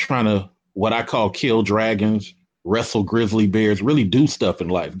are out trying to what I call kill dragons, wrestle grizzly bears, really do stuff in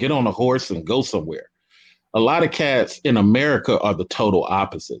life. Get on a horse and go somewhere. A lot of cats in America are the total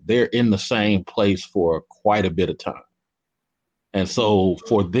opposite. They're in the same place for quite a bit of time. And so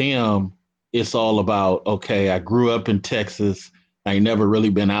for them, it's all about, okay, I grew up in Texas. I ain't never really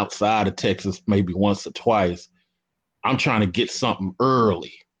been outside of Texas, maybe once or twice. I'm trying to get something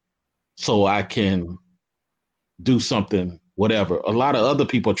early so I can do something, whatever. A lot of other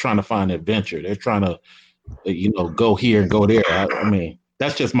people are trying to find adventure. They're trying to, go here and go there. I mean,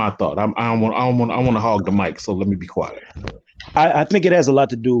 that's just my thought. I want to hog the mic, so let me be quiet. I think it has a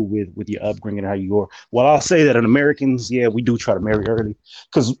lot to do with your upbringing and how you are. Well, I'll say that in Americans, yeah, we do try to marry early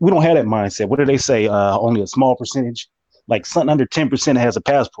because we don't have that mindset. What do they say? Only a small percentage, like something under 10% has a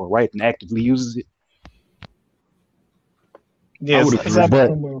passport, right, and actively uses it. Yeah, but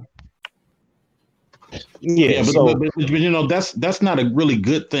that's not a really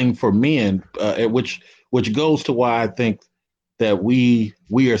good thing for men, which goes to why I think that we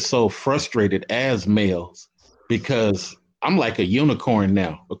are so frustrated as males, because I'm like a unicorn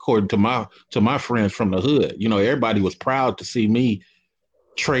now, according to my friends from the hood. Everybody was proud to see me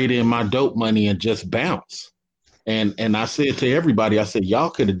trade in my dope money and just bounce. And I said to everybody, I said, y'all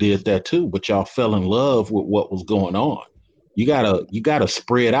could have did that too, but y'all fell in love with what was going on. You gotta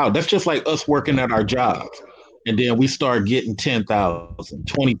spread out. That's just like us working at our jobs. And then we start getting 10,000,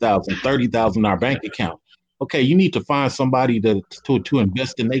 20,000, 30,000 in our bank account. Okay, you need to find somebody to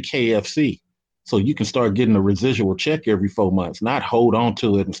invest in their KFC so you can start getting a residual check every 4 months, not hold on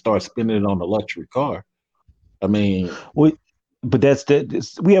to it and start spending it on a luxury car. I mean, but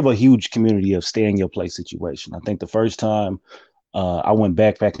we have a huge community of stay in your place situation. I think the first time I went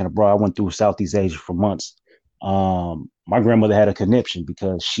backpacking abroad, I went through Southeast Asia for months. My grandmother had a conniption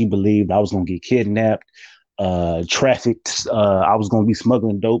because she believed I was going to get kidnapped. trafficked. I was going to be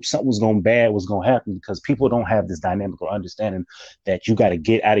smuggling dope. Something bad was going to happen, because people don't have this dynamic or understanding that you got to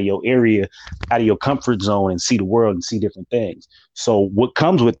get out of your area, out of your comfort zone, and see the world and see different things. So what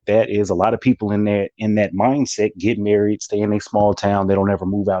comes with that is a lot of people in that mindset get married, stay in a small town. They don't ever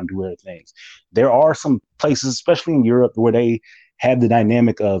move out and do other things. There are some places, especially in Europe, where they have the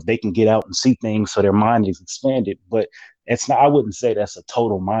dynamic of they can get out and see things, so their mind is expanded. But it's not, I wouldn't say that's a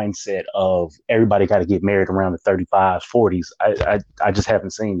total mindset of everybody got to get married around the 35s, 40s. I just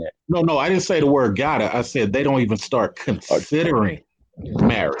haven't seen that. No, I didn't say the word gotta. I said they don't even start considering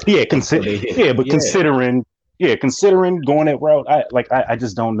marriage. Yeah, considering going that route. I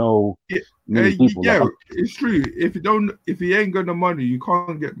just don't know many people. Yeah, it's true. If you ain't got the money, you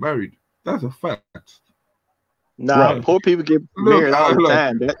can't get married. That's a fact. Nah, poor people get married all the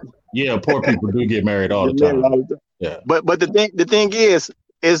time. Yeah, poor people do get married all the time. Yeah. But the thing is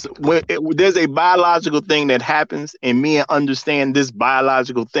when there's a biological thing that happens, and men understand this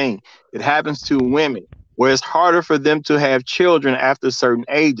biological thing. It happens to women where it's harder for them to have children after certain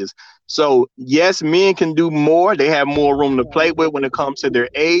ages. So yes, men can do more. They have more room to play with when it comes to their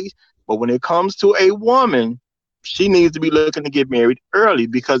age. But when it comes to a woman, she needs to be looking to get married early,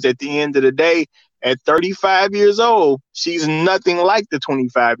 because at the end of the day, at 35 years old, she's nothing like the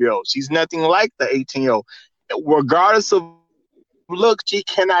 25-year-old. She's nothing like the 18-year-old. Regardless of look, she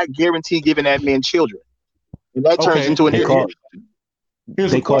cannot guarantee giving that man children. And that turns into an issue.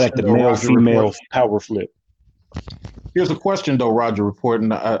 They call that the male-female power flip. Here's a question, though, Roger Report,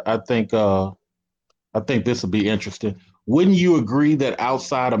 and I think this will be interesting. Wouldn't you agree that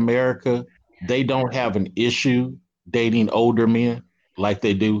outside America, they don't have an issue dating older men like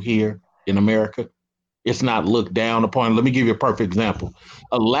they do here in America? It's not looked down upon. Let me give you a perfect example.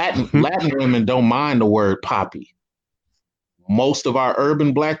 Latin women don't mind the word poppy. Most of our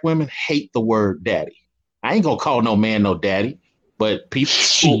urban black women hate the word daddy. I ain't gonna call no man no daddy, but people.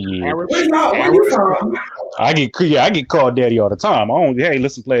 I get called daddy all the time. Hey,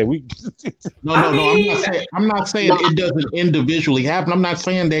 listen, play. No. I'm not saying it doesn't individually happen. I'm not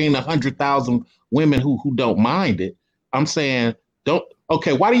saying there ain't 100,000 women who don't mind it. I'm saying don't.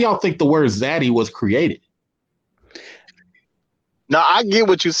 Okay, why do y'all think the word zaddy was created? Now, I get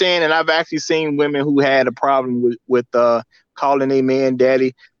what you're saying, and I've actually seen women who had a problem with calling a man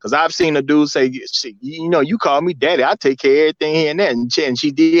daddy, because I've seen a dude say, you call me daddy, I take care of everything here and there. And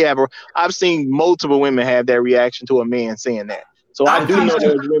she did have I've seen multiple women have that reaction to a man saying that. So I do know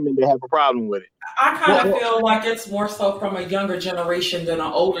there's women that have a problem with it. I kind of feel like it's more so from a younger generation than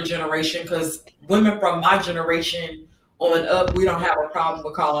an older generation, because women from my generation on up, we don't have a problem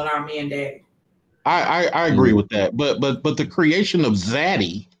with calling our men daddy. I agree with that, but the creation of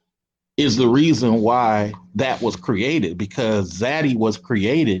zaddy is the reason why that was created, because zaddy was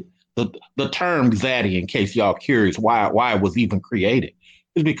created. The term zaddy, in case y'all curious why it was even created,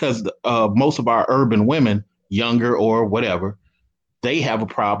 is because most of our urban women, younger or whatever, they have a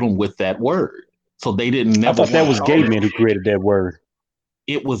problem with that word, so they didn't. I thought that was gay men who created that word.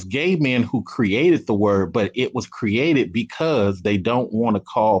 It was gay men who created the word, but it was created because they don't want to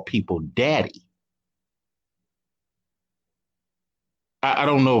call people daddy. I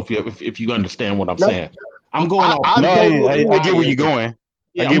don't know if you understand what I'm saying. I'm going off. I get where you're going.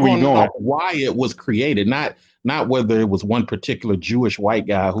 Yeah, I get where you're going. Why it was created, not whether it was one particular Jewish white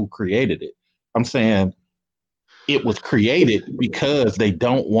guy who created it. I'm saying it was created because they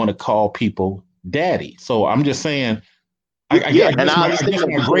don't want to call people daddy. So I'm just saying. I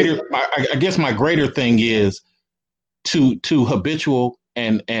guess my greater thing is to habitual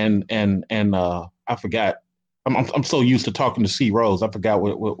and I forgot. I'm so used to talking to C Rose. I forgot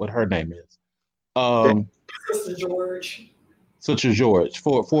what her name is. Sister George.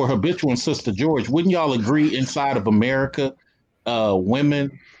 For habitual and Sister George, wouldn't y'all agree inside of America,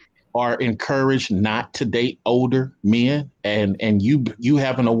 women are encouraged not to date older men? And you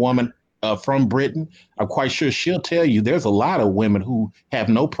having a woman from Britain, I'm quite sure she'll tell you there's a lot of women who have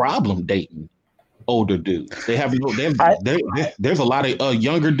no problem dating older dudes. There's a lot of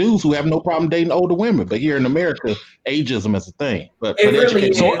younger dudes who have no problem dating older women. But here in America, ageism is a thing. But it really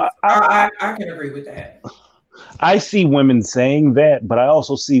is. So I can agree with that. I see women saying that, but I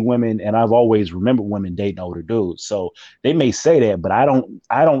also see women, and I've always remembered women dating older dudes. So they may say that, but I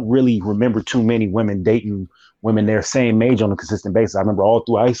don't really remember too many women dating women their same age on a consistent basis. I remember all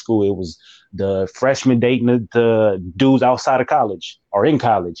through high school, it was the freshmen dating the dudes outside of college or in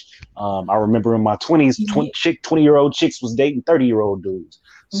college. I remember in my 20s, 20-year-old chicks was dating 30-year-old dudes.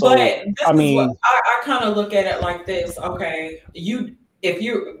 So, but I kind of look at it like this. Okay, if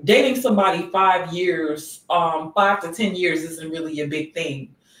you're dating somebody 5 years, 5 to 10 years isn't really a big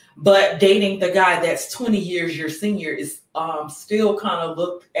thing. But dating the guy that's 20 years your senior is still kind of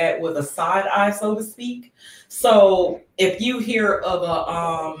looked at with a side eye, so to speak. So if you hear of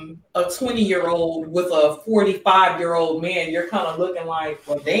a 20-year-old with a 45-year-old man, you're kind of looking like,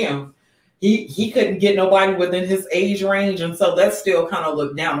 well, damn, he couldn't get nobody within his age range, and so that's still kind of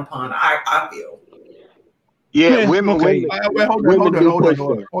looked down upon. I feel. Yeah, women. Okay.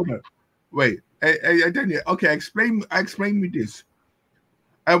 Hold on. Wait, Daniel. Okay, explain me this.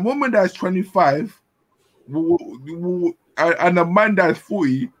 A woman that's 25 and a man that's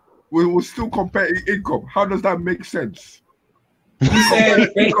 40 will still compare income. How does that make sense? You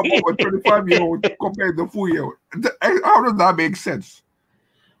said income of a 25-year-old compared to 40-year-old. How does that make sense?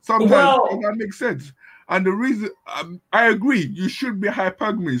 Sometimes that makes sense. And the reason I agree, you should be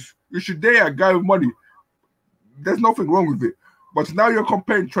hypergamous. You should date a guy with money. There's nothing wrong with it. But now you're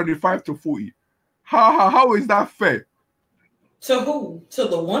comparing 25 to 40. How is that fair? To who? To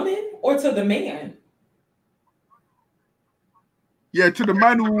the woman or to the man? Yeah, to the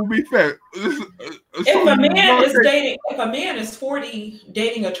man who will be fair. If a man is 40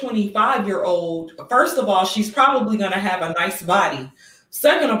 dating a 25-year-old, first of all, she's probably going to have a nice body.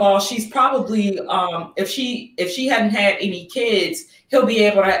 Second of all, she's probably if she hadn't had any kids, he'll be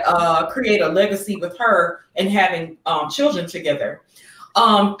able to create a legacy with her and having children together.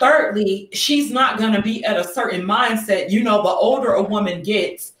 Thirdly, she's not going to be at a certain mindset. You know, the older a woman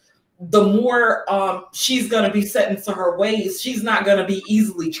gets, the more she's going to be set into her ways. She's not going to be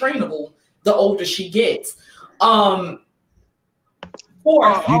easily trainable the older she gets. Okay,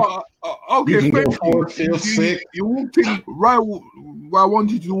 you walked in right where I want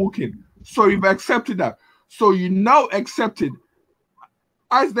you to walk in. So you've accepted that. So you now accepted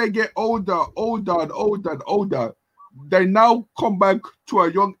as they get older, they now come back to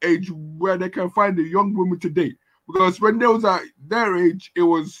a young age where they can find a young woman to date. Because when they was at their age, it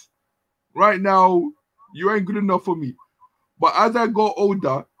was right now, you ain't good enough for me. But as I go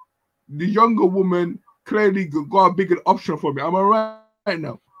older, the younger woman clearly got a bigger option for me. Am I right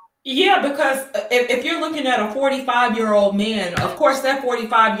now? Yeah, because if you're looking at a 45-year-old man, of course, that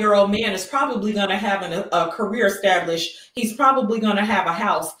 45-year-old man is probably going to have a career established. He's probably going to have a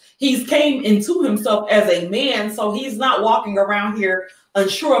house. He's came into himself as a man, so he's not walking around here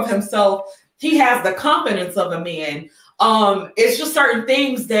unsure of himself. He has the confidence of a man. It's just certain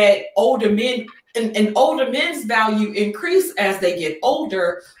things that older men and older men's value increase as they get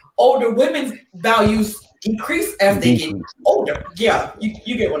older. Older women's values decrease as they get older. Yeah,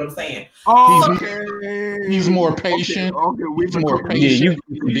 you get what I'm saying. He's more patient. He's more patient.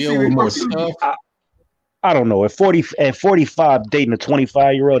 You deal with more stuff. I don't know. At 45, dating a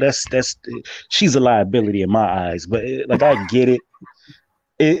 25-year-old, that's she's a liability in my eyes. But like, I get it.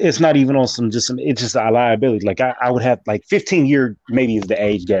 It's not even on it's just a liability. Like I would have like 15-year maybe is the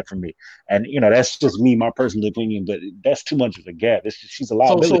age gap for me. And that's just me, my personal opinion, but that's too much of a gap. She's a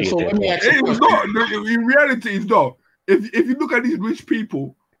liability. So let me ask you in reality, it's not. If you look at these rich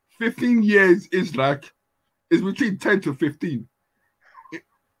people, 15 years is between 10 to 15.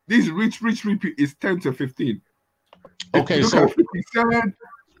 These rich people is 10 to 15. Okay, so 57,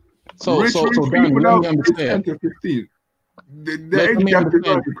 so Donnie, let me understand. 10 to 15. The age gap is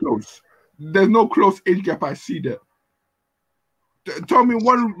not close. There's no close age gap I see there. Tell me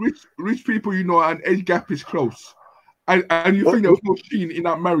one rich people you know and age gap is close. And you think there was no sheen in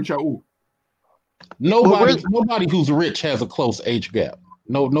that marriage at all. Nobody who's rich has a close age gap.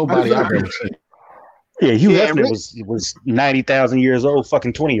 Nobody I've ever seen. Yeah, Hugh Hefner was 90,000 years old,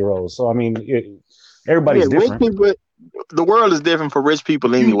 fucking 20-year-old. So I mean, everybody's different. Rich people, the world is different for rich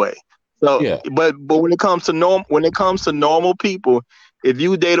people anyway. So, but when it comes to normal people, if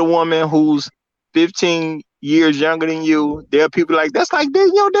you date a woman who's 15 years younger than you, there are people like that's like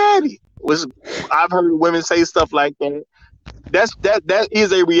dating your daddy. I've heard women say stuff like that. That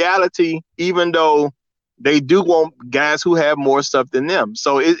is a reality, even though they do want guys who have more stuff than them.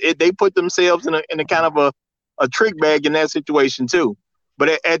 So they put themselves in a kind of a trick bag in that situation too.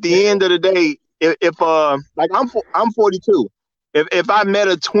 But at the end of the day, if like I'm 42. If I met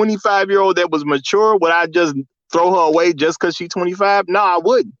a 25-year-old that was mature, would I just throw her away just because she's 25? No, I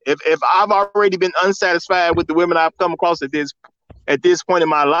wouldn't. If I've already been unsatisfied with the women I've come across at this point in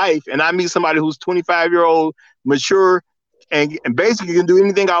my life, and I meet somebody who's 25-year-old, mature, and basically can do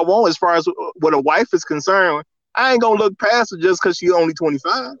anything I want as far as what a wife is concerned, I ain't gonna look past her just because she's only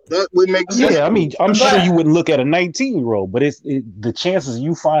 25. That would make sense. Yeah, I mean, I'm sure you wouldn't look at a 19-year-old, but the chances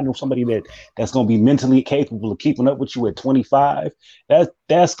you finding somebody that's gonna be mentally capable of keeping up with you at 25,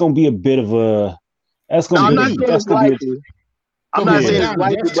 that's gonna be a bit of a. That's gonna be. I'm not saying it's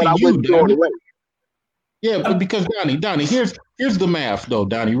likely, but I wouldn't throw it away. Yeah, but because Donnie, here's Here's the math, though,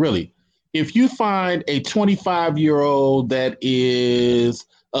 Donnie. Really, if you find a 25-year-old that is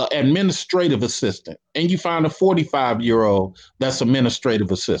administrative assistant, and you find a 45-year-old that's administrative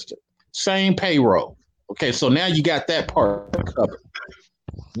assistant, same payroll. Okay, so now you got that part covered.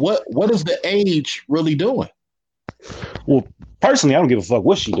 What is the age really doing? Well, personally, I don't give a fuck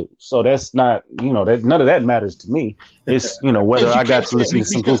what she do. So that's not, that none of that matters to me. It's, whether I got to listen to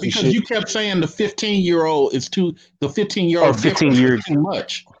some goofy shit. Because you kept saying the 15-year-old is too, the 15-year-old 15 years too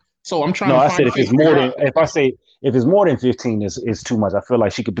much. So I'm trying to find I said if it's more than 15, it's too much. I feel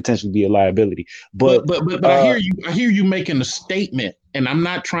like she could potentially be a liability. But I hear you making a statement, and I'm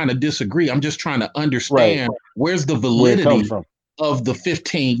not trying to disagree. I'm just trying to understand where's the validity of the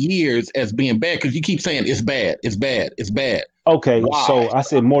 15 years as being bad, because you keep saying it's bad. Okay, Why? so I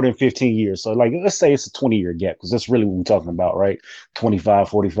said more than 15 years. So like, let's say it's a 20-year gap, because that's really what we're talking about, right? 25,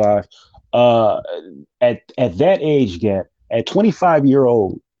 45. At that age gap, a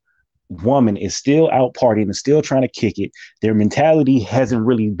 25-year-old woman is still out partying and still trying to kick it. Their mentality hasn't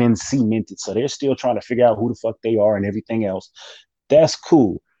really been cemented, so they're still trying to figure out who the fuck they are and everything else. That's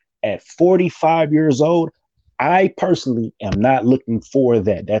cool. At 45 years old, I personally am not looking for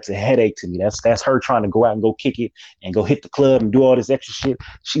that. That's a headache to me. That's her trying to go out and go kick it and go hit the club and do all this extra shit.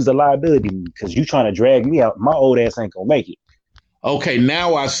 She's a liability to me, because you trying to drag me out. My old ass ain't gonna make it. Okay,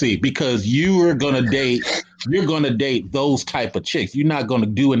 now I see, because you're gonna date those type of chicks. You're not gonna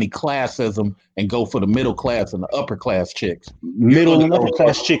do any classism and go for the middle class and the upper class chicks. Middle and upper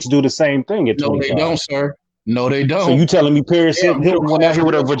class chicks do the same thing at 25. No, they don't, sir. No, they don't. So you telling me Paris Hilton went out here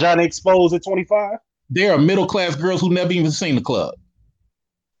with her vagina exposed at 25? There are middle class girls who never even seen the club.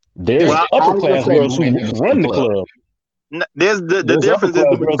 There's upper class girls who run the club. There's the difference is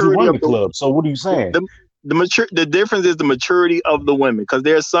the maturity of the club. So what are you saying? The difference is the maturity of the women, because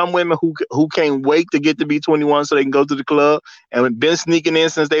there are some women who can't wait to get to be 21 so they can go to the club and have been sneaking in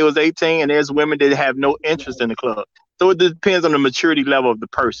since they was 18, and there's women that have no interest in the club. So it depends on the maturity level of the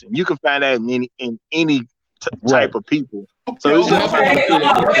person. You can find that in any type of people. So it's just wait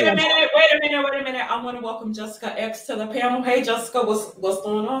a minute. I want to welcome Jessica X to the panel. Hey, Jessica, what's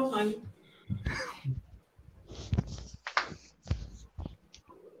going on, honey?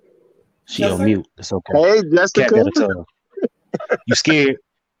 She on mute. It's okay. Hey, Jessica. You scared?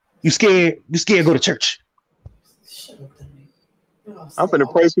 You scared? Go to church. I'm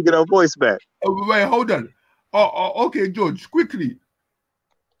finna pray she get her voice back. Oh, wait, hold on. Okay, George, quickly.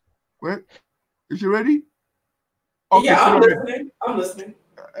 Wait, is you ready? Okay, yeah, I'm listening.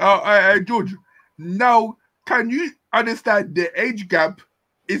 George, now can you understand the age gap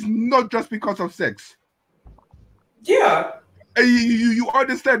is not just because of sex? Yeah. You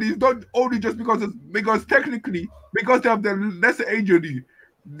understand it's not only just because technically, because they have the lesser age than you,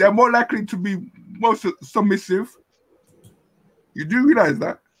 they're more likely to be more submissive. You do realize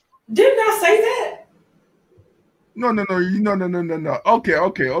that? Didn't I say that? No.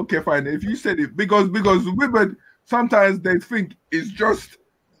 Okay, fine. If you said it, because women sometimes they think it's just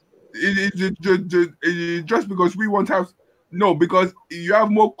because we want to have because you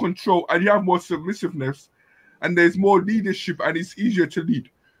have more control and you have more submissiveness and there's more leadership and it's easier to lead.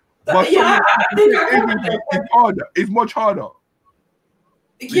 But yeah, I think it's harder. It's much harder.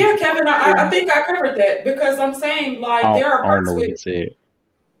 Yeah, Kevin, I think I covered that, because I'm saying like there are parts I don't know what you said.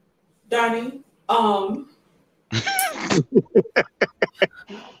 Donnie,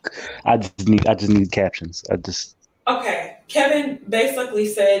 I just need captions. Okay. Kevin basically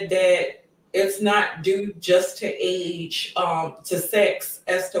said that it's not due just to age, to sex,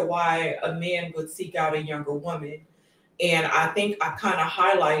 as to why a man would seek out a younger woman. And I think I kind of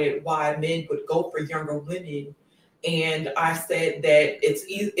highlighted why men would go for younger women. And I said that it's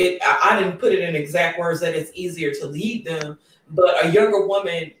easy. I didn't put it in exact words that it's easier to lead them, but a younger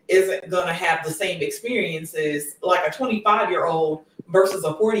woman isn't going to have the same experiences. Like a 25-year-old versus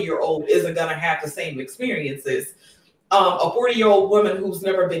a 40-year-old isn't going to have the same experiences. A 40-year-old woman who's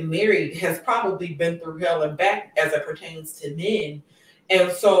never been married has probably been through hell and back as it pertains to men. And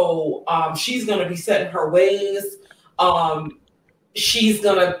so she's going to be set in her ways. She's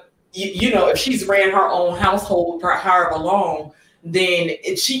going to, if she's ran her own household for however long, then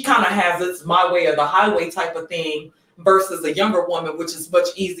she kind of has this my way or the highway type of thing versus a younger woman, which is much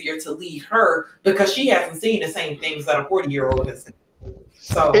easier to lead her because she hasn't seen the same things that a 40-year-old has seen.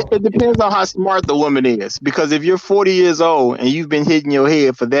 So it depends on how smart the woman is, because if you're 40 years old and you've been hitting your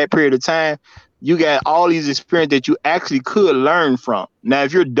head for that period of time, you got all these experience that you actually could learn from. Now,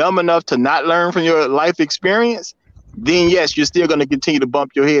 if you're dumb enough to not learn from your life experience, then yes, you're still going to continue to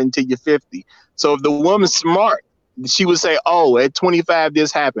bump your head until you're 50. So if the woman's smart, she would say, "Oh, at 25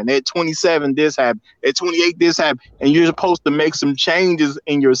 this happened, at 27 this happened, at 28 this happened," and you're supposed to make some changes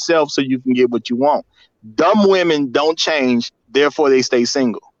in yourself so you can get what you want. Dumb women don't change, therefore they stay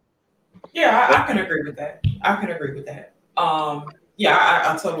single. Yeah, I can agree with that. Yeah,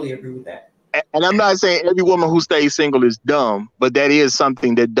 I totally agree with that. And I'm not saying every woman who stays single is dumb, but that is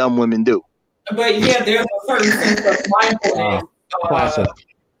something that dumb women do. But yeah, there's a certain sense of mindfulness.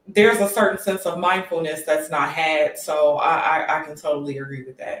 There's a certain sense of mindfulness that's not had. So I can totally agree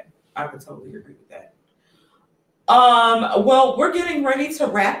with that. Well, we're getting ready to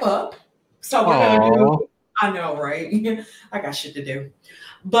wrap up. So we're gonna do, I know, right? I got shit to do.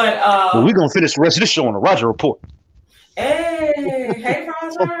 But well, we're gonna finish the rest of the show on the Roger Report. Hey,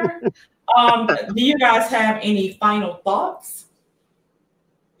 Roger. Do you guys have any final thoughts?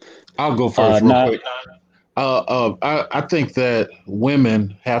 I'll go first real quick. I think that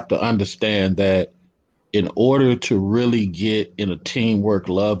women have to understand that in order to really get in a teamwork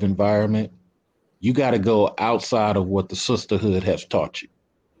love environment, you got to go outside of what the sisterhood has taught you.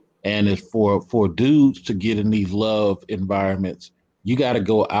 And it's for dudes to get in these love environments, you got to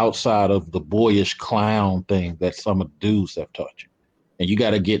go outside of the boyish clown thing that some of the dudes have taught you. And you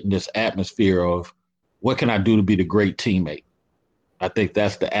got to get in this atmosphere of, what can I do to be the great teammate? I think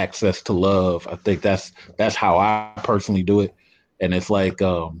that's the access to love. I think that's how I personally do it. And it's like,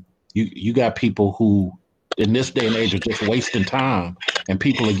 you got people who in this day and age are just wasting time, and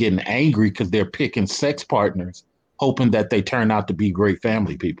people are getting angry because they're picking sex partners, hoping that they turn out to be great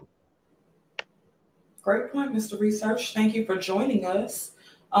family people. Great point, Mr. Research. Thank you for joining us.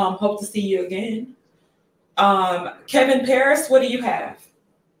 Hope to see you again. Kevin Paris, what do you have?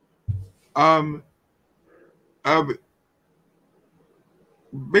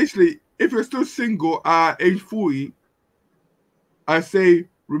 Basically, if you're still single at age 40, I say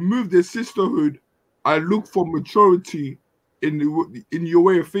remove the sisterhood and look for maturity in your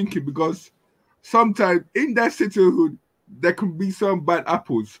way of thinking, because sometimes in that sisterhood there can be some bad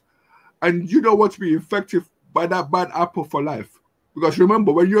apples, and you don't want to be affected by that bad apple for life. Because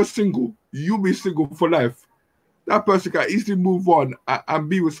remember, when you're single, you'll be single for life. That person can easily move on and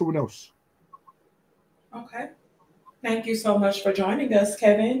be with someone else. Okay. Thank you so much for joining us,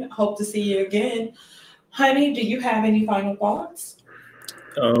 Kevin. Hope to see you again. Honey, do you have any final thoughts?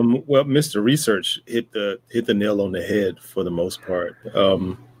 Well, Mr. Research hit the nail on the head for the most part.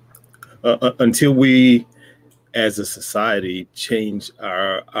 Until we, as a society, change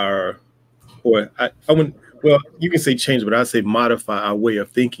I wouldn't. Well, you can say change, but I say modify our way of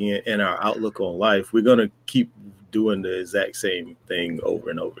thinking and our outlook on life. We're gonna keep doing the exact same thing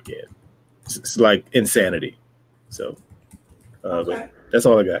over and over again. It's like insanity. So, Okay. But that's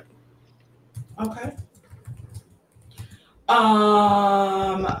all I got. Okay.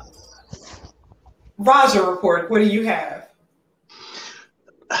 Roger Report, what do you have?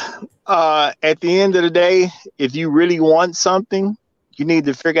 At the end of the day, if you really want something, you need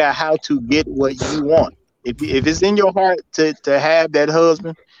to figure out how to get what you want. If it's in your heart to have that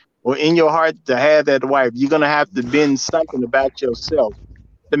husband, or in your heart to have that wife, you're gonna have to bend something about yourself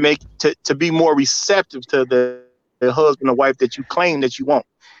to be more receptive to the husband or wife that you claim that you want.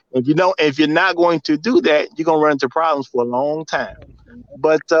 If you're not going to do that, you're gonna run into problems for a long time.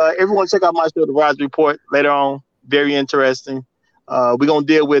 But everyone check out my show, The Roger Report, later on. Very interesting. We're gonna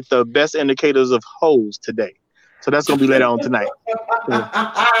deal with the best indicators of hoes today. So that's gonna be later on tonight.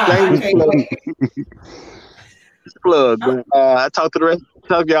 Plug. I talk to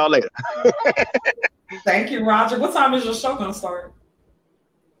y'all later. Thank you, Roger. What time is your show gonna start?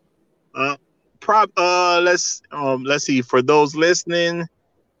 Let's see. For those listening,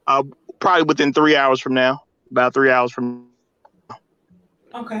 probably within 3 hours from now. About 3 hours from.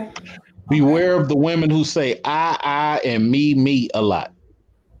 Okay. Beware of the women who say I and me a lot.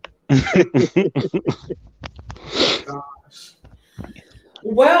 Gosh.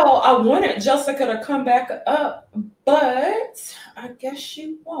 Well, I wanted Jessica to come back up, but I guess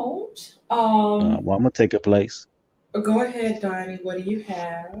she won't. Well, I'm gonna take her place. Go ahead, Donnie. What do you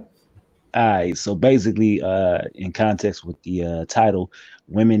have? All right, so basically, in context with the title,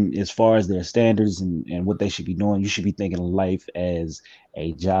 women, as far as their standards and what they should be doing, you should be thinking of life as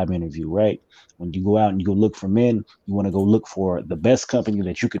a job interview, right? When you go out and you go look for men, you want to go look for the best company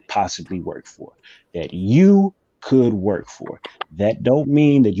that you could possibly work for, that you could work for. That don't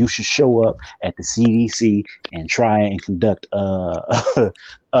mean that you should show up at the CDC and try and conduct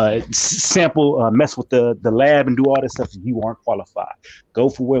sample, mess with the lab and do all this stuff if you aren't qualified. Go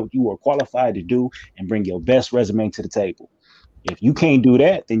for what you are qualified to do and bring your best resume to the table. If you can't do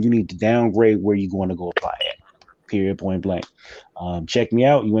that, then you need to downgrade where you're going to go apply at. period, point blank. Check me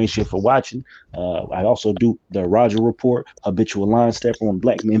out. You ain't shit for watching. I also do the Roger Report, habitual line stepper on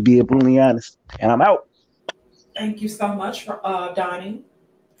black men being brutally honest. And I'm out. Thank you so much, for Donnie.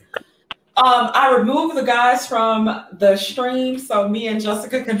 I removed the guys from the stream so me and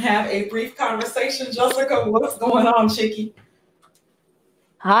Jessica can have a brief conversation. Jessica, what's going on, Chickie?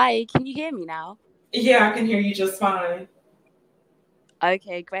 Hi, can you hear me now? Yeah, I can hear you just fine.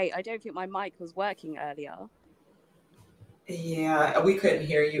 Okay, great. I don't think my mic was working earlier. Yeah, we couldn't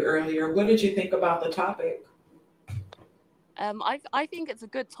hear you earlier. What did you think about the topic? I think it's a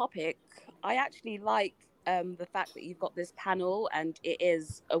good topic. I actually like the fact that you've got this panel and it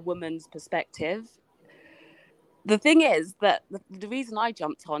is a woman's perspective. The thing is that the reason I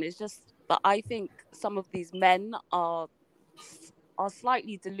jumped on is just that I think some of these men are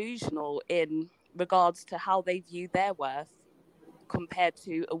slightly delusional in regards to how they view their worth compared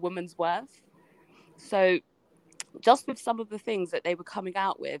to a woman's worth. So just with some of the things that they were coming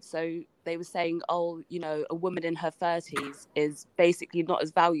out with, so they were saying, oh, you know, a woman in her 30s is basically not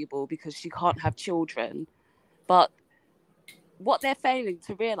as valuable because she can't have children. But what they're failing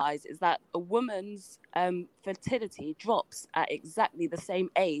to realize is that a woman's fertility drops at exactly the same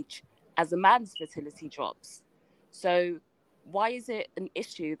age as a man's fertility drops. So why is it an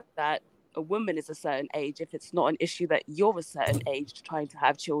issue that a woman is a certain age if it's not an issue that you're a certain age trying to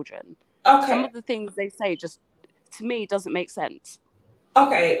have children? Okay. Some of the things they say just, to me, doesn't make sense.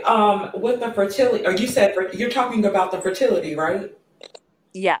 Okay, with the fertility, or you said you're talking about the fertility, right?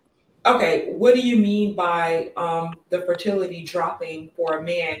 Yeah. Okay, what do you mean by the fertility dropping for a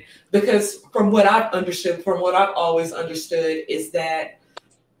man? Because from what I've understood, from what I've always understood, is that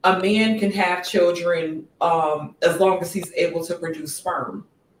a man can have children as long as he's able to produce sperm,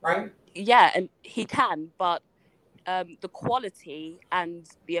 right? Yeah, and he can, but the quality and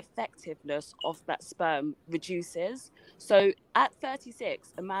the effectiveness of that sperm reduces. So at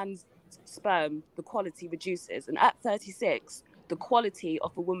 36, a man's sperm, the quality reduces. And at 36, the quality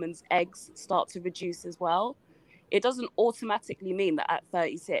of a woman's eggs start to reduce as well. It doesn't automatically mean that at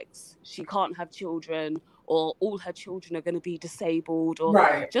 36, she can't have children or all her children are going to be disabled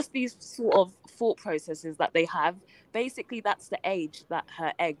or just these sort of thought processes that they have. Basically, that's the age that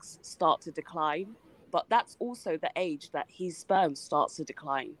her eggs start to decline. But that's also the age that his sperm starts to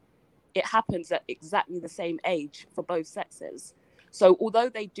decline. It happens at exactly the same age for both sexes. So although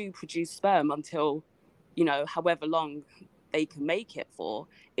they do produce sperm until, you know, however long they can make it for,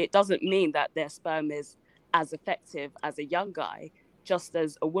 it doesn't mean that their sperm is as effective as a young guy, just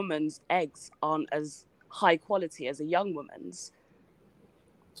as a woman's eggs aren't as high quality as a young woman's.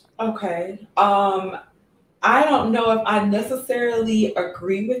 Okay. I don't know if I necessarily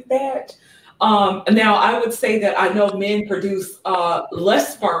agree with that. Now, I would say that I know men produce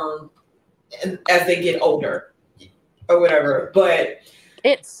less sperm as they get older or whatever, but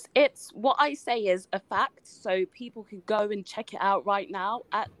it's what I say is a fact. So people can go and check it out right now.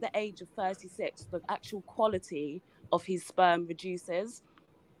 At the age of 36, the actual quality of his sperm reduces.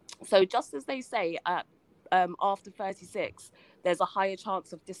 So just as they say after 36, there's a higher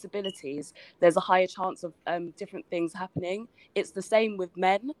chance of disabilities. There's a higher chance of different things happening. It's the same with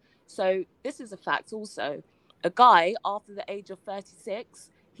men. So this is a fact also. A guy after the age of 36,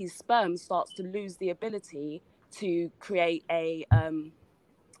 his sperm starts to lose the ability to create a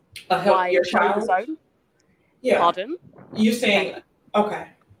healthier child. Chromosome. Yeah. Pardon? You're saying, okay.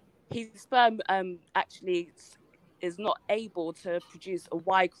 His sperm actually is not able to produce a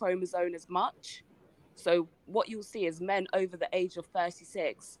Y chromosome as much. So what you'll see is men over the age of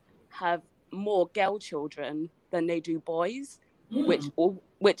 36 have more girl children than they do boys,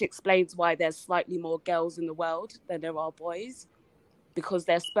 which explains why there's slightly more girls in the world than there are boys, because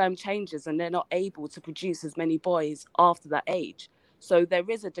their sperm changes and they're not able to produce as many boys after that age. So there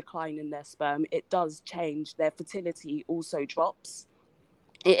is a decline in their sperm. It does change. Their fertility also drops.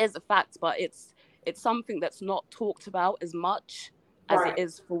 It is a fact, but it's something that's not talked about as much as it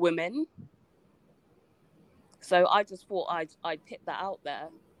is for women. So I just thought I'd put that out there.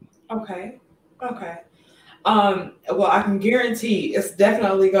 Okay. Well, I can guarantee it's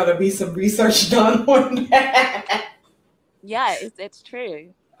definitely going to be some research done on that. Yeah, it's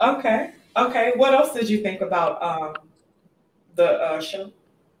true. Okay. What else did you think about the show?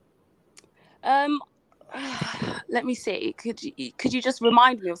 Let me see. Could you just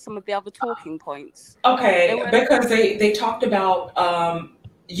remind me of some of the other talking points? Okay, because they talked about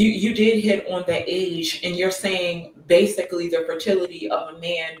you did hit on the age, and you're saying basically the fertility of a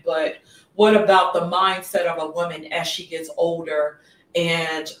man, but what about the mindset of a woman as she gets older,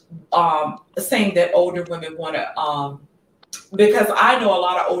 and saying that older women want to because I know a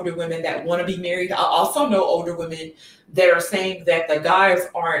lot of older women that want to be married. I also know older women that are saying that the guys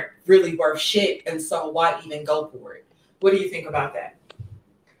aren't really worth shit, and so why even go for it? What do you think about that?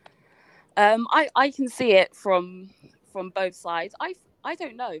 I can see it from both sides. I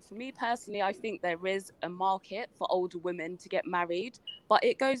don't know. For me personally, I think there is a market for older women to get married, but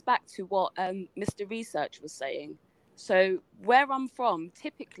it goes back to what Mr. Research was saying. So where I'm from,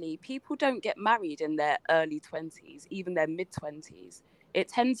 typically people don't get married in their early 20s, even their mid 20s. It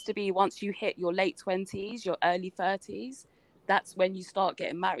tends to be once you hit your late 20s, your early 30s, that's when you start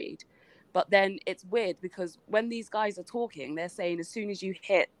getting married. But then it's weird because when these guys are talking, they're saying as soon as you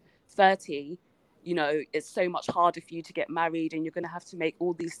hit 30, you know, it's so much harder for you to get married and you're going to have to make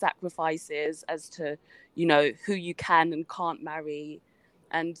all these sacrifices as to, you know, who you can and can't marry.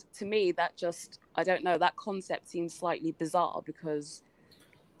 And to me, that just, I don't know, that concept seems slightly bizarre because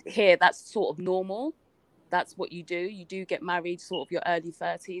here that's sort of normal. That's what you do. You do get married sort of your early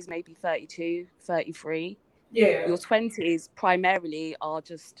 30s, maybe 32, 33. Yeah. Your 20s primarily are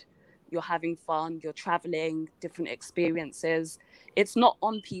just, you're having fun, you're traveling, different experiences. It's not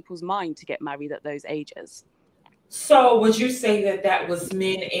on people's mind to get married at those ages. So would you say that that was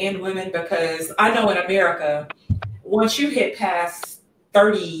men and women? Because I know in America, once you hit past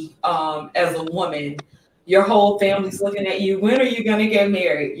 30 as a woman, your whole family's looking at you. When are you going to get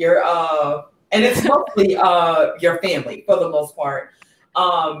married? You're and it's mostly your family for the most part.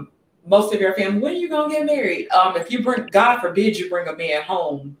 Most of your family, when are you going to get married? If you bring, God forbid, you bring a man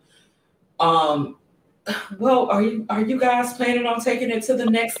home. Well, are you guys planning on taking it to the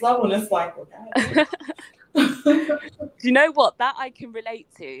next level? And it's like, well, do you know what? That I can relate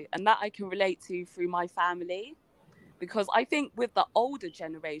to, and that I can relate to through my family. Because I think with the older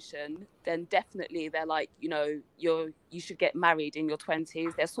generation, then definitely they're like, you know, you should get married in your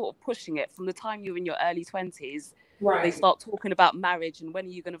 20s. They're sort of pushing it from the time you're in your early 20s. Right. They start talking about marriage and when are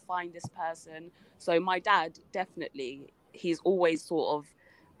you going to find this person? So my dad, definitely, he's always sort of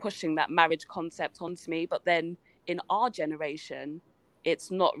pushing that marriage concept onto me. But then in our generation, it's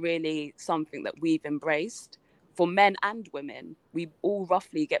not really something that we've embraced. For men and women, we all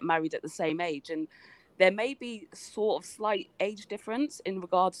roughly get married at the same age. And there may be sort of slight age difference in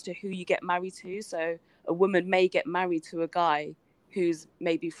regards to who you get married to. So a woman may get married to a guy who's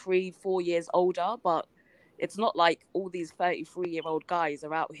maybe 3-4 years older, but it's not like all these 33-year-old guys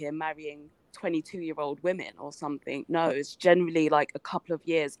are out here marrying 22-year-old women or something. No, it's generally like a couple of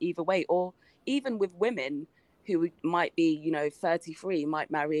years either way. Or even with women who might be, you know, 33 might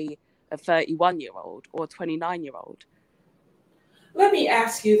marry a 31-year-old or a 29-year-old. Let me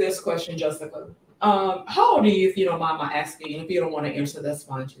ask you this question, Jessica. How old are you, if you don't mind my asking? If you don't want to answer, that's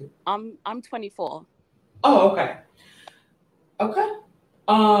fine too. I'm 24. Oh, okay.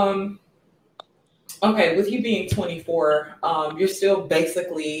 Okay, with you being 24, you're still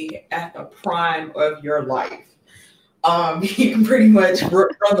basically at the prime of your life. You can pretty much run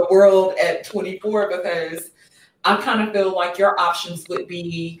the world at 24 because I kind of feel like your options would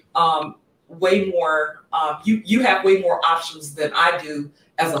be way more, you have way more options than I do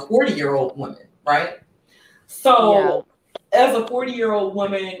as a 40-year-old woman. Right. So as a 40-year-old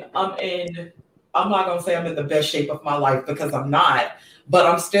woman, I'm not going to say I'm in the best shape of my life because I'm not, but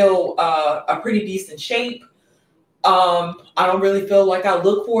I'm still a pretty decent shape. I don't really feel like I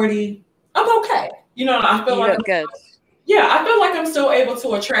look 40. I'm okay. You know, I feel like I'm good. Yeah, I feel like I'm still able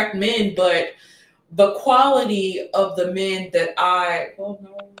to attract men, but the quality of the men that I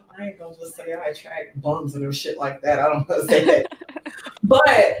ain't going to just say I attract bums and shit like that. I don't want to say that.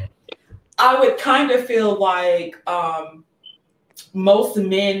 But I would kind of feel like most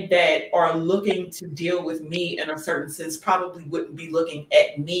men that are looking to deal with me in a certain sense probably wouldn't be looking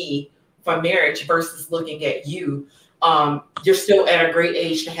at me for marriage versus looking at you. You're still at a great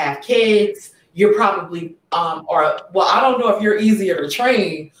age to have kids. You're probably, I don't know if you're easier to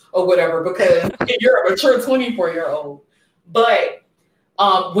train or whatever because you're a mature 24-year-old. But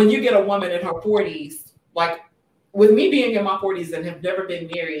when you get a woman in her 40s, like, with me being in my 40s and have never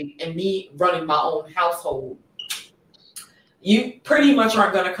been married and me running my own household, you pretty much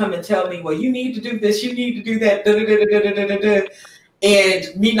aren't going to come and tell me, well, you need to do this, you need to do that,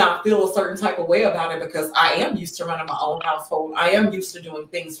 and me not feel a certain type of way about it because I am used to running my own household. I am used to doing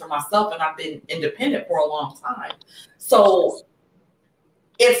things for myself and I've been independent for a long time. So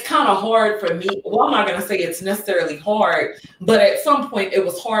it's kind of hard for me. Well, I'm not going to say it's necessarily hard, but at some point it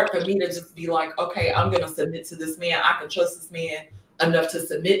was hard for me to just be like, okay, I'm going to submit to this man. I can trust this man enough to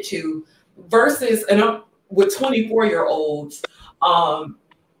submit to versus, and I'm with 24-year-olds,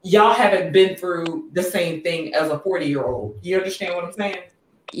 y'all haven't been through the same thing as a 40-year-old. You understand what I'm saying?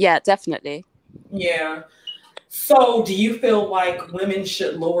 Yeah, definitely. Yeah. So, do you feel like women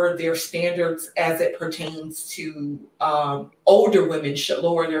should lower their standards as it pertains to older women should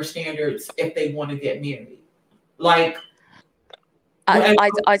lower their standards if they want to get married? Like,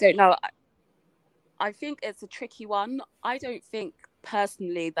 I don't know. I think it's a tricky one. I don't think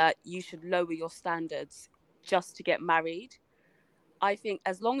personally that you should lower your standards just to get married. I think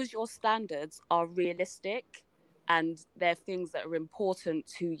as long as your standards are realistic and they're things that are important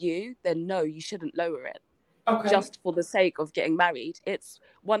to you, then no, you shouldn't lower it. Okay. Just for the sake of getting married. It's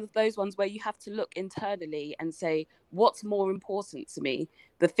one of those ones where you have to look internally and say, what's more important to me?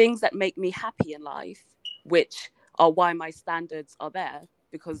 The things that make me happy in life, which are why my standards are there,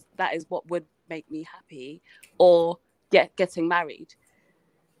 because that is what would make me happy, or getting married.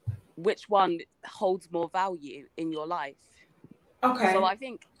 Which one holds more value in your life? Okay. So I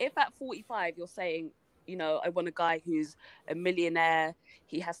think if at 45 you're saying, you know, I want a guy who's a millionaire.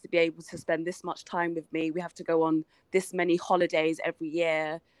 He has to be able to spend this much time with me. We have to go on this many holidays every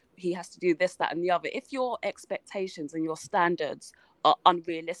year. He has to do this, that, and the other. If your expectations and your standards are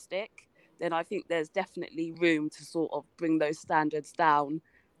unrealistic, then I think there's definitely room to sort of bring those standards down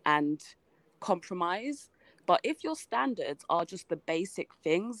and compromise. But if your standards are just the basic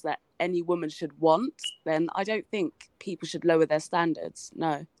things that any woman should want, then I don't think people should lower their standards.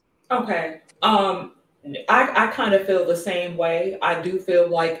 No. Okay. I kind of feel the same way. I do feel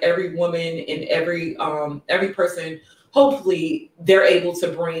like every woman and every person, hopefully they're able to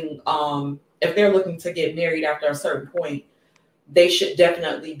bring, if they're looking to get married after a certain point, they should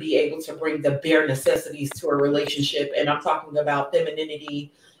definitely be able to bring the bare necessities to a relationship. And I'm talking about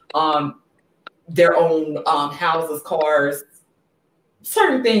femininity, their own houses, cars,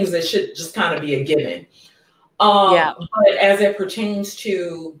 certain things that should just kind of be a given. But as it pertains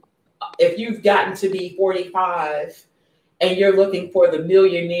to, if you've gotten to be 45 and you're looking for the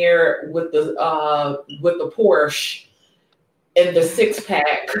millionaire with the Porsche and the six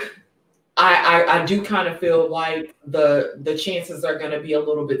pack, I do kind of feel like the chances are going to be a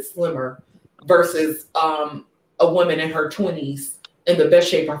little bit slimmer versus a woman in her 20s in the best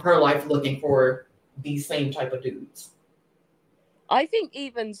shape of her life looking for these same type of dudes. I think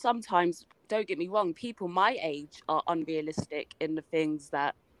even sometimes, don't get me wrong, people my age are unrealistic in the things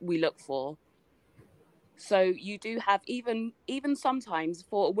that we look for. So you do have even sometimes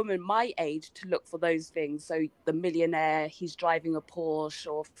for a woman my age to look for those things. So the millionaire, he's driving a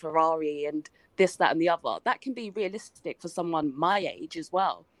Porsche or Ferrari and this, that, and the other. That can be realistic for someone my age as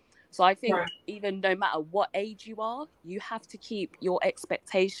well. So I think even no matter what age you are, you have to keep your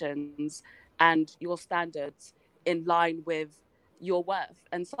expectations and your standards in line with your worth.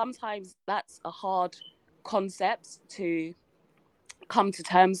 And sometimes that's a hard concept to come to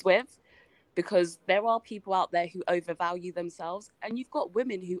terms with, because there are people out there who overvalue themselves and you've got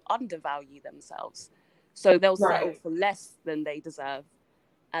women who undervalue themselves. So they'll settle for less than they deserve.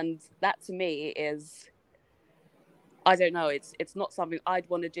 And that to me is, I don't know, it's not something I'd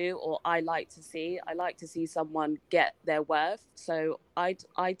want to do or I like to see. I like to see someone get their worth. So I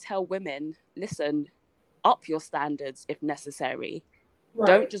tell women, listen, up your standards if necessary.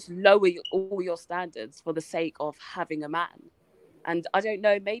 Don't just lower all your standards for the sake of having a man. And I don't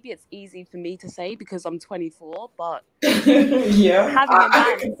know, maybe it's easy for me to say because I'm 24, but having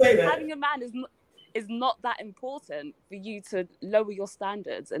a man is not that important for you to lower your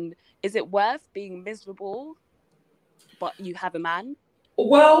standards. And is it worth being miserable, but you have a man?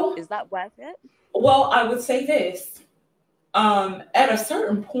 Well, is that worth it? Well, I would say this. At a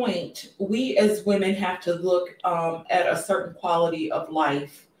certain point, we as women have to look at a certain quality of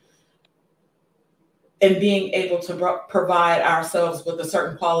life and being able to provide ourselves with a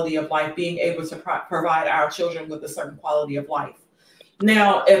certain quality of life, being able to provide our children with a certain quality of life.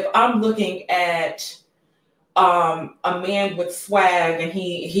 Now, if I'm looking at a man with swag and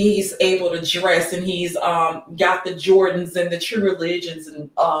he's able to dress and he's got the Jordans and the True Religions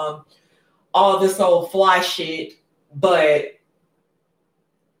and all this old fly shit, but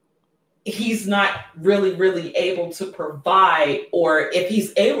he's not really able to provide, or if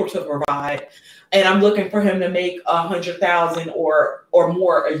he's able to provide, and I'm looking for him to make $100,000 or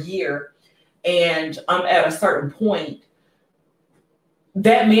more a year, and I'm at a certain point,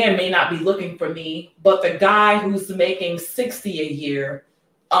 that man may not be looking for me, but the guy who's making $60,000 a year,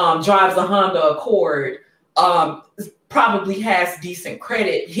 drives a Honda Accord, probably has decent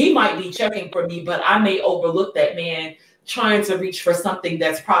credit. He might be checking for me, but I may overlook that man trying to reach for something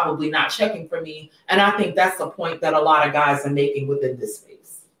that's probably not checking for me. And I think that's the point that a lot of guys are making within this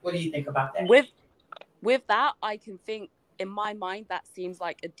space. What do you think about that? With that, I can think in my mind that seems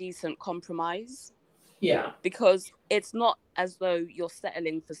like a decent compromise. Yeah. Because it's not as though you're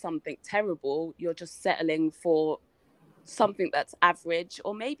settling for something terrible. You're just settling for something that's average,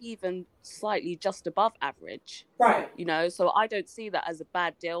 or maybe even slightly just above average. Right. You know, so I don't see that as a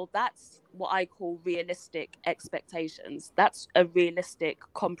bad deal. That's what I call realistic expectations. That's a realistic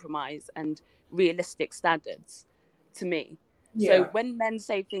compromise and realistic standards to me. Yeah. So when men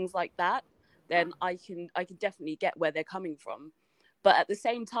say things like that, then I can definitely get where they're coming from. But at the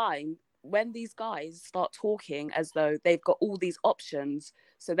same time, when these guys start talking as though they've got all these options,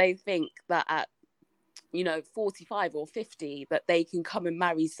 so they think that at 45 or 50 that they can come and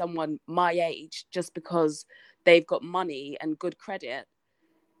marry someone my age just because they've got money and good credit,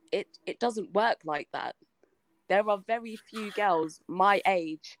 it doesn't work like that. There are very few girls my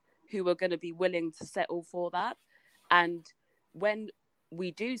age who are going to be willing to settle for that. And when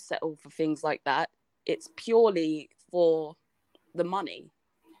we do settle for things like that, it's purely for the money.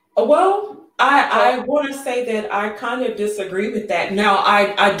 Well, I want to say that I kind of disagree with that. Now,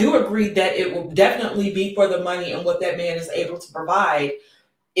 I do agree that it will definitely be for the money and what that man is able to provide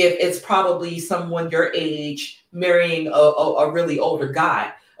if it's probably someone your age marrying a really older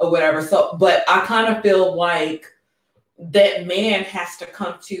guy or whatever. So, but I kind of feel like that man has to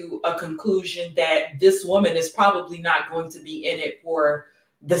come to a conclusion that this woman is probably not going to be in it for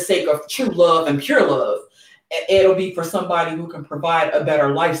the sake of true love and pure love. It'll be for somebody who can provide a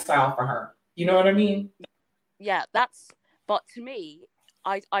better lifestyle for her. You know what I mean? Yeah, but to me,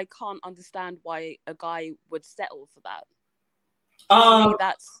 I can't understand why a guy would settle for that.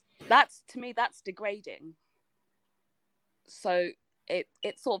 To me, that's degrading. So it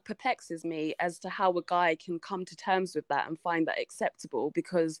sort of perplexes me as to how a guy can come to terms with that and find that acceptable,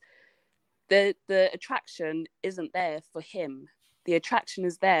 because the attraction isn't there for him. The attraction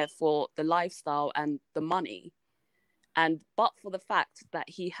is there for the lifestyle and the money. But for the fact that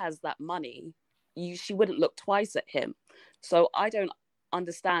he has that money, she wouldn't look twice at him. So I don't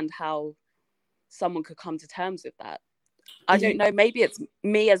understand how someone could come to terms with that. I don't know. Maybe it's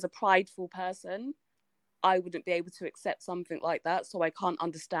me as a prideful person. I wouldn't be able to accept something like that. So I can't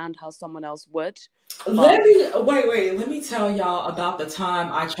understand how someone else would. Let me tell y'all about the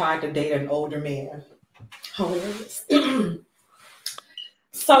time I tried to date an older man. Hilarious.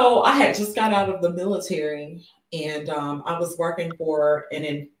 So I had just got out of the military, and I was working for an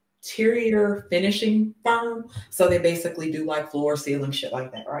interior finishing firm. So they basically do like floor, ceiling, shit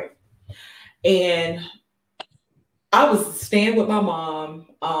like that, right? And I was staying with my mom.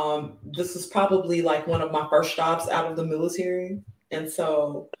 This was probably like one of my first jobs out of the military. And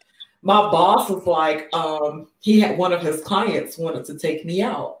so my boss was like, he had one of his clients wanted to take me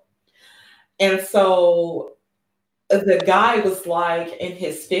out. And so the guy was like in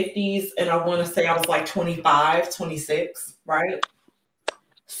his 50s, and I want to say I was like 25, 26, right?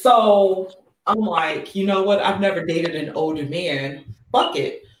 So I'm like, you know what? I've never dated an older man. Fuck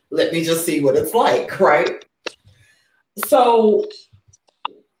it. Let me just see what it's like, right? So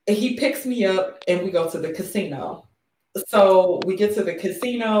he picks me up and we go to the casino. So we get to the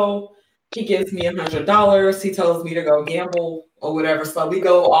casino. He gives me $100. He tells me to go gamble or whatever. So we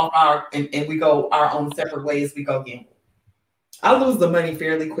go off and we go our own separate ways. We go gamble. I lose the money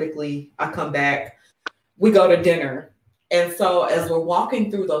fairly quickly. I come back. We go to dinner. And so as we're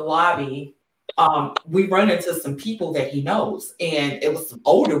walking through the lobby, we run into some people that he knows. And it was some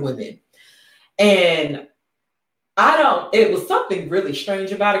older women. And it was something really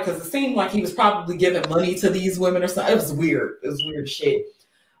strange about it, because it seemed like he was probably giving money to these women or something. It was weird. It was weird shit.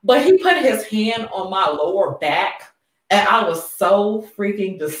 But he put his hand on my lower back, and I was so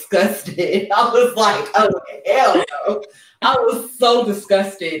freaking disgusted. I was like, oh, hell no. I was so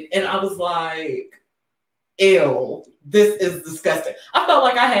disgusted. And I was like, ew, this is disgusting. I felt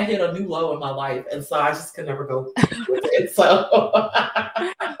like I had hit a new low in my life. And so I just could never go with it.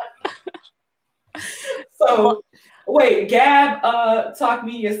 So wait, Gab Talk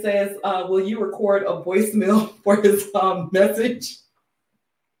Media says, will you record a voicemail for his message?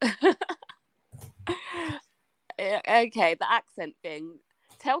 Okay, the accent thing.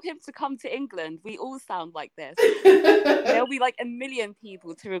 Tell him to come to England. We all sound like this. There'll be like 1 million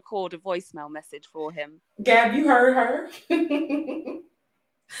people to record a voicemail message for him. Gab, you heard her.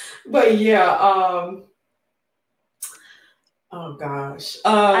 But yeah, oh gosh.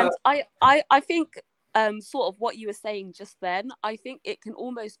 And I think sort of what you were saying just then, I think it can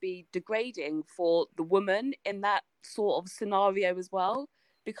almost be degrading for the woman in that sort of scenario as well,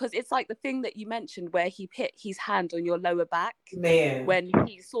 because it's like the thing that you mentioned where he put his hand on your lower back, man, when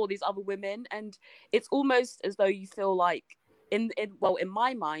he saw these other women, and it's almost as though you feel like in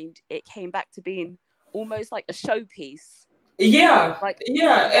my mind it came back to being almost like a showpiece. Yeah, Like,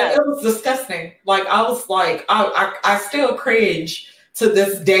 it was disgusting. Like I was like, I still cringe to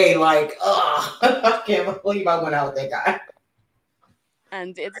this day. Like, I can't believe I went out with that guy.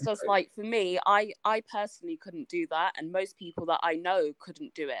 and it's just like, for me, I personally couldn't do that, and most people that I know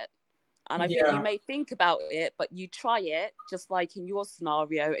couldn't do it. And I think you may think about it, but you try it, just like in your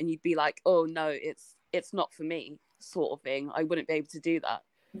scenario, and you'd be like, oh no, it's not for me, sort of thing. I wouldn't be able to do that.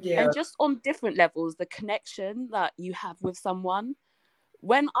 Yeah. And just on different levels, the connection that you have with someone.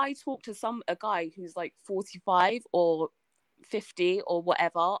 When I talk to a guy who's like 45 or 50 or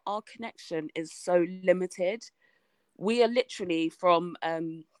whatever, our connection is so limited. We are literally from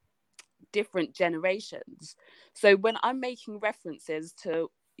different generations. So when I'm making references to,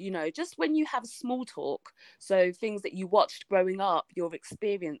 just when you have small talk, so things that you watched growing up, your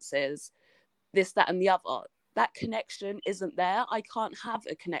experiences, this, that, and the other, that connection isn't there. I can't have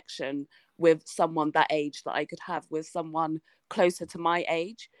a connection with someone that age that I could have with someone closer to my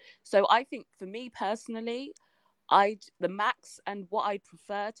age. So I think for me personally, the max and what I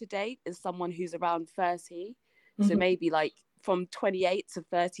prefer to date is someone who's around 30. So maybe like from 28 to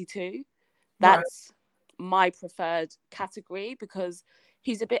 32. That's my preferred category, because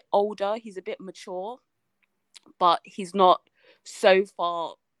he's a bit older, he's a bit mature, but he's not so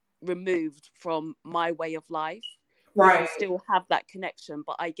far removed from my way of life. Right. We still have that connection,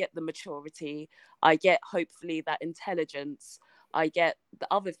 but I get the maturity, I get hopefully that intelligence, I get the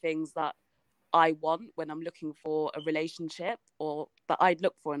other things that I want when I'm looking for a relationship, or that I'd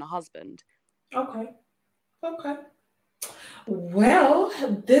look for in a husband. Okay. Well,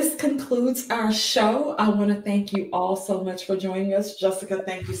 this concludes our show. I want to thank you all so much for joining us. Jessica,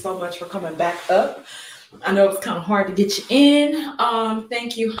 thank you so much for coming back up. I know it's kind of hard to get you in.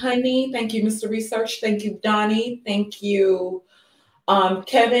 Thank you, Honey. Thank you, Mr. Research. Thank you, Donnie. Thank you,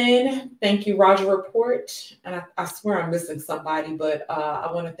 Kevin. Thank you, Roger Report. And I swear I'm missing somebody, but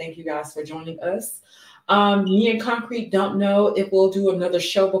I want to thank you guys for joining us. Me and Concrete don't know if we'll do another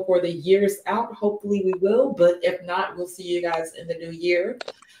show before the year's out. Hopefully we will, but if not, we'll see you guys in the new year.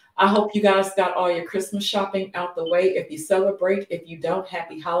 I hope you guys got all your Christmas shopping out the way. If you celebrate, if you don't,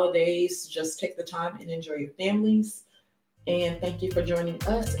 happy holidays. Just take the time and enjoy your families. And thank you for joining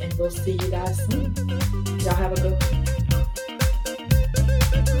us, and we'll see you guys soon. Y'all have a good one.